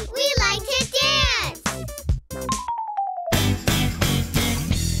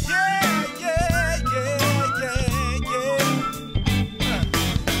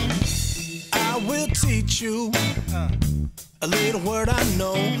 teach you a little word I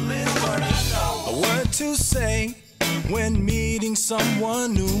know. A word to say when meeting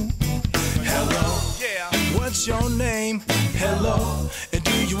someone new. Hello, what's your name? Hello, and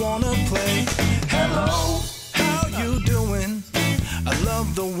do you wanna play? Hello, how you doing? I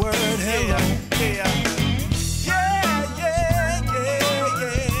love the word hello.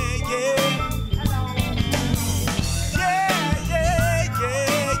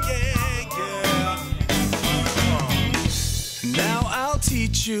 Now I'll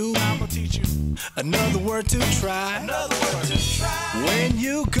teach you another word to try. When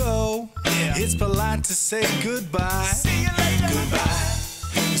you go, it's polite to say goodbye. See you later.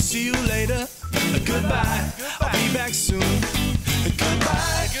 Goodbye. See you later. Goodbye. I'll be back soon.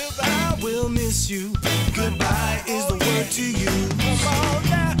 Goodbye. I will miss you. Goodbye is the word to you. Come on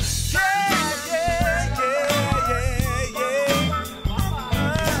now.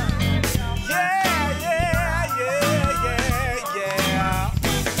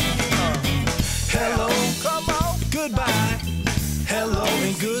 Goodbye, hello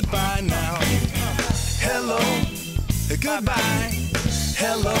and goodbye now. Hello, goodbye,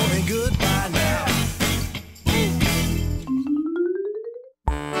 hello and goodbye now.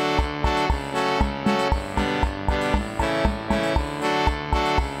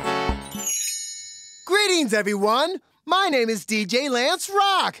 Greetings, everyone. My name is DJ Lance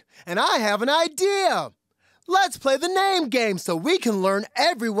Rock, and I have an idea. Let's play the name game so we can learn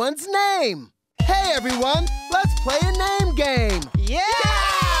everyone's name. Hey, everyone, let's play a name game. Yeah!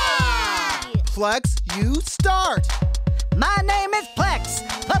 Plex, you start. My name is Plex.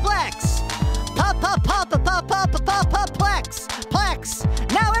 Plex. Plex. Plex.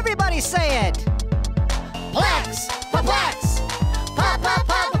 Now everybody say it. Plex. Plex.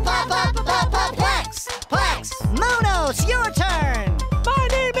 Plex. Plex. Munoz, your turn. My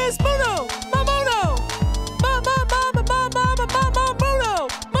name is Muno. Muno.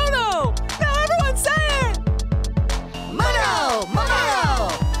 Muno. Now everyone say it. Muno.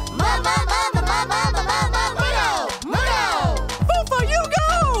 Fufa, you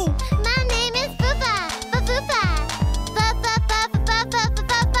go. My name is Fufa. Fufa.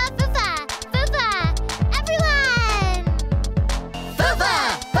 Everyone.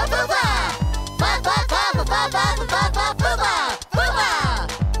 Fufa.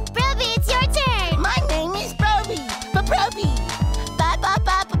 Broby, it's your turn. My name is Broby. Broby.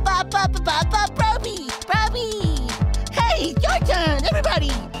 Hey, your turn,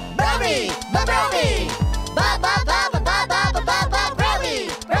 everybody. Broby.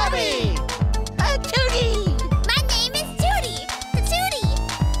 Tootie. My name is Tootie. Tootie.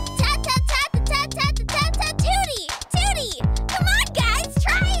 Tootie. Come on, guys,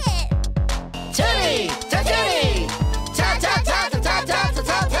 try it. Tootie.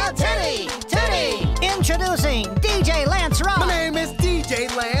 Introducing DJ Lance Rock. My name is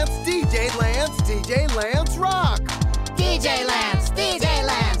DJ Lance Rock. DJ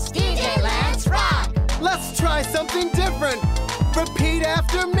Lance Rock. Let's try something different. Repeat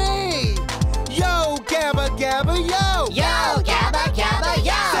after me. Yo Gabba Gabba Yo. Yo Gabba Gabba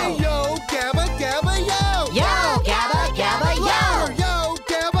Yo. Say Yo Gabba Gabba Yo. Yo Gabba Gabba Yo. Louder. Yo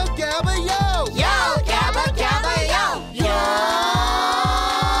Gabba Gabba Yo. Yo Gabba Gabba Yo. Yo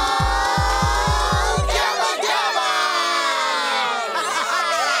Gabba Gabba.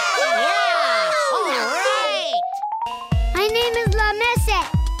 Yeah. All right. My name is La Messe.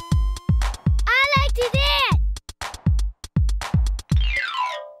 I like to dance.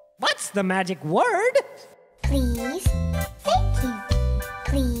 What's the magic word? Please, thank you.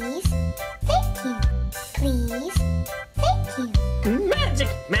 Please, thank you. Please, thank you. Magic.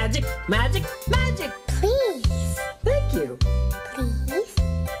 Please, Thank you. please,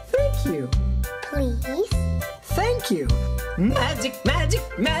 Thank you. please, Thank you. Magic.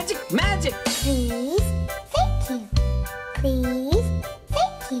 please, thank you. Please,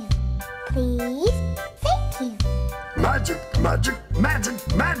 thank you. Please, thank you.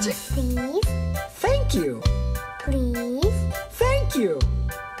 Magic. Please, Thank you. please, Thank you.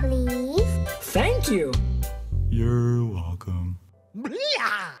 please. Thank you. You're welcome.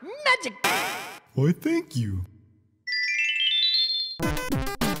 Magic. Why, thank you.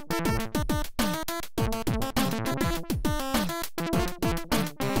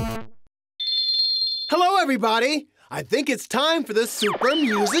 Hello, everybody. I think it's time for the Super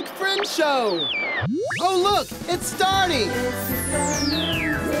Music Friend Show. Oh, look, it's starting.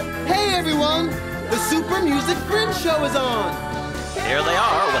 Hey, everyone. The Super Music Friend Show is on. Here they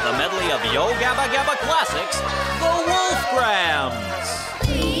are with a medley of Yo Gabba Gabba classics, the Wolfgrams.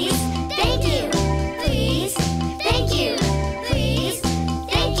 Please, thank you. Please, thank you. Please,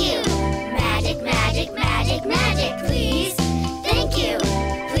 thank you. Magic.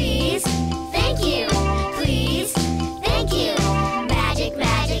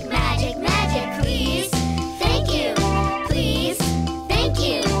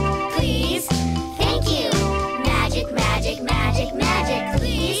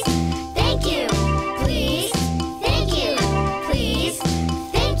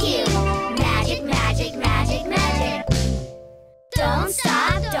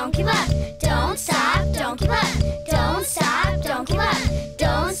 don't give up. Don't stop, don't give up. Don't stop, don't give up.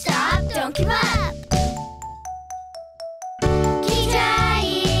 Don't stop, don't give up. Keep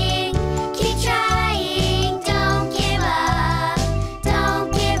trying, don't give up.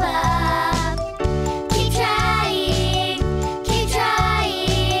 Don't give up. Keep trying,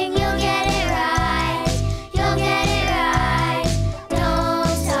 you'll get it right. You'll get it right. Don't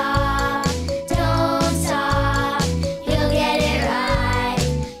stop, you'll get it right.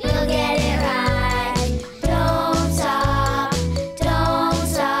 You'll get it right. Don't stop,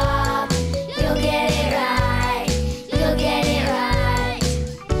 you'll get it right. You'll get it right.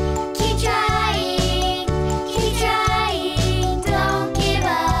 Keep trying, don't give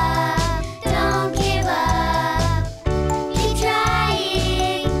up. Don't give up. Keep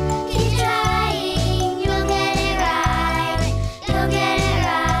trying, you'll get it right. You'll get it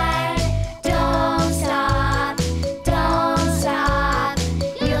right. Don't stop,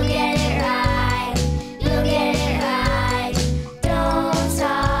 you'll get it right. You'll get it right. Don't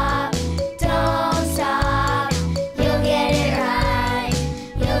stop, you'll get it right.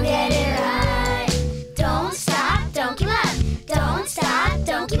 You'll get it right. Don't stop, don't give up. Don't stop,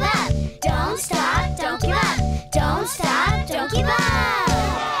 don't give up. Don't stop, don't give up. Don't stop, don't give up.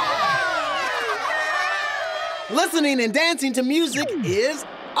 Listening and dancing to music is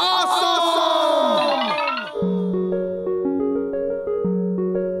awesome!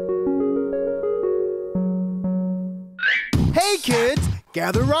 Hey kids,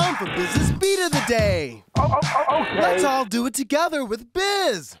 gather around for Biz's Beat of the Day. Okay. Let's all do it together with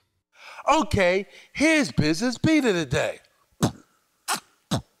Biz. Okay, here's Biz's Beat of the Day.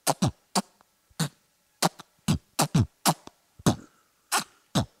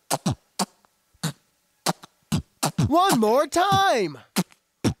 One more time.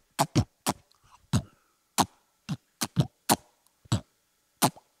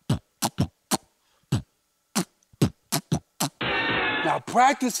 Now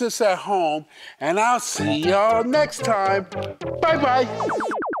practice this at home, and I'll see y'all next time. Bye-bye.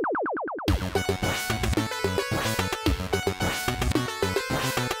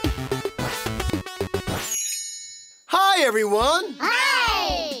 Hi, everyone.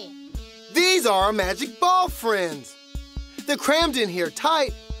 Hi! These are our magic ball friends. They're crammed in here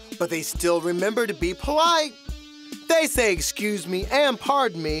tight, but they still remember to be polite. They say excuse me and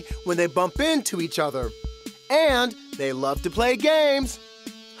pardon me when they bump into each other. And they love to play games.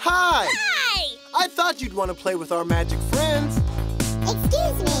 Hi! Hi! I thought you'd want to play with our magic friends.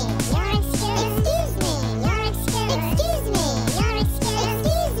 Excuse me, you're excused. Excuse me, you're excused. Excuse me, you're excused.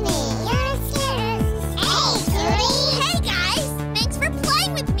 Excuse me, you're excused. Hey, Tootie! Hey, guys! Thanks for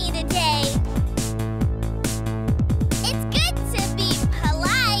playing with me today. It's good to be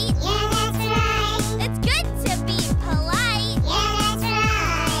polite. Yeah, that's right. It's good to be polite. Yeah, that's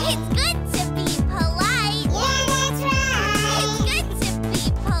right. It's good to be polite. Yeah, that's right. It's good to be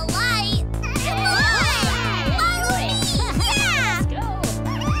polite. Come on! Follow me! Yeah!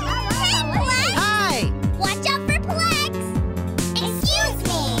 Hey, Plex! Hi! Watch out for Plex! Excuse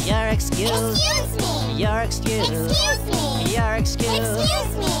me! You're excused. Excuse me! You're excused. Excuse me! You're excused.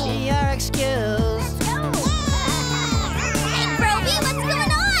 Excuse me! You're excused. Hey, Broby, what's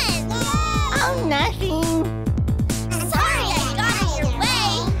going on? Oh, nothing. Sorry I got in your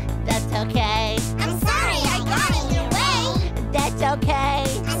way. That's okay. I'm sorry I got in your way. That's okay.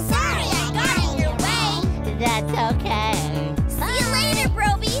 I'm sorry I got in your way. That's okay. See you later,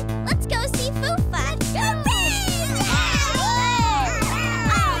 Broby. Let's go see Fufa. All right.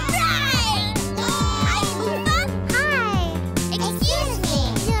 Hi, Fufa. Hi. Excuse me.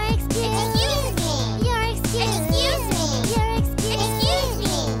 You're excused. Excuse me. You're excused. Excuse me. You're excused. Excuse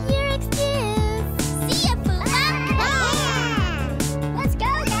me. You're excused. See ya, Fufa. Let's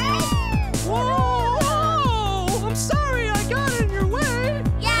go, guys. Whoa! I'm sorry I got in your way.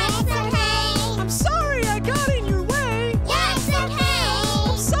 Yeah, it's okay. I'm sorry I got in your way. Yeah, it's okay.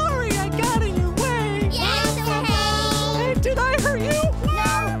 I'm sorry I got in your way. Yeah, it's okay. Hey, did I hurt you?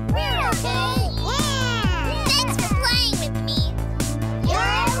 No, we're okay. Yeah. Thanks for playing with me.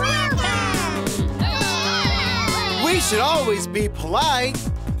 You're welcome. We should always be polite.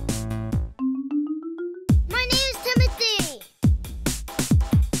 My name's Timothy.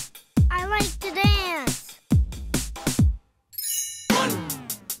 I like to dance. 1,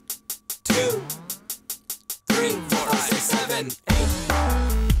 2, 3, 4, 5, 6, 7, 8.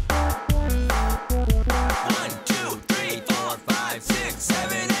 1, 2, 3, 4, 5, 6,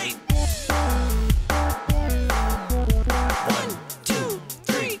 7, 8. 1, 2,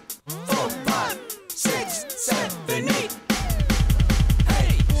 3, 4, 5, 6, 7, 8.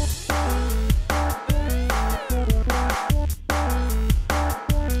 Hey!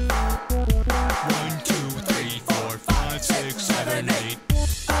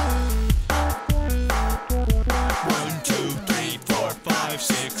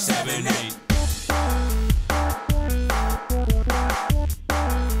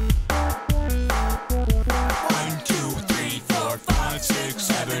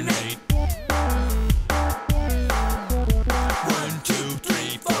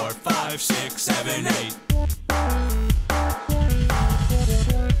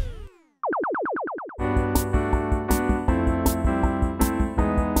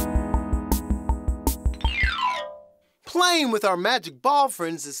 Playing with our magic ball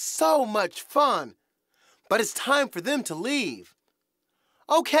friends is so much fun. But it's time for them to leave.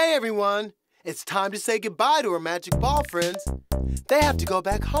 Okay, everyone. It's time to say goodbye to our magic ball friends. They have to go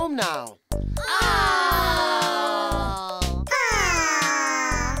back home now.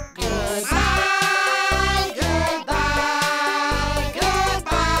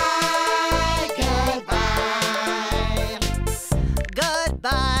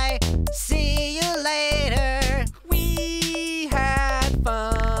 Goodbye. See you later. We had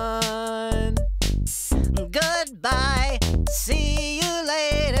fun. Goodbye. See you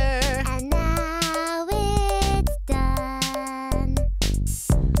later. And now it's done.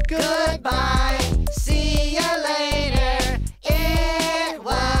 Goodbye. See you later. It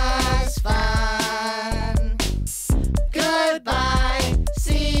was fun. Goodbye.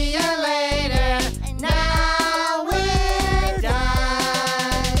 See you later. Now we're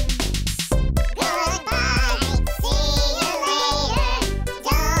done. Goodbye. See you later.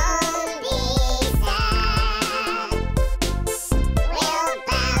 Don't be sad. We'll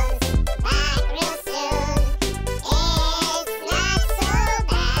bounce back real soon. It's not so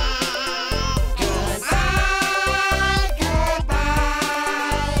bad. Goodbye. Goodbye.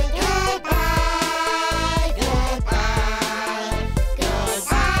 Goodbye.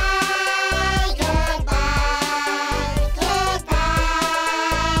 Goodbye.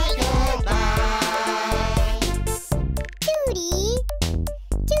 Goodbye. Tootie,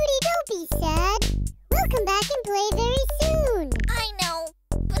 don't be sad. We'll come back and play very soon. I know,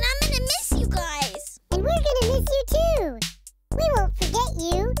 but I'm gonna miss you guys. And we're gonna miss you too. We won't forget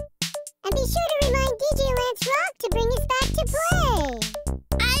you. And be sure to remind DJ Lance Rock to bring us back to play.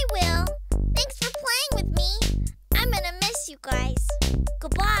 I will. Thanks for playing with me. I'm gonna miss you guys.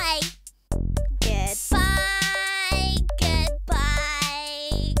 Goodbye. Goodbye. Goodbye.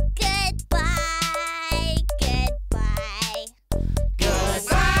 Goodbye. Goodbye. Goodbye.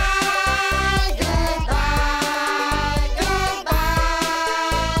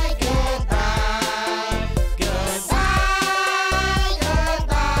 Goodbye. Goodbye.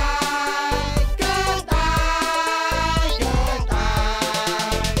 Goodbye. Goodbye. Goodbye.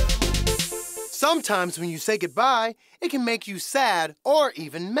 Sometimes when you say goodbye, it can make you sad or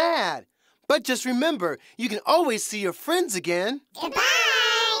even mad. But just remember, you can always see your friends again. Goodbye.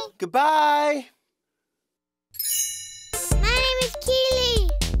 Goodbye. My name is Keely.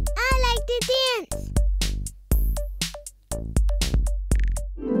 I like to dance.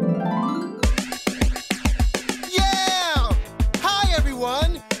 Yeah! Hi,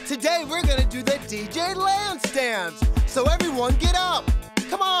 everyone. Today we're going to do the DJ Lance dance. So everyone get up.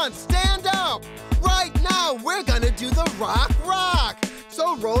 Come on, stand up. Right now, we're going to do the rock rock.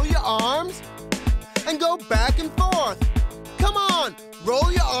 So roll your arms and go back and forth. Come on,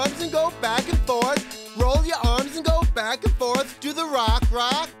 roll your arms and go back and forth. Roll your arms and go back and forth. Do the rock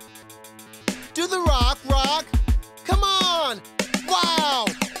rock. Do the rock rock. Come on. Wow.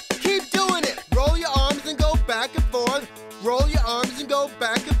 Keep doing it. Roll your arms and go back and forth. Roll your arms and go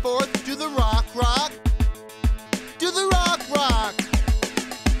back and forth. Do the rock rock. Do the rock rock.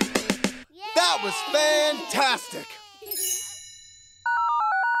 That was fantastic.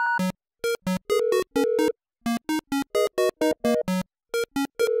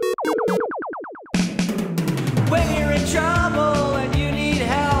 When you're in trouble and you need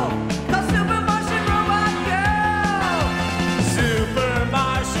help, call Super Martian Robot Girl. Super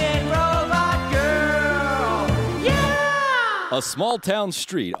Martian Robot Girl. Yeah! A small town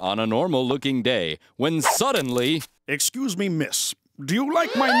street on a normal looking day when suddenly. Excuse me, miss. Do you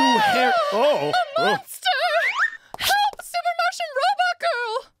like my new hair? Oh. A monster! Help, Super Martian Robot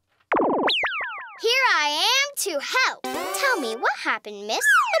Girl! Here I am to help. Tell me, what happened, miss?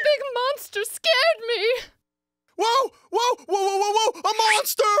 A big monster scared me. Whoa, whoa, whoa, whoa, whoa, whoa! A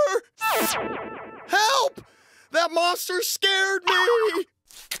monster! Help! That monster scared me!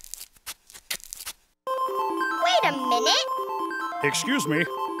 Wait a minute. Excuse me.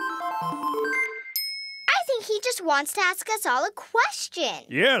 I think he just wants to ask us all a question.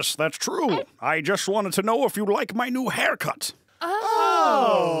 Yes, that's true. I just wanted to know if you like my new haircut.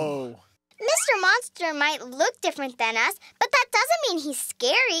 Oh. Mr. Monster might look different than us, but that doesn't mean he's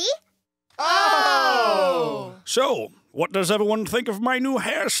scary. Oh! So, what does everyone think of my new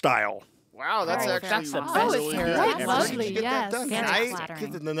hairstyle? Wow, that's Right, actually that's the really best good. hair How I've did ever you get that done? Very Can I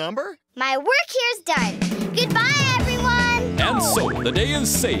flattering. get the number? My work here's done. Goodbye, everyone. And so the day is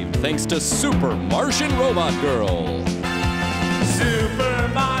saved thanks to Super Martian Robot Girl. Super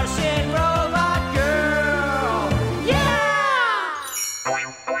Martian Robot Girl. Yeah!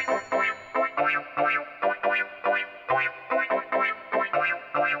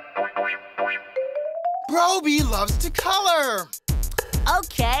 Broby loves to color.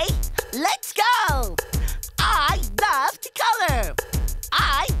 Okay, let's go. I love to color.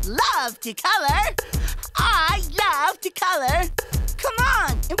 I love to color. I love to color. Come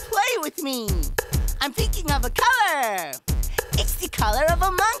on and play with me. I'm thinking of a color. It's the color of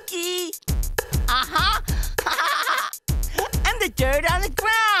a monkey. Uh-huh. And the dirt on the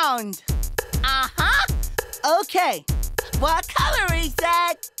ground. Uh-huh. Okay, what color is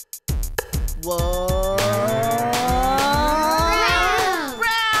that? Whoa.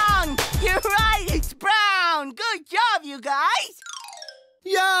 Brown. You're right, it's brown. Good job, you guys.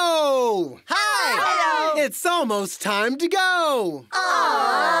 Yo! Hi! Hello! It's almost time to go!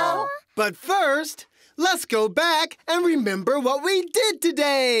 Oh! But first, let's go back and remember what we did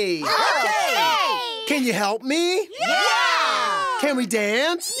today! Okay! Can you help me? Yeah! Can we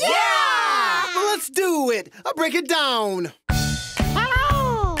dance? Yeah! Well, let's do it! I'll break it down!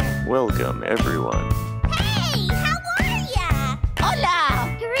 Hello! Welcome, everyone. Hey, how are ya? Hola!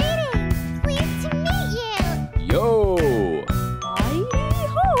 Greetings! Pleased to meet you! Yo!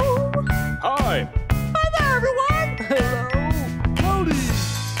 Hi. Hi there, everyone! Hello! Howdy.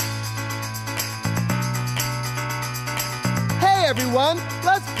 Hey, everyone!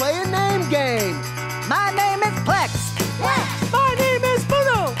 Let's play a name game! My name is Plex. My name is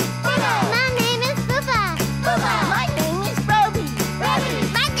Bruno! My name is Bubba! My name is Broby.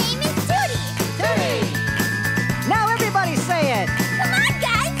 My name is Tootie! Now everybody say it. Come on,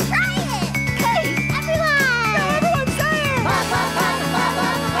 guys, try it! Hey! Everyone! Everyone say it!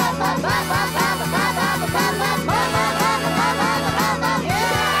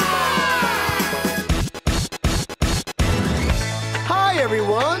 Hi,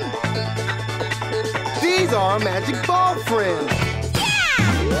 everyone! These are our magic ball friends.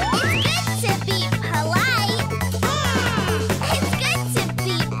 It's good to be polite. It's good to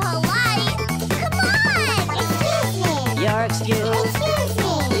be polite. Come on! Excuse me! Your excuse. Excuse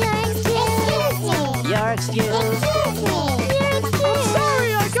me! Your excuse! Your excuse. Excuse me! I'm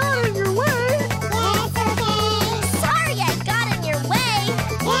sorry I got in your way! That's okay! Sorry I got in your way!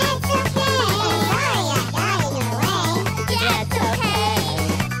 That's okay! Sorry I got in your way! That's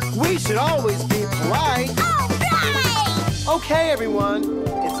okay! We should always be polite. All right! Okay, everyone.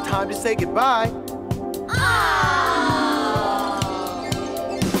 It's time to say goodbye.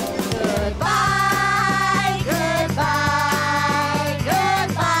 Goodbye, goodbye,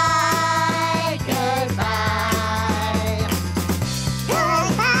 goodbye, goodbye. Goodbye! See you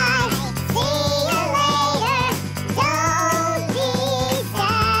later! Don't be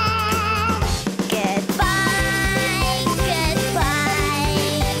sad! Goodbye!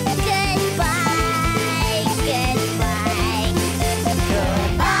 Goodbye!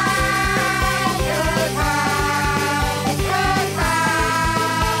 Goodbye!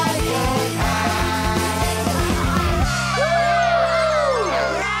 Goodbye!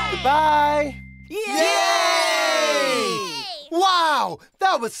 Goodbye! Yay! Wow,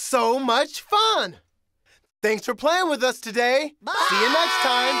 that was so much fun! Thanks for playing with us today. See you next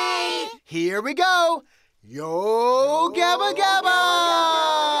time. Here we go. Yo Gabba Gabba!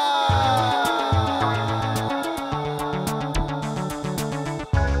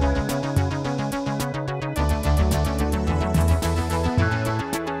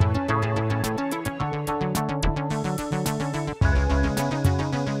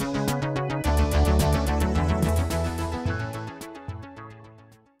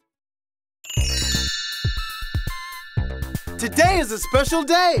 Today is a special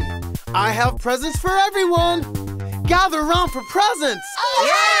day. I have presents for everyone. Gather around for presents.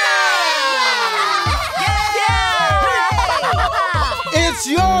 It's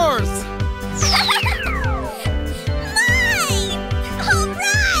yours. Mine! All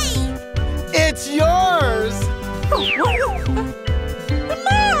right! It's yours.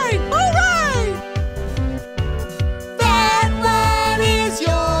 Mine! All right! That one is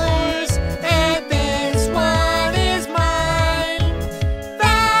yours, and this one is mine.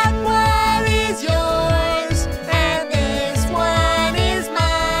 That one is yours, and this one is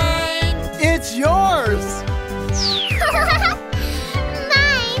mine. It's yours.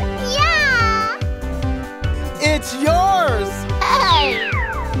 Mine! Yeah! It's yours. Hey!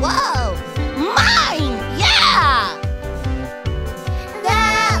 Whoa! Mine! Yeah!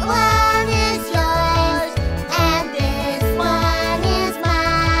 That one is yours, and this one is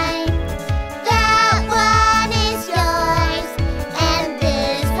mine. That one is yours, and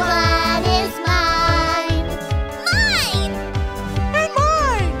this one is mine. Mine! And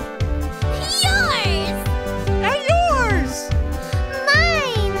mine! Yours! And yours!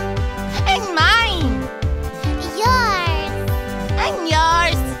 Mine! And mine! Yours! And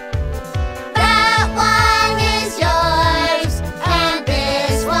yours!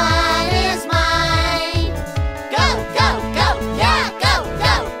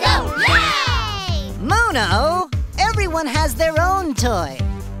 know. Everyone has their own toy.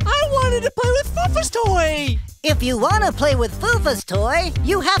 I wanted to play with Fufa's toy. If you want to play with Fufa's toy,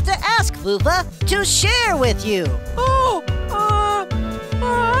 you have to ask Fufa to share with you. Oh,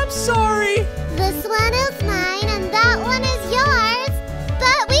 I'm sorry. This one is mine and that one is yours.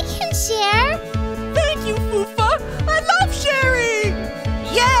 But we can share. Thank you, Fufa. I love sharing.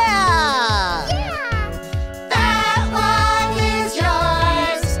 Yeah! That one is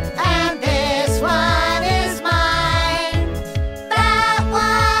yours, and this one is mine. That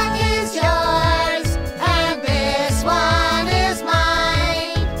one is yours, and this one is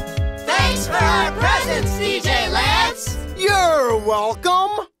mine. Thanks for our presents, DJ Lance. You're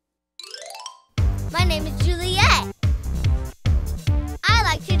welcome. My name is Juliet. I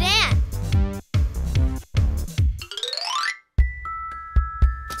like to dance.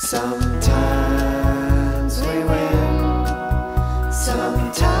 Sometimes we win,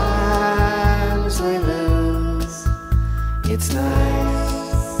 sometimes we lose. It's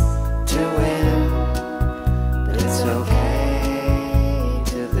nice to win, but it's okay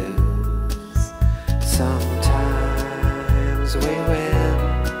to lose. Sometimes we win,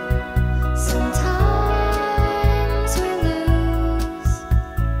 sometimes we lose.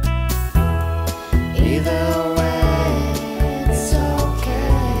 Either way, it's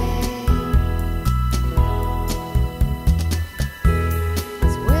okay.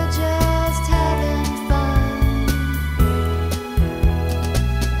 'Cause we're just having fun.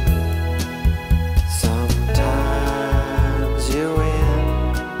 Sometimes you win,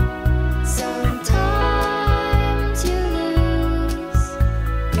 sometimes you lose.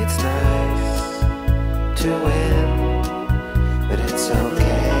 It's nice to win, but it's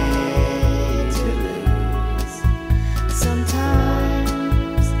okay to lose.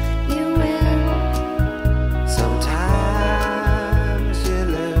 Sometimes you win, sometimes you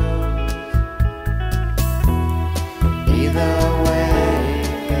lose. Either way,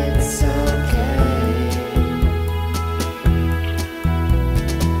 it's okay.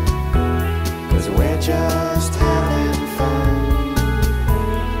 'Cause we're just having fun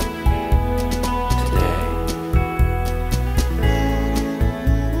today.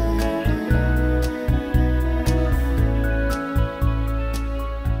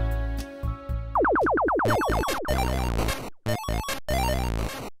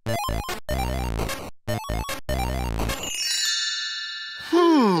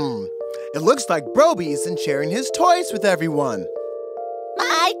 It looks like Broby isn't sharing his toys with everyone.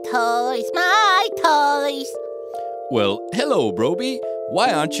 My toys, my toys. Well, hello, Broby.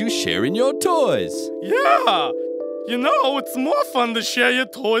 Why aren't you sharing your toys? Yeah! You know, it's more fun to share your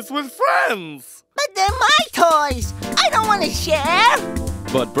toys with friends. But they're my toys. I don't want to share.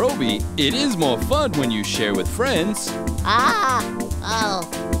 But Broby, it is more fun when you share with friends. Oh.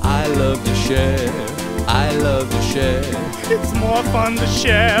 I love to share. I love to share. It's more fun to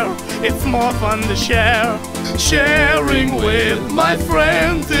share. It's more fun to share. Sharing with my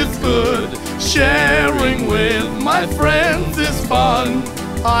friends is good. Sharing with my friends is fun.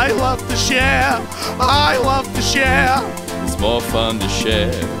 I love to share. I love to share. It's more fun to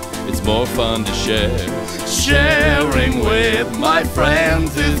share. It's more fun to share. Sharing with my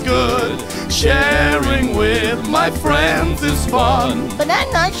friends is good. Sharing with my friends is fun. But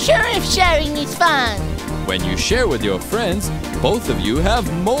I'm not sure if sharing is fun. When you share with your friends, both of you have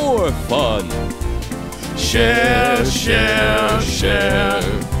more fun. Share, share, share.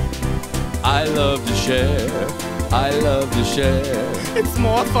 I love to share. I love to share. It's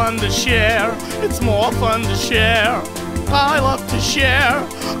more fun to share. It's more fun to share. I love to share.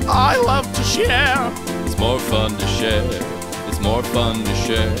 I love to share. It's more fun to share. It's more fun to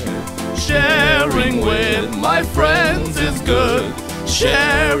share. Sharing with my friends is good.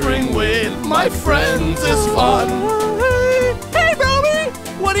 Sharing with my friends is fun. Hey, Broby!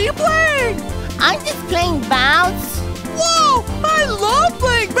 What are you playing? I'm just playing bounce. Whoa! I love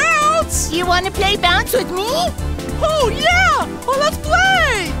playing bounce! You want to play bounce with me? Oh, yeah! Well, let's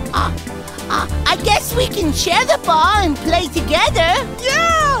play! I guess we can share the ball and play together.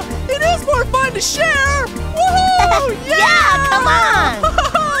 Yeah! It is more fun to share! Woohoo! Yeah, come on!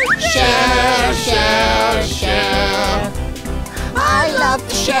 Share, share, share. I love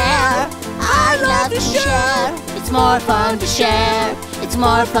to share. I love to share. It's more fun to share. It's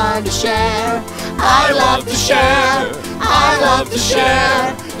more fun to share. I love to share. I love to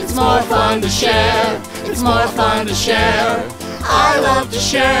share. It's more fun to share. It's more fun to share. I love to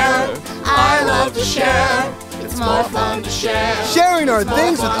share. I love to share. It's more fun to share. Sharing our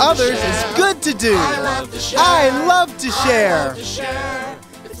things with others is good to do. I love to share. I love to share.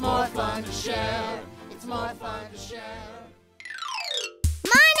 It's more fun to share. It's more fun to share.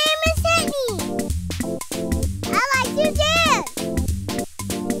 My name is Sydney.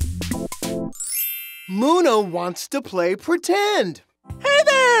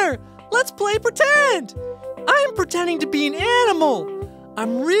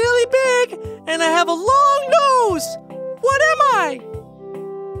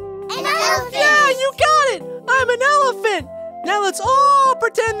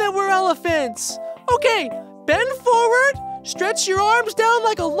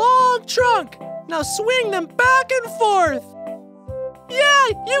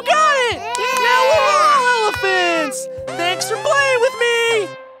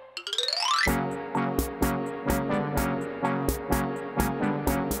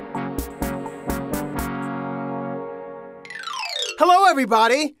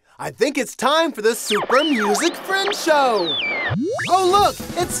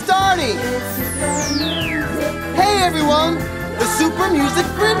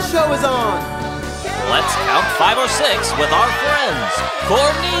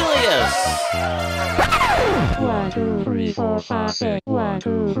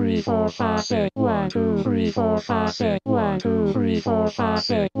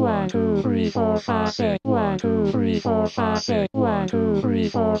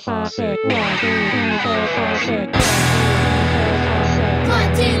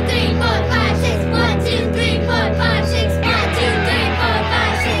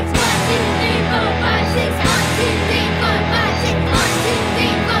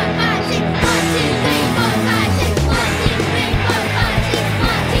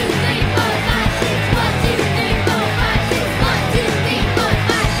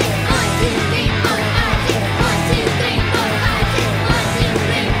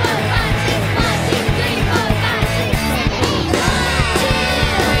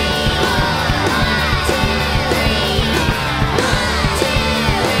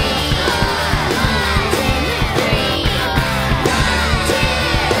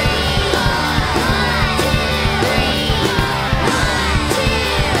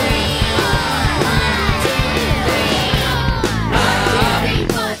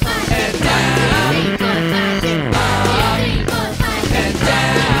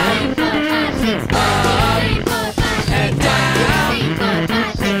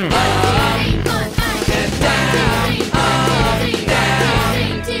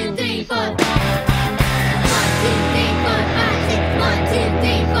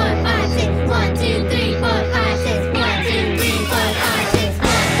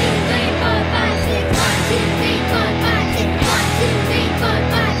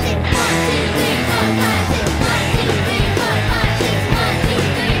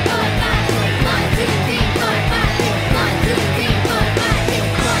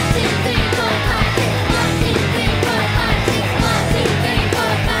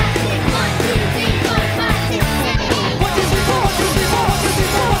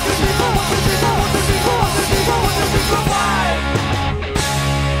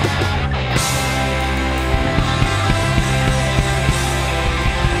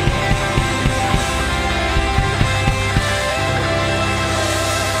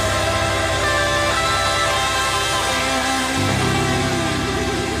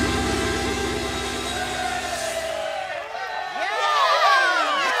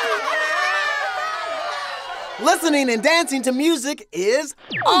 Listening and dancing to music is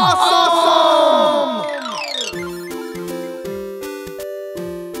awesome!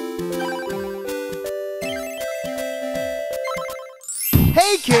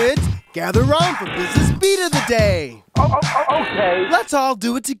 Hey kids, gather around for Biz's Beat of the Day. Okay. Let's all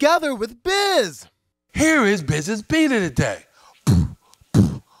do it together with Biz. Here is Biz's Beat of the Day.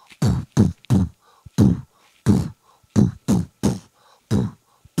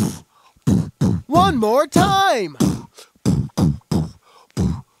 One more time.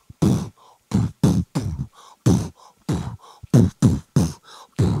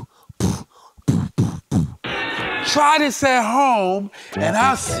 Try this at home, and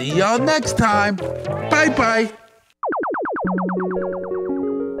I'll see y'all next time. Bye-bye.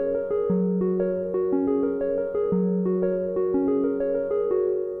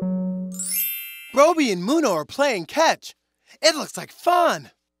 Roby and Muno are playing catch. It looks like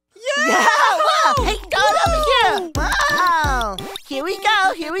fun. Yeah! Wow! Hey, go over here! Wow! Here we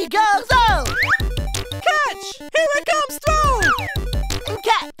go, go! Catch! Here it comes, throw! And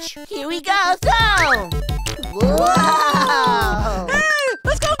catch! Here we go, throw! Wow! Hey,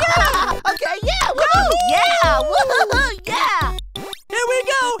 let's go get it! Okay, yeah! Woo! Yeah! Woo! Yeah! Here we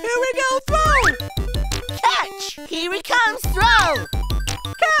go, throw! Catch! Here it comes, throw!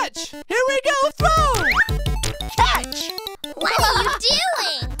 Catch! Here we go, throw! Catch! What are you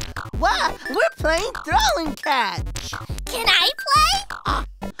doing? What? We're playing throw and catch. Can I play?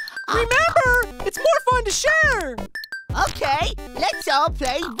 Remember, it's more fun to share. Okay, let's all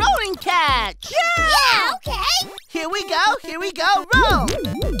play rolling catch. Yeah, okay. Here we go, roll.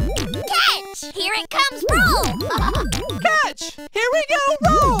 Catch! Here it comes, roll! Catch! Here we go,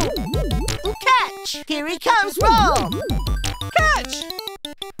 roll! Catch! Here he comes, roll! Catch!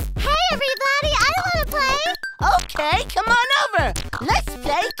 Hey, everybody, I want to play! Okay, come on over. Let's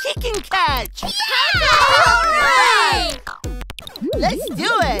play kick and catch. Yeah! Hooray! Let's do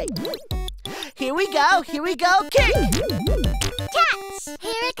it. Here we go, kick. Catch!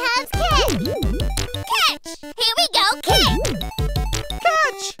 Here it comes, kick! Catch! Here we go, kick!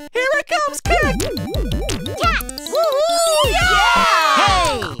 Catch! Here it comes, kick! Catch! Woohoo! Yeah!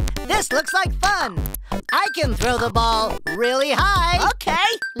 Hey, this looks like fun. I can throw the ball really high.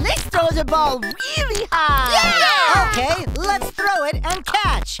 Okay, let's throw the ball really high. Yeah! Okay, let's throw it and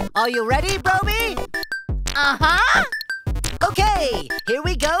catch. Are you ready, Broby? Uh-huh. Okay, here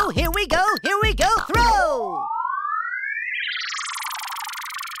we go, throw!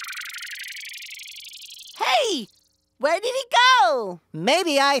 Hey, where did he go?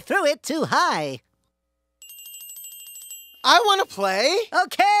 Maybe I threw it too high. I want to play.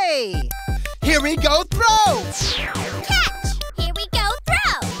 Okay. Here we go, throw! Catch! Here we go,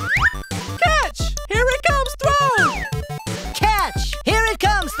 throw! Catch! Here it comes, throw! Catch! Here it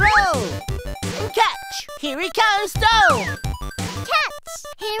comes, throw! Catch! Here it comes, throw! Catch!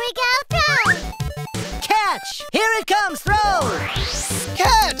 Here we go, throw! Catch! Here it comes, throw!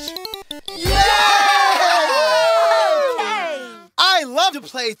 Catch! Yay! Okay! I love to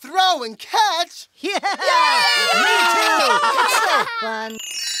play throw and catch. Yeah! Me too! It's so fun.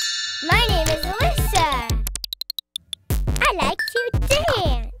 My name is Alyssa. I like to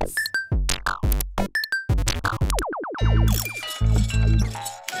dance.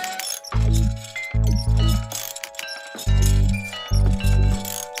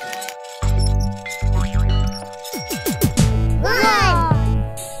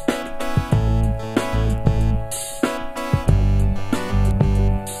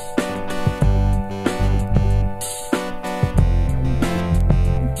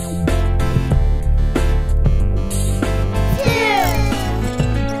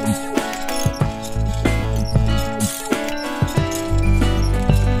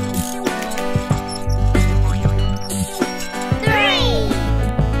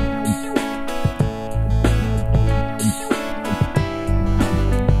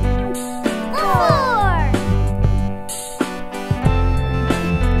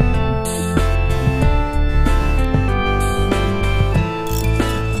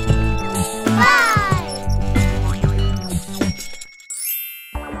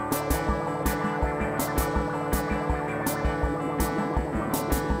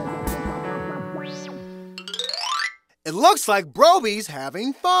 It looks like Broby's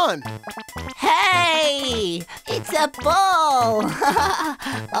having fun. Hey! It's a ball!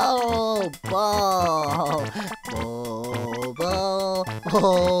 Oh, ball! Ball, ball,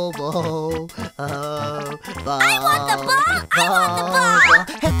 oh, ball, oh, ball. I want the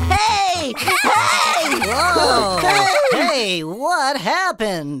ball! Hey! Hey! Whoa! Hey, what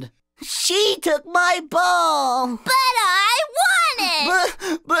happened? She took my ball! But I want it!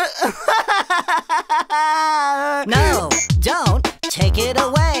 No, don't take it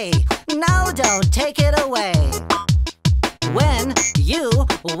away. No, don't take it away. When you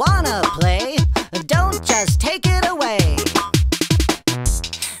wanna play, don't just take it away.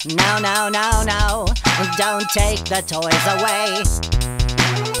 No, no, no, no, don't take the toys away.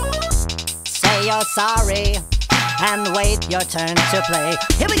 Say you're sorry and wait your turn to play.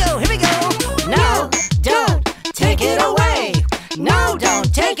 Here we go, here we go. No, don't take it away. No,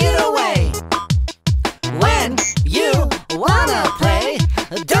 don't take it away. When you wanna play,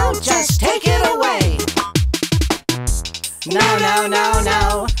 don't just take it away. No, no, no,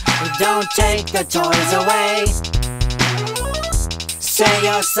 no, don't take the toys away. Say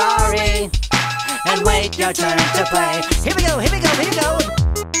you're sorry and wait your turn to play. Here we go, here we go, here we go.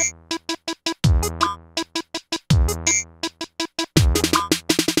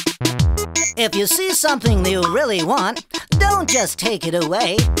 If you see something you really want, don't just take it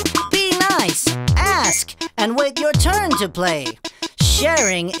away. Be nice, ask, and wait your turn to play.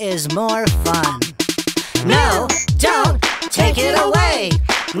 Sharing is more fun. No, don't take it away.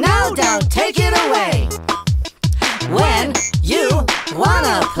 No, don't take it away. When you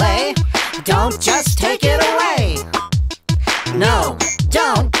wanna play, don't just take it away. No,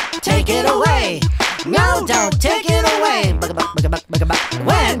 don't take it away. No, don't take it away.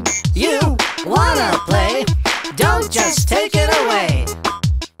 When you wanna play, don't just take it away.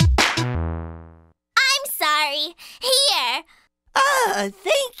 I'm sorry. Here. Ah,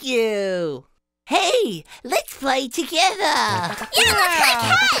 thank you. Hey, let's play together. Catch!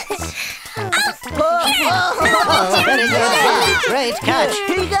 Oh, very good. Great catch.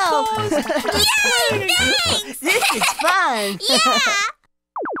 Here you go. Yay! Thanks! This is fun. Yeah!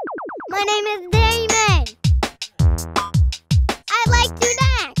 My name is Damon. I like to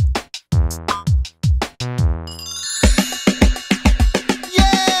dance.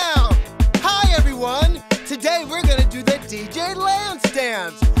 Yeah! Hi, everyone. Today we're going to do the DJ Lance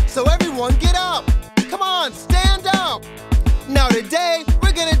dance. So everyone get up. Come on, stand up. Now today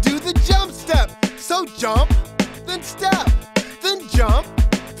we're going to do the jump step. So jump, then step, then jump,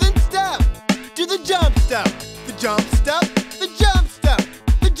 then step. Do the jump step, the jump step, the jump step,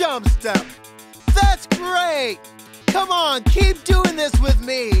 the jump step. That's great. Come on, keep doing this with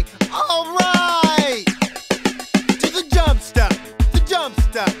me. All right. Do the jump step, the jump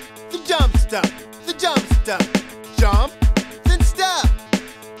step, the jump step, the jump step. Jump, then step.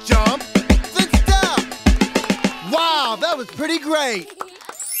 Jump, then step. Wow, that was pretty great.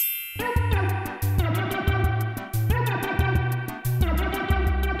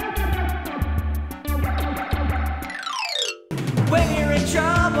 When you're in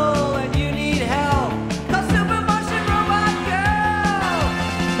trouble and you need help, call Super Martian Robot Girl!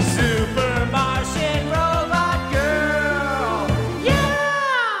 Super Martian Robot Girl!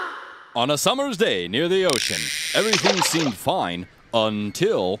 Yeah! On a summer's day near the ocean, everything seemed fine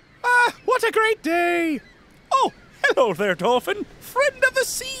until... What a great day! Oh, hello there, dolphin. Friend of the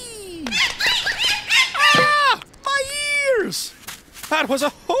sea! My ears! That was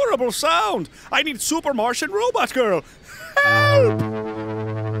a horrible sound. I need Super Martian Robot Girl. Help!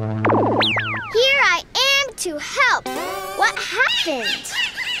 Here I am to help. What happened?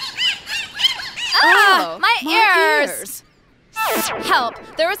 Oh, my ears! Help!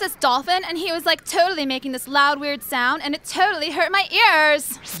 There was this dolphin, and he was like totally making this loud, weird sound, and it totally hurt my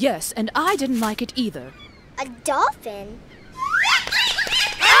ears. Yes, and I didn't like it either. A dolphin?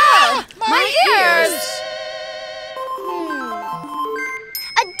 Oh, my ears!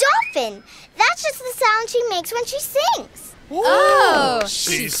 A dolphin! That's just the sound she makes when she sings. Oh,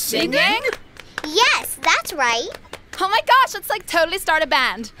 she's singing? Yes, that's right. Oh my gosh, let's like totally start a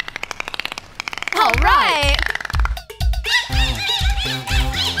band. All right.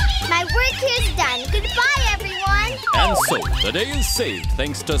 My work here's done. Goodbye, everyone. And so, the day is saved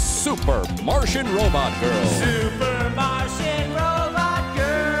thanks to Super Martian Robot Girl. Super Martian Robot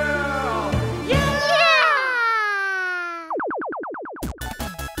Girl!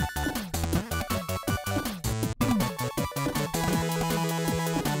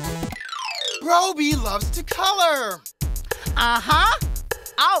 Roby loves to color. Uh-huh.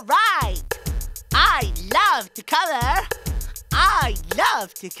 All right. I love to color. I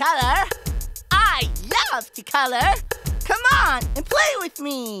love to color. I love to color. Come on and play with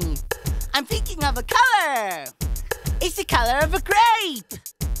me. I'm thinking of a color. It's the color of a grape.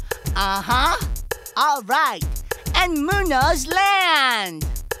 Uh-huh. All right. And Munoz land.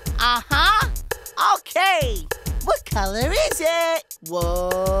 Uh-huh. Okay. What color is it? Whoa.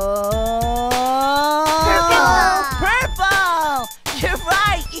 Purple. Purple. You're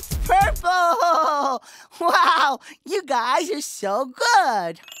right. It's purple. Wow. You guys are so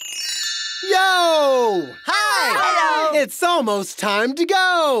good. Yo! Hi. Hello. It's almost time to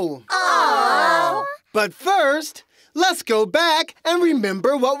go. Aww. But first, let's go back and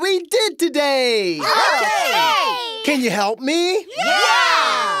remember what we did today. Okay. Can you help me?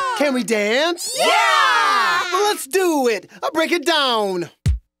 Yeah. Can we dance? Yeah. Well, let's do it. I'll break it down.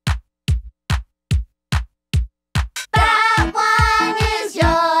 That one is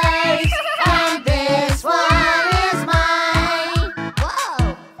yours, and this one is mine.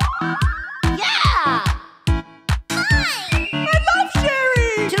 Whoa. Yeah. I love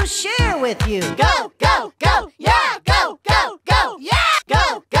sharing! To share with you. Go, go, go. Yeah. Go, go, go. Yeah.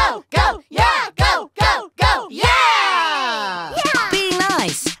 Go, go, go. Yeah. Go, go, go. Yeah. Be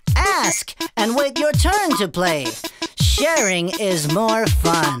nice, ask, and wait your turn to play. Sharing is more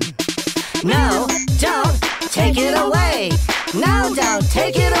fun. No, don't take it away. No, don't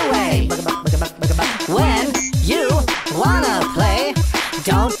take it away. When you wanna play,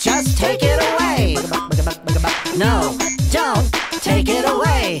 don't just take it away. No, don't take it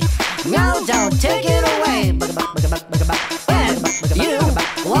away. No, don't take it away. When you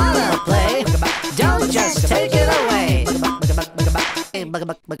wanna play, don't just take it away.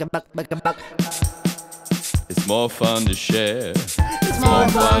 It's more fun to share. It's more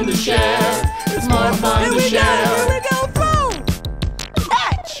fun to share. It's more fun to share. Here we go, throw!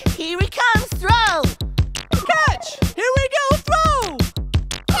 Catch. Here he comes. Throw. Catch! Here we go, throw!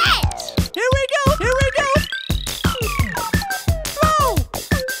 Catch. Here we go, here we go! Throw!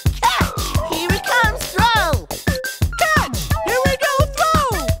 Catch. Here he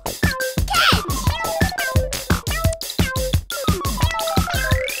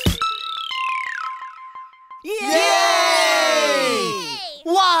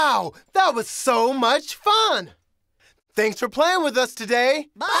Wow, that was so much fun. Thanks for playing with us today.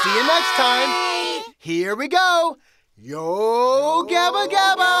 Bye. See you next time. Here we go. Yo Gabba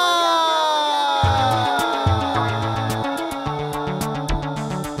Gabba!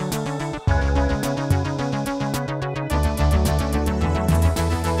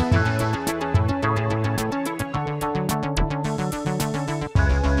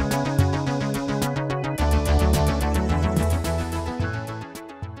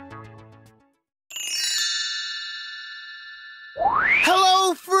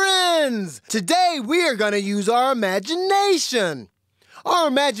 Hello, friends! Today we are going to use our imagination. Our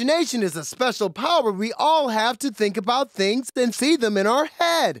imagination is a special power we all have to think about things and see them in our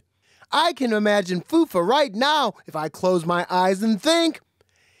head. I can imagine Fufa right now if I close my eyes and think.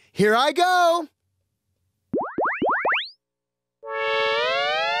 Here I go.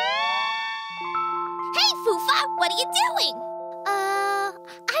 Hey, Fufa, what are you doing? I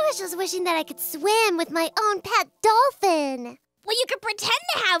was just wishing that I could swim with my own pet dolphin. Well, you could pretend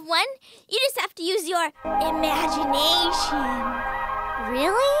to have one. You just have to use your imagination.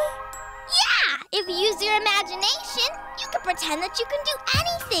 Really? Yeah! If you use your imagination, you can pretend that you can do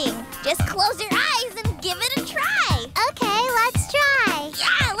anything. Just close your eyes and give it a try. Okay, let's try.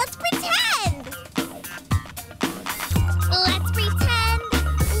 Yeah, let's pretend. Let's pretend.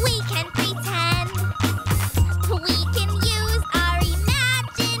 We can pretend. We can use our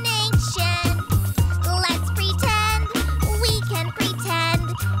imagination. Let's pretend. We can pretend.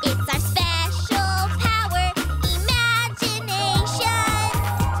 It's our special power, imagination.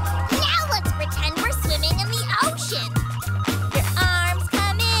 Now let's pretend we're swimming in the ocean. Your arms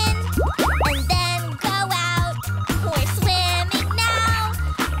come in and then go out. We're swimming now,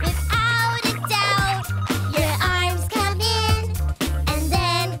 without a doubt. Your arms come in and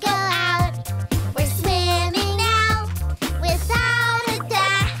then go out. We're swimming now, without a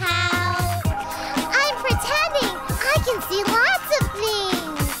doubt. I'm pretending I can see lots of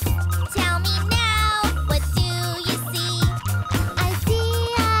things. Tell me now, what do you see? I see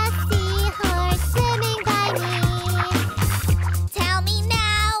a seahorse swimming by me. Tell me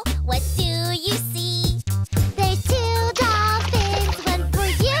now, what do you see? There's two dolphins, one for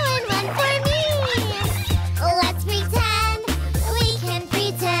you and one for me. Let's pretend, we can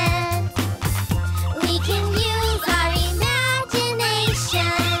pretend. We can use our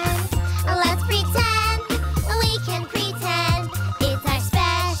imagination. Let's pretend, we can pretend. It's our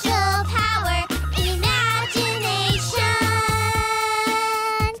special power, imagination.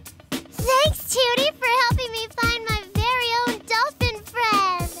 Thanks, Judy, for helping me find my very own dolphin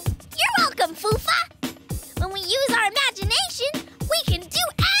friend. You're welcome, Fufa. When we use our imagination, we can do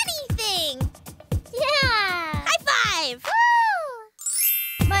anything. Yeah. High five.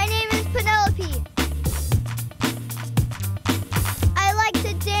 Woo! My name is Penelope. I like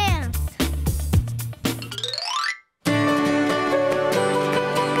to dance.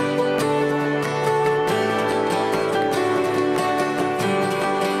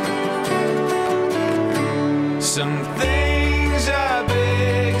 Some things are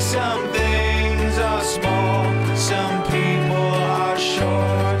big, some things are small. Some people are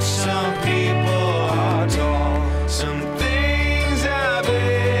short, some people are tall. Some things are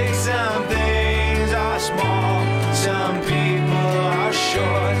big, some things are small. Some people are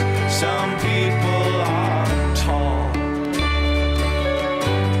short, some people are tall.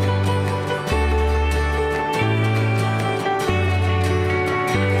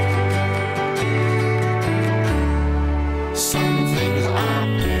 Some things are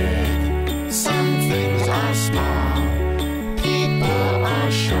big, some things are small. People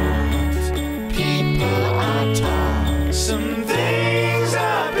are short, people are tall. Some things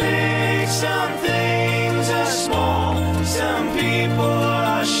are big, some things are small. Some people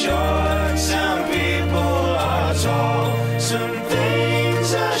are short, some people are tall. Some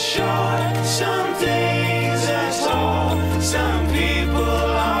things are short, some things are tall. Some people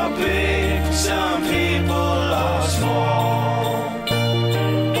are big, some people are small.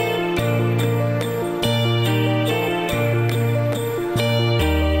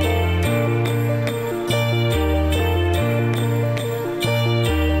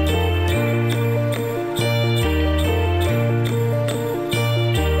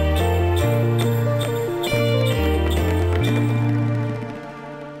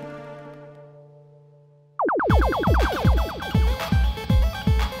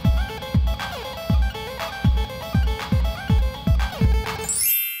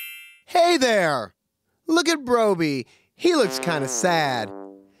 Hey there! Look at Broby. He looks kind of sad.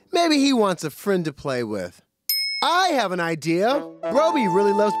 Maybe he wants a friend to play with. I have an idea. Broby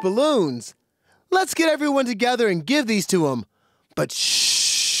really loves balloons. Let's get everyone together and give these to him. But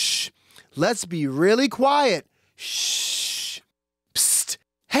shh! let's be really quiet. Shh. Psst.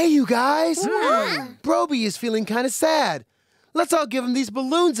 Hey, you guys. Broby is feeling kind of sad. Let's all give him these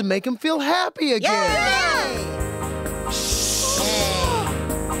balloons and make him feel happy again.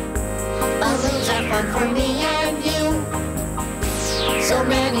 Balloons are fun for me and you. So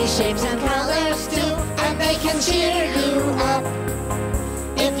many shapes and colors too, and they can cheer you up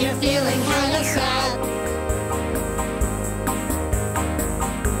if you're feeling kind of sad.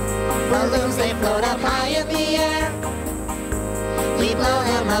 Balloons, they float up high in the air. We blow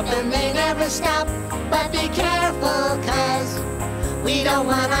them up and they never stop. But be careful, 'cause we don't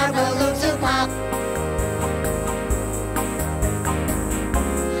want our balloons to pop.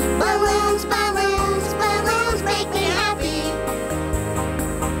 Balloons, balloons, balloons make me happy.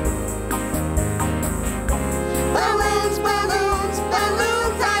 Balloons, balloons,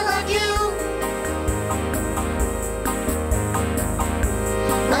 balloons, I love you.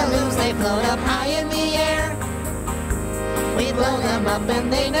 Balloons, they float up high in the air. We blow them up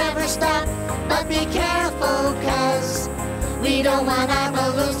and they never stop. But be careful, 'cause we don't want our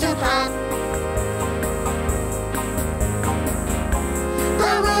balloons to pop.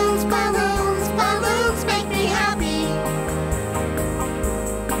 Balloons, balloons, balloons make me happy.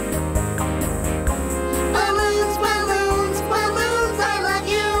 Balloons, balloons, balloons, I love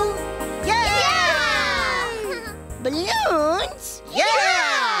you. Yeah! Balloons?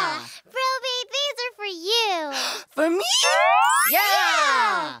 Yeah! Broby, these are for you. For me?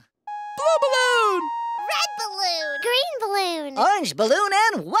 Yeah! Blue balloon! Red balloon. Green balloon. Orange balloon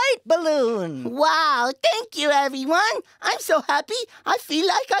and white balloon. Wow, thank you, everyone. I'm so happy, I feel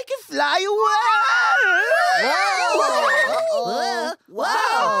like I can fly away. Whoa!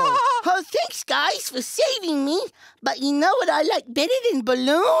 Wow! Oh, thanks, guys, for saving me. But you know what I like better than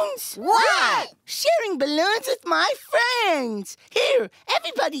balloons? What? Sharing balloons with my friends. Here,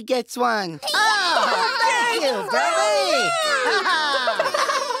 everybody gets one. Oh, thank you, Broby.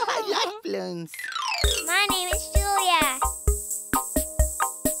 I like balloons. My name is Julia.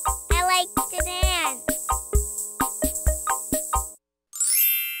 I like to dance.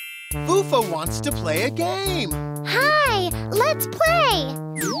 Fufa wants to play a game. Hi, let's play.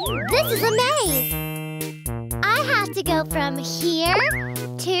 This is a maze. I have to go from here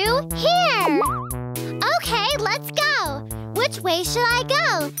to here. Okay, let's go. Which way should I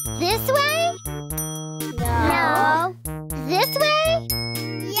go? This way? No. This way?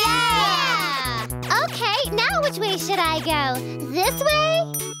 Yeah! Okay, now which way should I go? This way?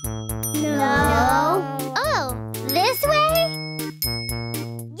 No. Oh, this way?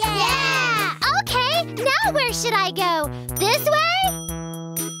 Yeah! Okay, now where should I go? This way?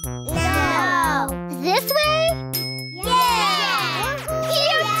 No. This way? Yeah!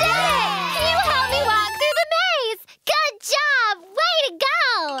 You did it! You helped me walk through the maze! Good job! Way to go!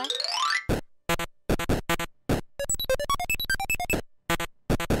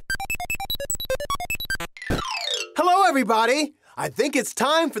 Hello, everybody. I think it's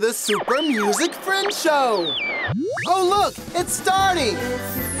time for the Super Music Friend Show. Oh, look, it's starting.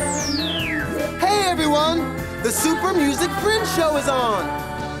 Hey, everyone. The Super Music Friend Show is on.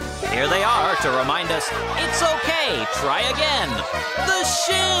 Here they are to remind us it's okay, try again. The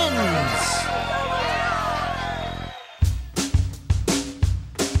Shins!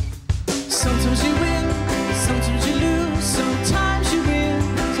 Sometimes you win, sometimes you lose, sometimes you win,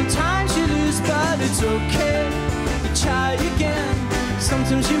 sometimes you lose, but it's okay. You try again.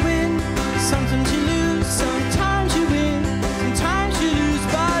 Sometimes you win, sometimes you lose, sometimes you win, sometimes you lose,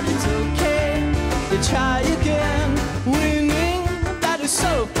 but it's okay. You try again. Winning, that is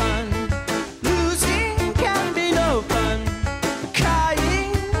so fun. Losing can be no fun.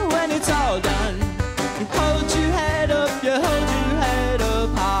 Crying when it's all done. You hold your head up, you hold your head up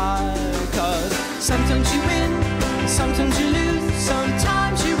high. 'Cause sometimes you win, sometimes you lose,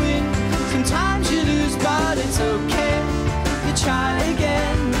 sometimes you win, sometimes you lose, but it's okay. You try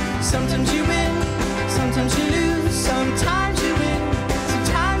again. Sometimes you win, sometimes you lose, sometimes you win,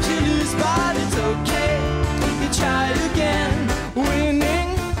 sometimes you lose, but it's okay. You try again.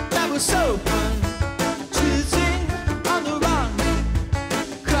 Winning, that was so fun. Choosing on the run,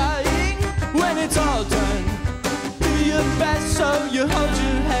 crying when it's all done. Do your best so you hold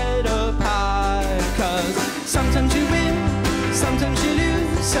your head up high. 'Cause sometimes you win, sometimes you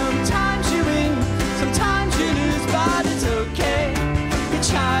lose, sometimes you win, sometimes you lose, but it's okay. You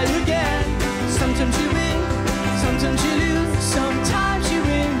try again.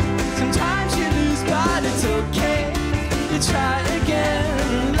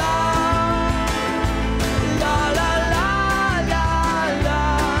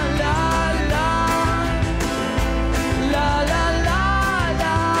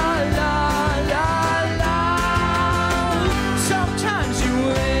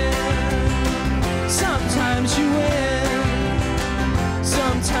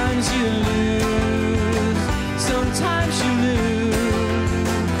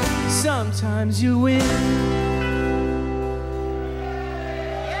 sometimes you win.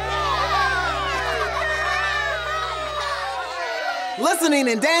 Listening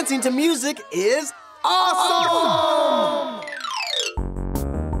and dancing to music is awesome!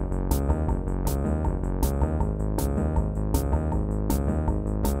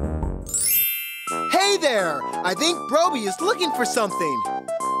 Hey there! I think Broby is looking for something.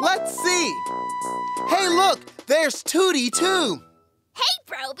 Let's see. Hey, look! There's Tootie, too. Hey,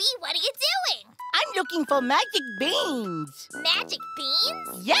 Broby, what are you doing? I'm looking for magic beans. Magic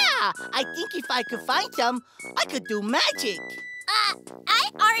beans? Yeah, I think if I could find some, I could do magic. I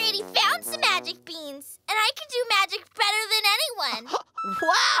already found some magic beans, and I can do magic better than anyone.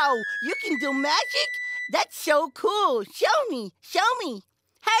 Wow, you can do magic? That's so cool. Show me, show me.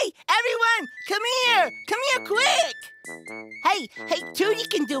 Hey, everyone, come here quick. Hey, Tootie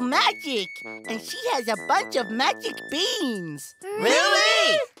can do magic, and she has a bunch of magic beans.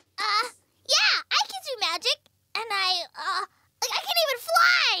 Really? Yeah, I can do magic, and I can even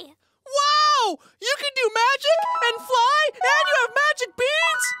fly. Wow! You can do magic and fly, and you have magic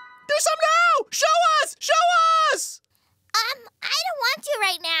beans? Do some now! Show us! Show us! I don't want to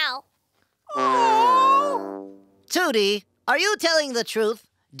right now. Oh. Tootie, are you telling the truth?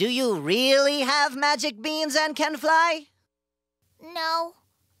 Do you really have magic beans and can fly? No,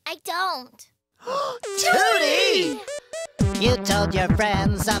 I don't. Tootie! You told your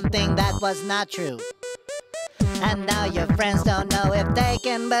friends something that was not true. And now your friends don't know if they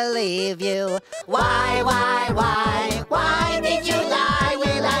can believe you. Why did you lie?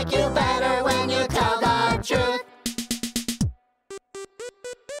 We like you better when you tell the truth.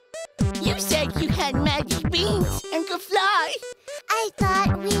 You said you had magic beans and could fly. I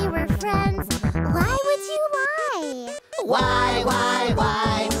thought we were friends. Why would you lie?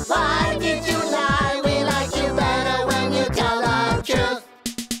 Why did you lie? We like you better when you tell the truth.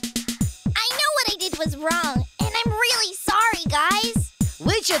 I know what I did was wrong, and I'm really sorry, guys.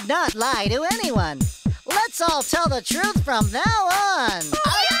 We should not lie to anyone. Let's all tell the truth from now on.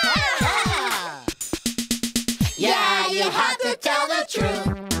 Yeah, you have to tell the truth.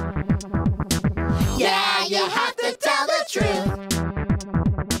 Yeah, you have to tell the truth.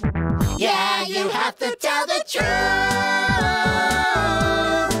 Yeah, you have to tell the truth.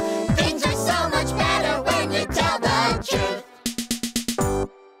 Things are so much better when you tell the truth.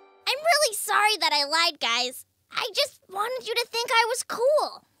 I'm really sorry that I lied, guys. I just wanted you to think I was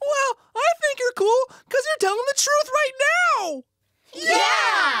cool. Well, I think you're cool because you're telling the truth right now.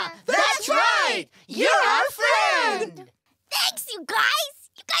 Yeah, that's right. You're our friend. Thanks, you guys.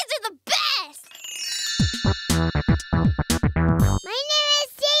 You guys are the best. My name is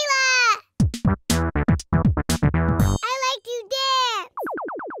Sheila. I like to dance.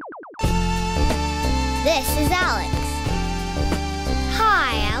 This is Alex.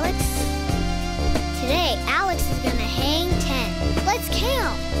 Hi, Alex. Today, Alex is gonna hang 10. Let's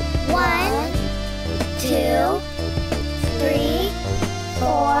count. 1, 2, 3,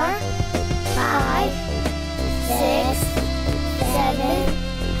 4, 5, 6, 7,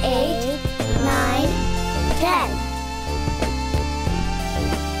 8, 9, 10.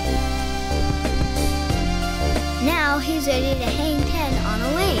 Now he's ready to hang 10 on a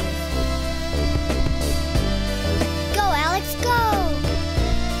wave. Go, Alex, go!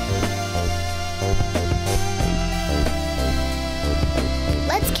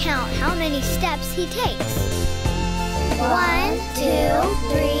 Let's count how many steps he takes. 1, 2,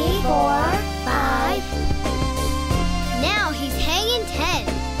 3, 4, 5. Now he's hanging 10.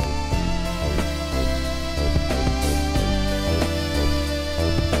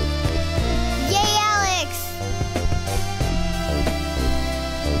 Yay, Alex!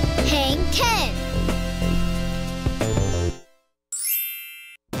 Hang 10.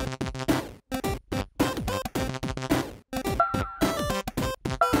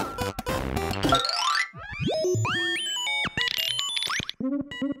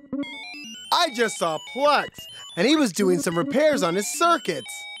 I just saw Plex, and he was doing some repairs on his circuits.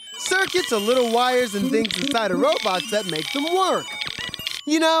 Circuits are little wires and things inside of robots that make them work.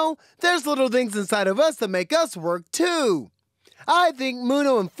 You know, there's little things inside of us that make us work, too. I think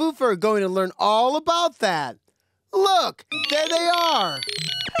Muno and Fufa are going to learn all about that. Look, there they are.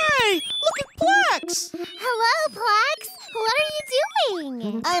 Hey, look at Plex. Hello, Plex. What are you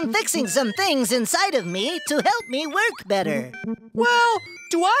doing? I'm fixing some things inside of me to help me work better. Well,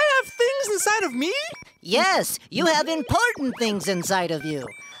 do I have things inside of me? Yes, you have important things inside of you.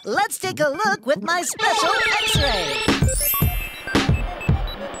 Let's take a look with my special X-ray.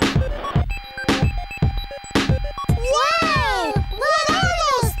 Wow! What are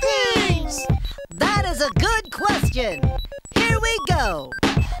those things? That is a good question. Here we go.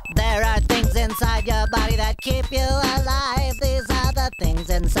 There There are things inside your body that keep you alive. These are the things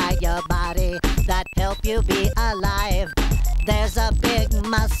inside your body that help you be alive. There's a big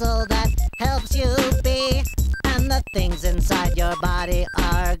muscle that helps you be, and the things inside your body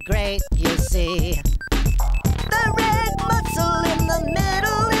are great, you see. The red muscle in the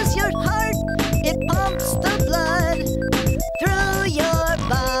middle is your heart. It pumps the blood through your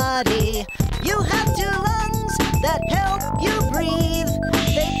body. You have 2 lungs that help you breathe.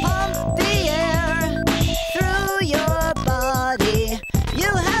 They pump the air through your body. You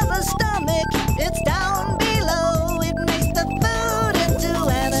have a stomach, it's down below. It makes the food into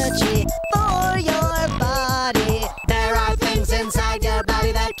energy for your body. There are things inside your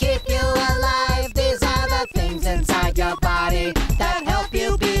body that keep you alive. These are the things inside your body that help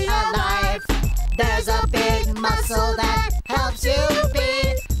you be alive. There's a big muscle that helps you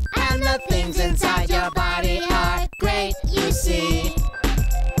be, and the things inside your body are great, you see.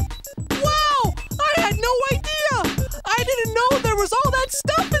 Wow! I had no idea! I didn't know there was all that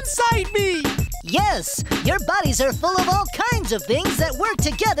stuff inside me! Yes, your bodies are full of all kinds of things that work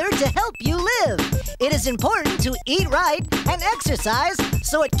together to help you live. It is important to eat right and exercise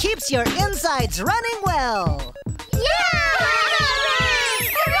so it keeps your insides running well. Yeah!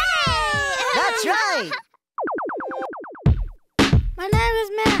 Hooray! That's right! My name is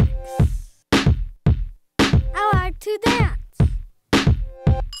Max. I like to dance.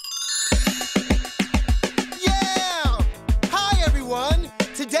 Yeah! Hi, everyone!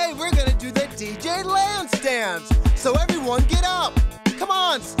 Today we're gonna do the DJ Lance dance. So everyone get up. Come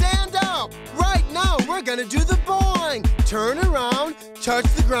on, stand up. Right now we're gonna do the boing. Turn around, touch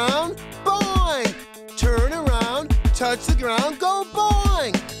the ground, boing. Turn around, touch the ground, go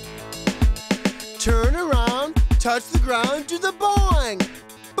boing. Turn around, touch the ground, do the boing.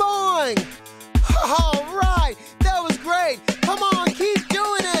 Boing. All right, that was great. Come on, keep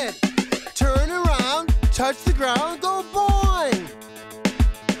doing it. Turn around, touch the ground, go boing.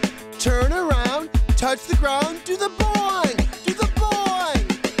 Turn around, touch the ground, do the boing. Do the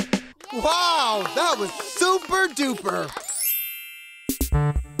boing. Wow, that was super duper.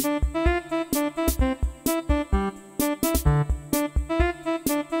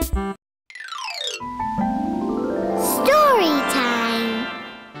 Story time!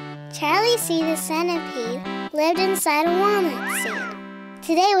 Charlie C. the centipede lived inside a walnut seed.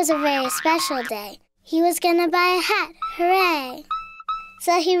 Today was a very special day. He was gonna buy a hat, hooray!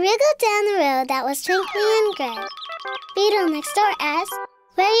 So he wriggled down the road that was twinkly and gray. Beetle next door asked,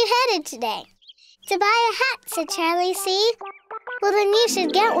 "Where are you headed today?" "To buy a hat," said Charlie C. "Well, then you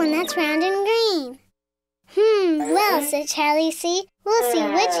should get one that's round and green." Well, said Charlie C. "We'll see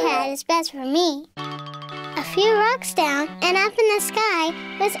which hat is best for me." A few rocks down and up in the sky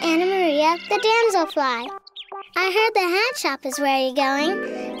was Anna Maria the damselfly. "I heard the hat shop is where you're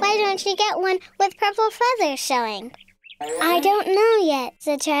going. Why don't you get one with purple feathers showing?" "I don't know yet,"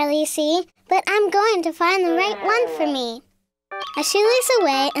 said Charlie C., "but I'm going to find the right one for me." A shoelace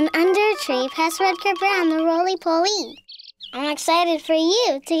away and under a tree passed Rutger Brown the roly-poly. "I'm excited for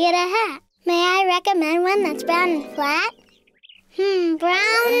you to get a hat. May I recommend one that's brown and flat?"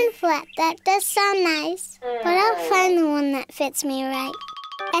 Brown and flat, that does sound nice. But I'll find the one that fits me right.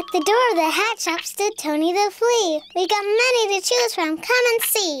 At the door of the hat shop stood Tony the Flea. "We got many to choose from, come and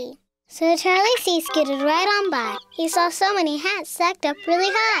see." So Charlie C. scooted right on by. He saw so many hats stacked up really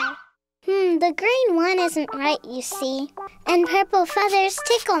high. The green one isn't right, you see. And purple feathers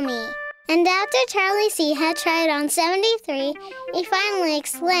tickle me. And after Charlie C. had tried on 73, he finally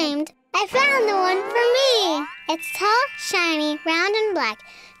exclaimed, "I found the one for me! It's tall, shiny, round and black."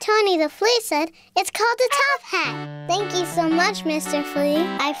 Tony the Flea said, "It's called a top hat." "Thank you so much, Mr. Flea.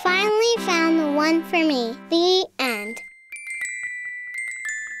 I finally found the one for me." The end.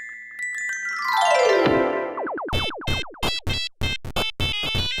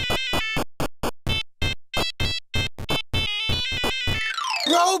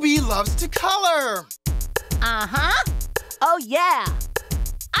 Roby loves to color. Oh, yeah.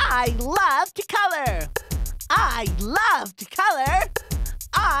 I love to color. I love to color.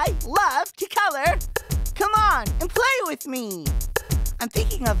 I love to color. Come on and play with me. I'm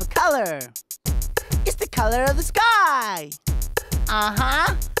thinking of a color. It's the color of the sky.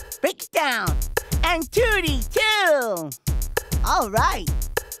 Break it down. And Tootie, too. All right.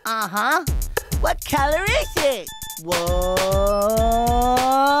 What color is it? Whoa.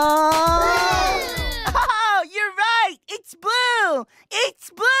 Oh, you're right. It's blue. It's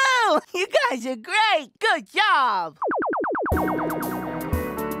blue. You guys are great. Good job.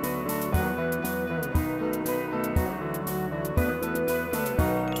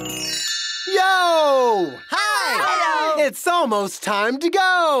 Yo! Hi! Hello! It's almost time to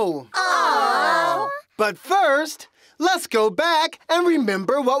go. Aww. But first, let's go back and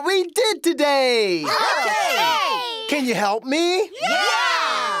remember what we did today. Okay. Can you help me?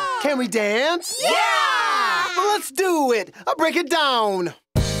 Yeah. Can we dance? Yeah. Well, let's do it. I'll break it down.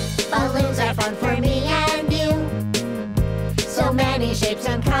 Balloons are fun for me and you. So many shapes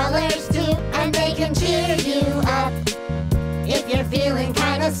and colors too. And they can cheer you up if you're feeling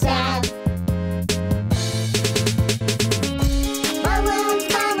kind of sad. Balloons,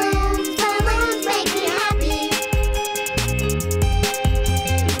 balloons, balloons make me happy.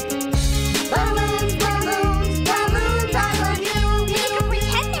 Balloons, balloons, balloons, I love you. You can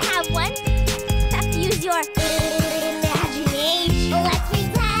pretend to have one. Have to use your imagination. Let's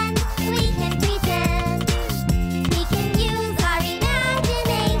pretend, we can pretend. We can use our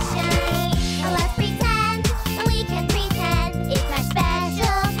imagination. Let's pretend, we can pretend. It's our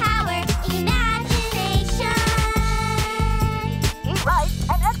special power, imagination. Eat right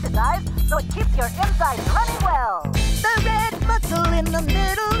and exercise so it keeps your insides running well. The red muscle in the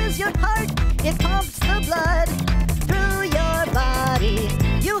middle is your heart. It pumps the blood through your body.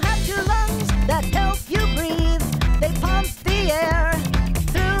 You have 2 lungs that help you breathe. They pump the air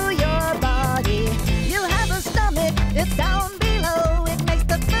through your body. You have a stomach, it's down below. It makes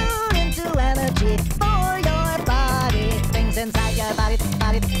the food into energy for your body. Things inside your body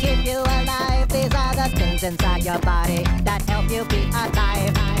to keep you alive. These are the things inside your body that help you be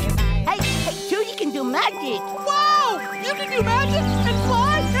alive. Hey, Judy can do magic. Wow! You can do magic and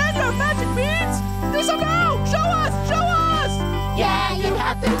fly and have magic beans? Do some now! Show us! Show us! Yeah, you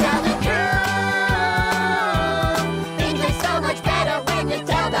have to tell the truth. Things are so much better when you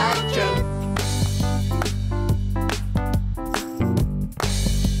tell the truth.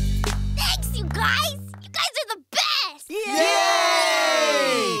 Thanks, you guys! You guys are the best!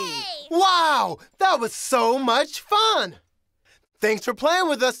 Yay! Wow, that was so much fun. Thanks for playing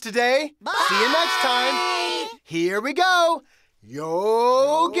with us today. Bye. See you next time. Here we go.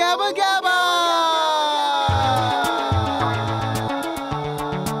 Yo Gabba Gabba!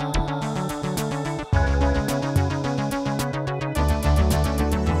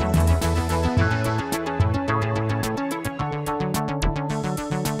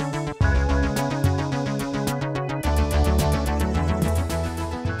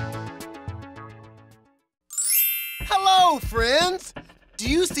 Hello, friends. Do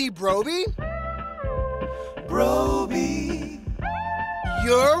you see Broby? Broby.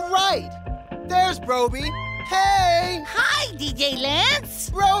 You're right. There's Broby. Hey. Hi, DJ Lance.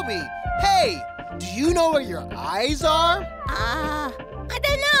 Broby, hey. Do you know where your eyes are? I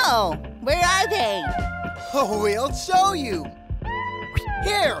don't know. Where are they? Oh, we'll show you.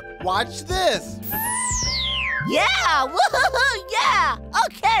 Here, watch this. Yeah! Woohoo! Yeah!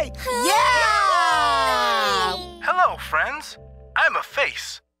 Okay! Yeah! Hello, friends. I'm a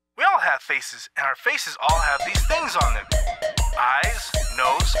face. We all have faces, and our faces all have these things on them. Eyes,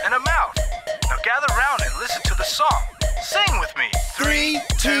 nose, and a mouth. Now gather round and listen to the song. Sing with me. 3,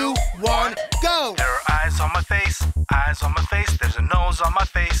 2, 1, go! There are eyes on my face, eyes on my face. There's a nose on my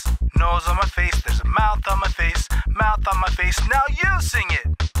face, nose on my face. There's a mouth on my face, mouth on my face. Now you sing it.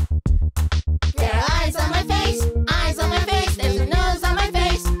 There are eyes on my face, eyes on my face. There's a nose on my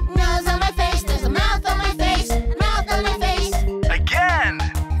face, nose on my face. There's a mouth on my face, mouth on my face. Again.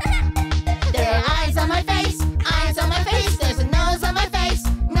 There are eyes on my face, eyes on my face. There's a nose on my face,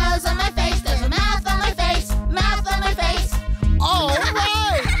 nose on my face. There's a mouth on my face, mouth on my face. All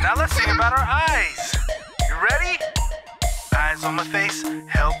right. Now let's sing about our eyes. You ready? Eyes on my face,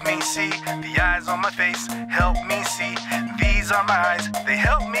 help me see. The eyes on my face, help me see. These are my eyes, they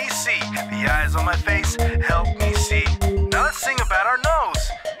help me see. The eyes on my face, help me see. Now let's sing about our nose.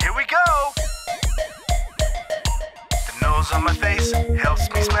 Here we go. The nose on my face helps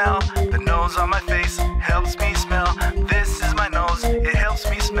me smell. The nose on my face helps me smell. This is my nose, it helps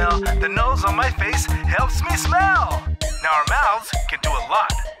me smell. The nose on my face helps me smell. Now our mouths can do a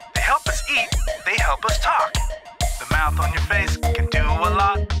lot. They help us eat, they help us talk. The mouth on your face can do a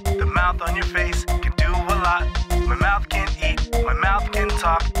lot. The mouth on your face can do a lot. My mouth can eat, my mouth can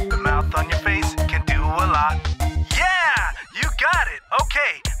talk. The mouth on your face can do a lot. Yeah, you got it.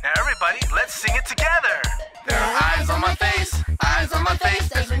 Okay, now everybody, let's sing it together. There are eyes on my face, eyes on my face.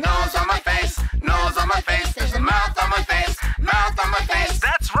 There's a nose on my face, nose on my face. There's a mouth on my face, mouth on my face.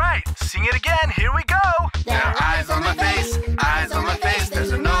 That's right. Sing it again. Here we go. There are eyes on my face, eyes on my face.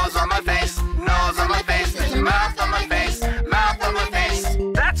 There's a nose on my face, nose on my face. There's a mouth on my face, mouth on my face.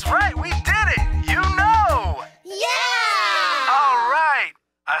 That's right. We did it. You know. Yeah! All right.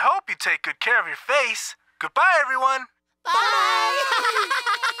 I hope you take good care of your face. Goodbye, everyone. Bye!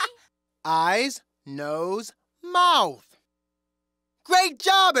 Eyes, nose, mouth. Great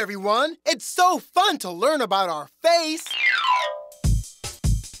job, everyone! It's so fun to learn about our face.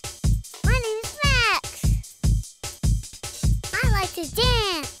 My name's Max. I like to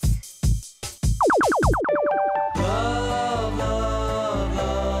dance. Love, love,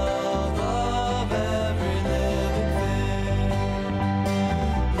 love, love every living thing.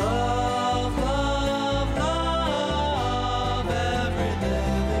 Love, love, love every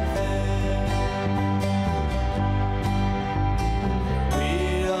living thing. We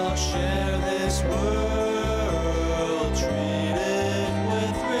all share this world, treat it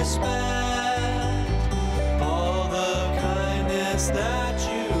with respect. All the kindness that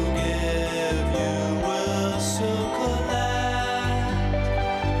you give, you will soon collect.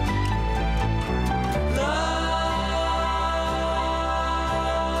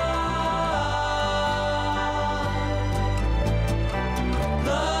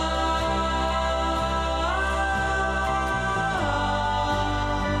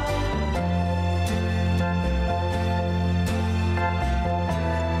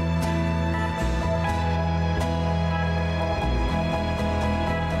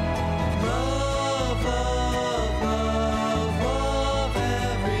 Love, love, love, love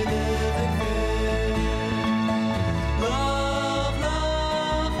every living thing. Love,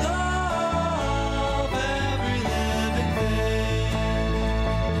 love, love every living thing.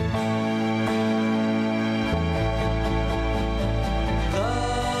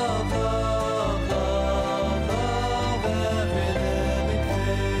 Love, love, love, love every living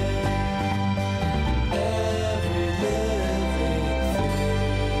thing. Every living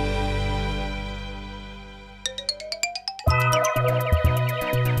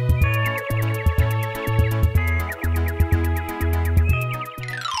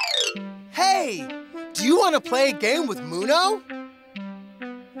Hey, do you want to play a game with Muno?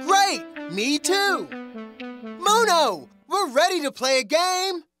 Great, me too. Muno, we're ready to play a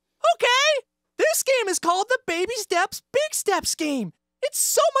game. Okay! This game is called the Baby Steps, Big Steps game. It's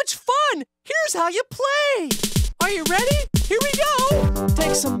so much fun! Here's how you play! Are you ready? Here we go!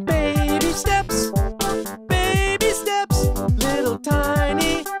 Take some baby steps, little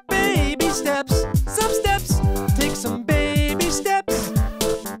tiny baby steps. Some steps, take some baby steps,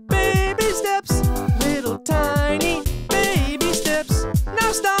 little tiny baby steps.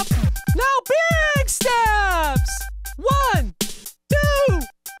 Now stop! Now big steps! 1, 2,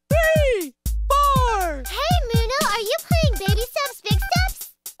 3, 4. Hey, Muno, are you playing Baby Steps, Big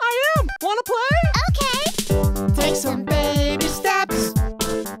Steps? I am! Wanna play? Okay. Take some baby steps,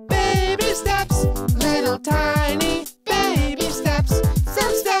 little tiny baby steps.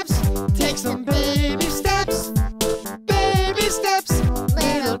 Some steps, take some baby steps,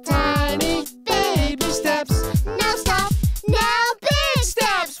 little tiny baby steps. Now stop. Now big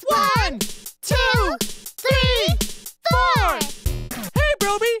steps. 1, 2, 3, 4. Hey,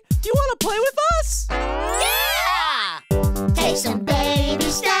 Broby, do you want to play with us? Yeah! Take some baby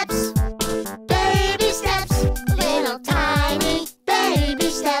steps, little tiny baby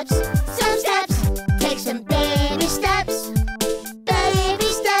steps. Some steps, take some baby steps,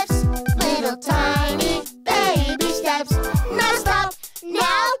 little tiny baby steps. Now stop.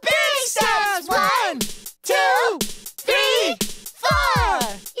 Now big steps. 1, 2, 3, 4.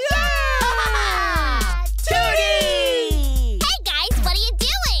 Yeah! Tootie! Hey guys, what are you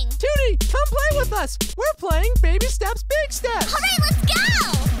doing? Tootie, come play with us. We're playing Baby Steps, Big Steps. All right, let's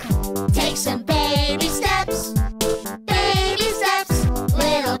go! Take some baby steps,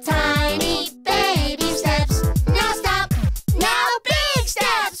 little tiny baby steps. Now stop. Now big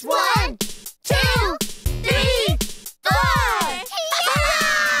steps. 1, 2, 3, 4.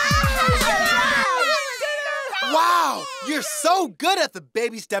 Wow, you're so good at the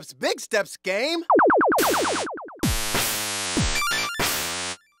Baby Steps, Big Steps game.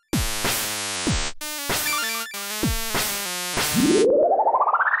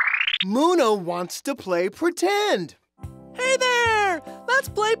 Muno wants to play pretend. Hey there! Let's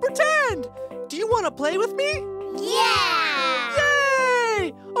play pretend! Do you want to play with me? Yeah!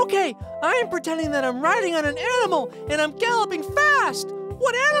 Yay! Okay, I'm pretending that I'm riding on an animal and I'm galloping fast.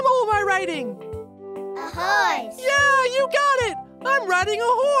 What animal am I riding? A horse. Yeah, you got it! I'm riding a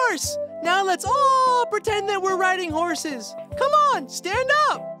horse. Now let's all pretend that we're riding horses. Come on, stand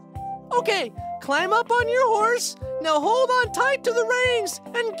up. Okay, climb up on your horse. Now hold on tight to the reins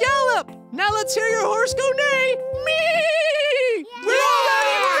and gallop. Now let's hear your horse go neigh. Me! We're all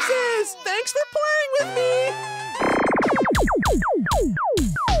riding horses. Thanks for playing with me.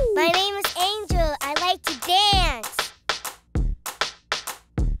 My name is Angel. I like to dance.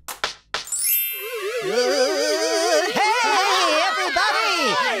 Hey,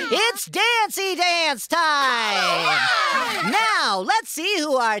 everybody! It's It's Dancy Dance time! Now, let's see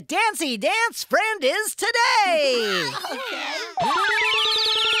who our Dancy Dance friend is today!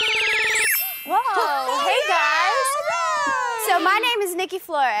 Whoa, hey guys! So my name is Nikki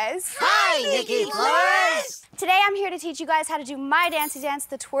Flores. Hi, Nikki Flores! Today I'm here to teach you guys how to do my Dancy Dance,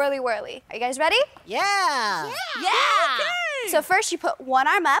 the twirly whirly. Are you guys ready? Yeah! Okay. So first you put one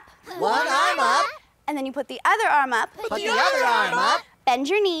arm up. One arm up. And then you put the other arm up. Put the other arm up. Bend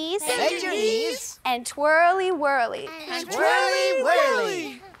your knees. Bend your knees. And twirly whirly. Twirly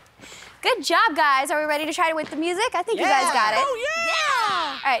whirly. Good job, guys. Are we ready to try it with the music? I think you guys got it. Oh,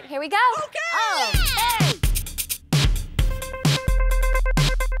 yeah! All right, here we go. Okay!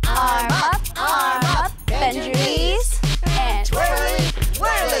 Arm up, bend your knees, and twirly,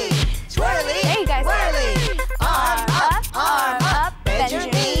 whirly, twirly, there you guys whirly. Arm up, bend your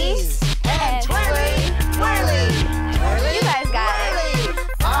knees, and twirly, whirly, twirly. You guys got it.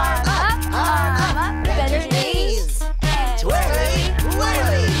 Arm up, bend your knees, and twirly,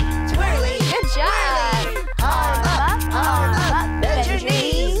 whirly, twirly. Good job. Arm up, bend your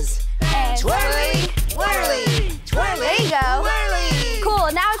knees, and twirly, whirly, twirly. There you go. Whirly. Cool,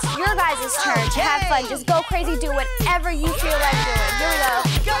 now it's your guys' turn to have fun. Just go crazy, do whatever you feel like doing. Here we go.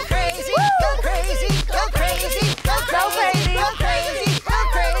 Go crazy, go crazy, go crazy, go crazy, Go crazy. go crazy, go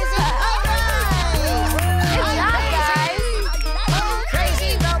crazy. All right. Good job, guys. Oh,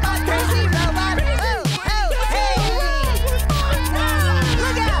 crazy robot, crazy robot. Oh, hey.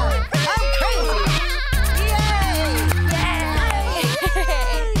 Look out, I'm crazy. Yay.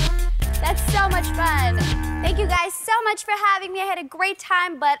 That's so much fun. Thank you guys so much for having me. I had a great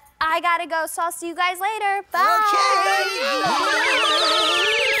time, but I gotta go, so I'll see you guys later. Bye.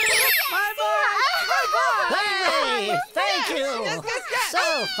 Hey, thank you.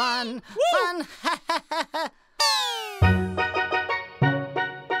 So fun, fun.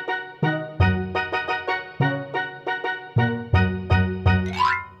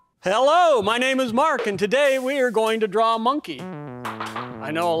 Hello, my name is Mark, and today we are going to draw a monkey.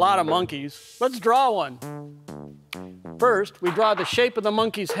 I know a lot of monkeys. Let's draw one. First, we draw the shape of the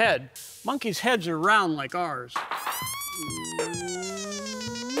monkey's head. Monkeys' heads are round like ours.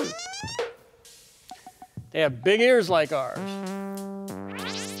 They have big ears like ours.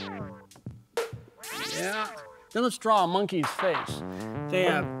 Yeah. Then let's draw a monkey's face. They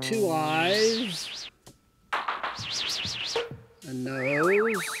have two eyes, a nose,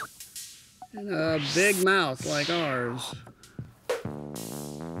 and a big mouth like ours.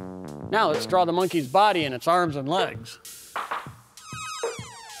 Now let's draw the monkey's body and its arms and legs.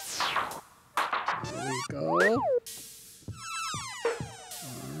 There we go.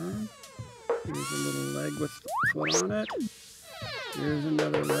 Arm. Here's a little leg with the foot on it. Here's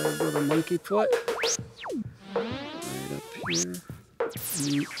another leg with a monkey foot. Right up here.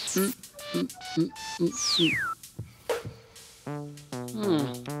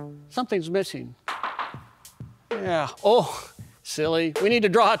 Something's missing. Yeah. Oh, silly. We need to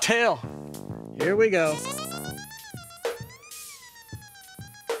draw a tail. Here we go.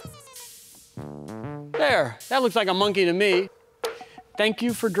 There. That looks like a monkey to me. Thank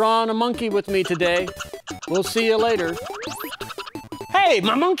you for drawing a monkey with me today. We'll see you later. Hey,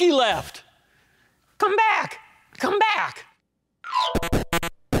 my monkey left. Come back. Come back.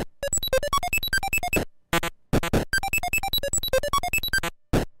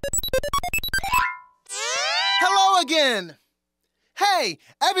 Hello again. Hey,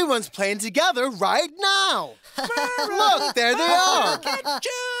 everyone's playing together right now. Look, there they are. I'm gonna catch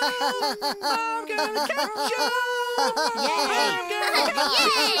you. I'm gonna catch you. I'm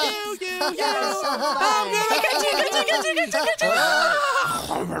gonna catch you. I'm gonna catch you.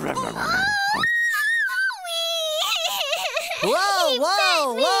 Whoa,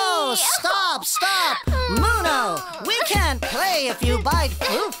 whoa, whoa! Stop, stop! Muno, we can't play if you bite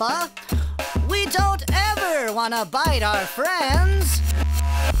Flufa. We don't ever want to bite our friends.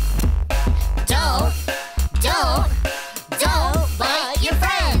 Don't bite your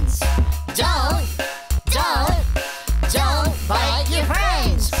friends. Don't bite your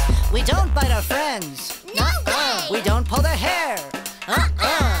friends. We don't bite our friends. No way! We don't pull their hair.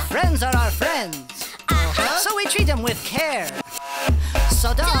 Friends are our friends. So we treat them with care.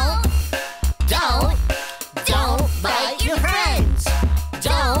 So don't bite your friends.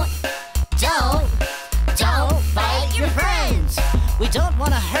 Don't bite your friends. We don't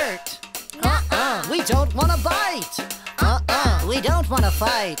want to hurt. We don't want to bite. We don't want to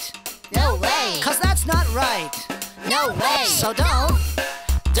fight. No way! 'Cause that's not right. No way! So don't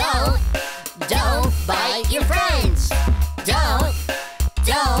bite your friends. Don't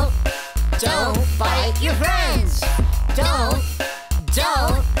bite your friends. Don't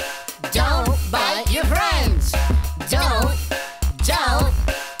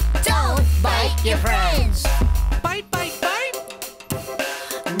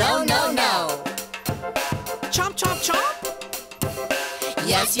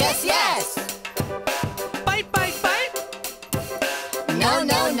Yes, yes, yes. Bite, bite, bite. No,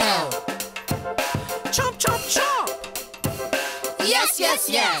 no, no. Chomp, chomp, chomp. Yes, yes,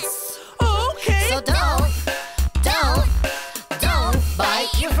 yes. Okay. So don't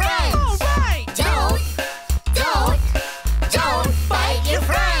bite your friends. All right. Don't bite your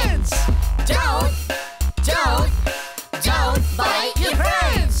friends. Don't bite your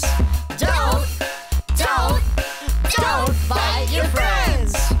friends. Don't bite your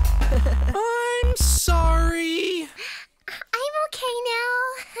friends. I'm sorry. I'm okay now.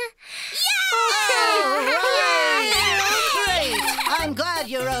 Great. I'm glad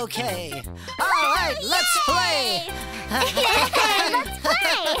you're okay. All right, let's play. Let's play.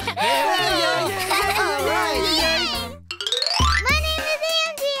 All right. My name is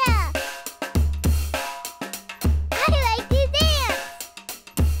Andrea. I like to dance.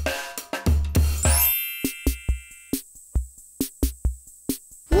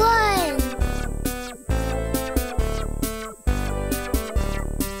 One.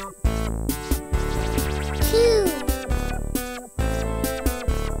 Two.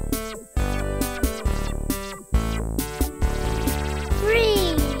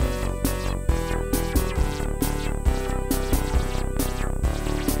 Three.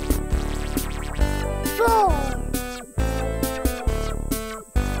 Four.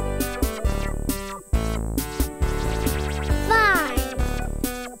 Five.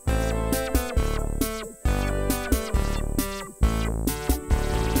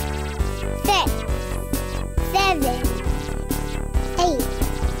 Six. 7. 8.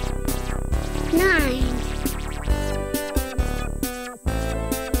 9.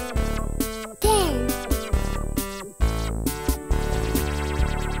 10.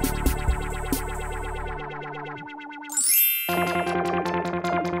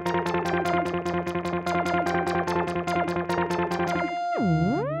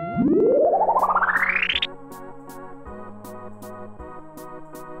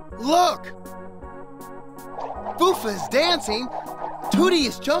 Look! Boofa is dancing, Tootie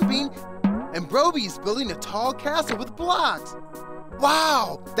is jumping, and Broby is building a tall castle with blocks.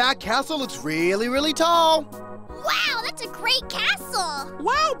 Wow, that castle looks really, really tall. Wow, that's a great castle.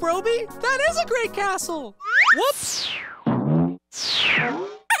 Wow, Broby, that is a great castle. Whoops. Hey!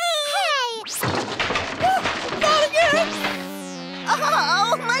 Not again.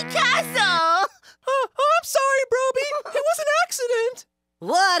 Oh, my castle! I'm sorry, Broby. It was an accident.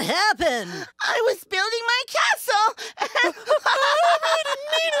 What happened? I was building my castle. I didn't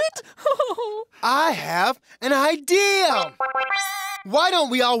mean it. I have an idea. Why don't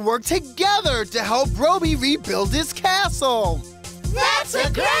we all work together to help Broby rebuild his castle? That's a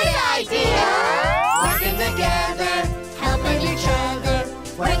great idea! Working together, helping each other,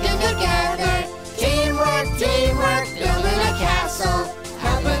 working together, teamwork, teamwork, building a castle,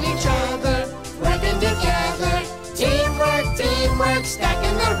 helping each other, working together, teamwork, teamwork,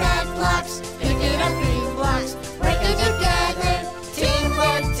 stacking the red blocks, picking up green blocks, working together,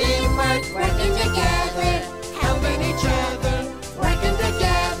 teamwork, teamwork, working together, helping each other, working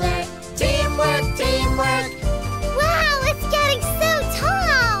together, teamwork, teamwork. Wow, it's getting so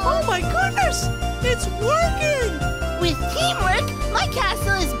tall. Oh my goodness, it's working. With teamwork, my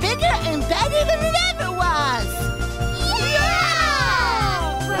castle is bigger and better than it ever was.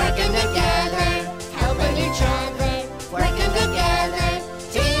 Yeah! Working together, helping each other, working together,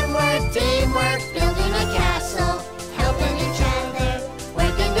 teamwork, teamwork, building a castle, helping each other,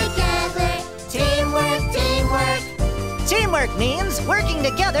 working together, teamwork, teamwork. Teamwork means working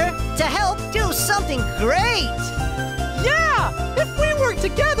together to help do something great. Yeah, if we work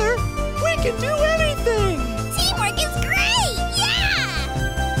together, we can do anything. Teamwork is great.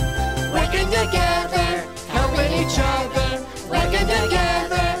 Yeah! Working together, helping each other, working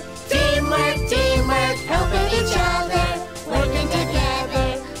together, teamwork, teamwork, helping each other, working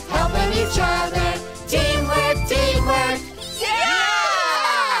together, helping each other, teamwork, teamwork.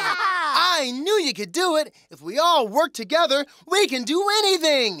 Yeah! I knew you could do it. If we all work together, we can do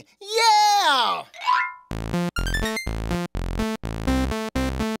anything. Yeah!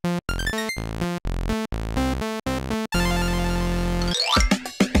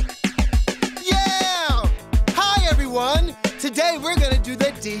 Yeah! Hi, everyone. Today we're going to do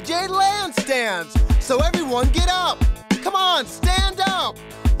the DJ Lance dance. So everyone get up. Come on, stand up.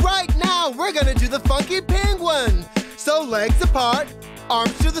 Right now, we're going to do the funky penguin. So legs apart,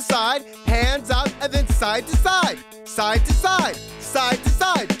 arms to the side, hands out, and then side to side. Side to side, side to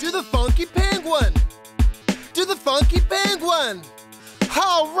side. Do the funky penguin. Do the funky penguin.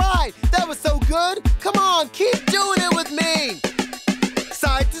 All right, that was so good. Come on, keep doing it with me.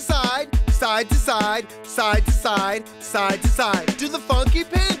 Side to side, side to side, side to side, side to side. Do the funky funky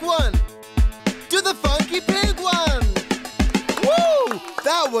pink one. Do the funky pink one. Woo!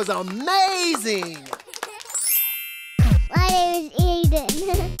 That was amazing. My name is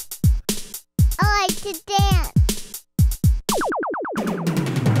Eden. I like to dance.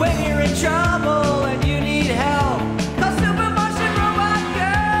 When you're in trouble and you need help, call Super Martian Robot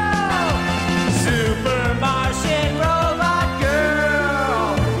Girl! Super Martian Robot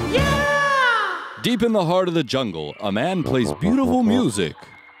Girl! Yeah! Deep in the heart of the jungle, a man plays beautiful music.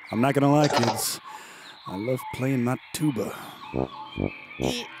 I'm not gonna lie, kids. I love playing my tuba. All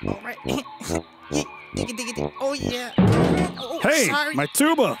right. Oh, yeah. Oh, Hey, sorry. my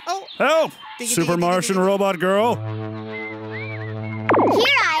tuba! Oh. Help! Super Martian Robot Girl. Here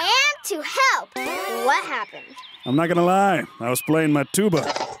I am to help. What happened? I'm not gonna lie. I was playing my tuba,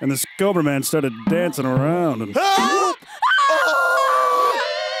 and this Cobra Man started dancing around. And Help!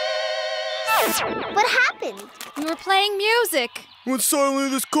 What happened? We were playing music. When suddenly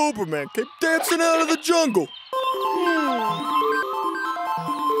this Cobra Man came dancing out of the jungle.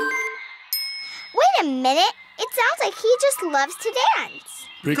 Wait a minute. It sounds like he just loves to dance.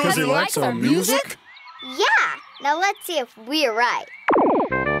 because he likes our music? Yeah. Now let's see if we're right.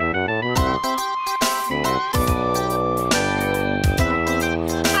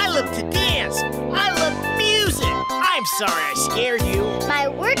 I love to dance. I love music. I'm sorry I scared you. My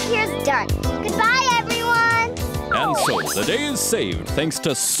work here's done. Goodbye, everyone. And so the day is saved thanks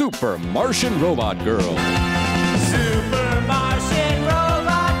to Super Martian Robot Girl. Super Martian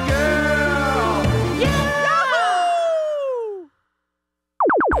Robot Girl. Yahoo!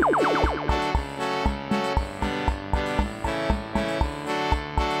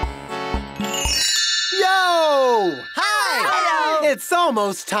 Yo! Hi! Hello! It's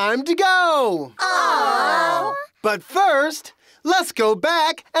almost time to go. Aww! But first, let's go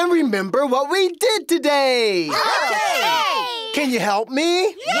back and remember what we did today. Okay! Can you help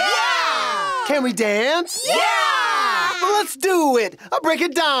me? Yeah! Can we dance? Yeah! Well, let's do it. I'll break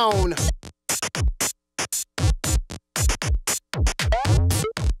it down.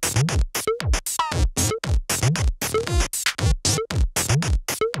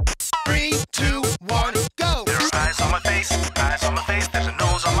 Three, two, one, go. There are eyes on my face, eyes on my face. There's a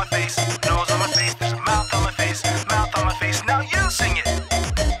nose on my face, nose on my face. There's a mouth on my face, mouth on my face. Now you sing it.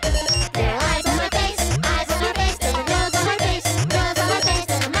 There are eyes on my face, eyes on my face. There's a nose on my face, nose on my face.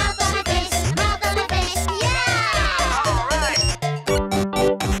 There's a mouth on my face, mouth on my face. Yeah! All right.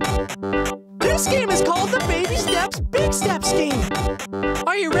 This game is called the Baby Steps, Big Steps game.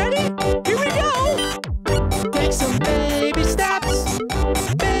 Are you ready? Here we go. Take some baby steps,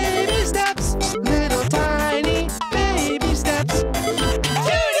 little tiny baby steps.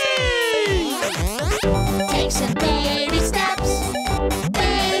 Judy! Take some baby steps,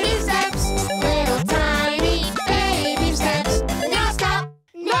 little tiny baby steps. Now stop,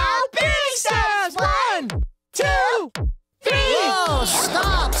 now big steps. 1, 2, 3. Whoa,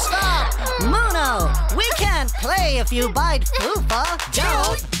 stop! Muno, we can't play if you bite Fufa.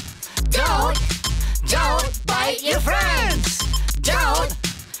 Don't bite your friends. Don't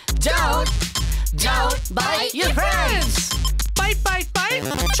bite your friends. Bite,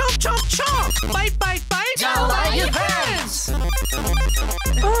 chomp, chomp, chomp. Bite, Don't bite your friends.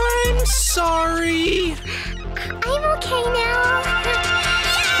 I'm sorry. I'm okay now.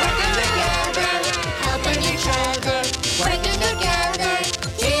 Working together, helping each other. Working together,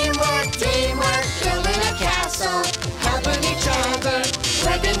 teamwork, building a castle. Helping each other,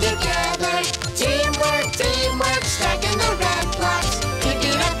 working together. Teamwork, stacking the red blocks,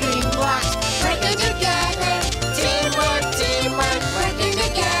 picking up green blocks. Working together, teamwork, working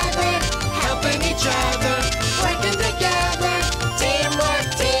together. Helping each other, working together. Teamwork.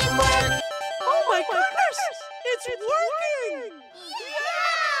 Oh my goodness! It's working!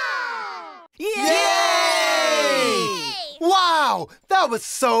 Yay! Wow, that was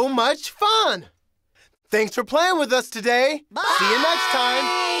so much fun. Thanks for playing with us today. Bye. See you next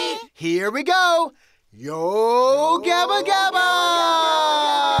time. Here we go. Yo Gabba Gabba!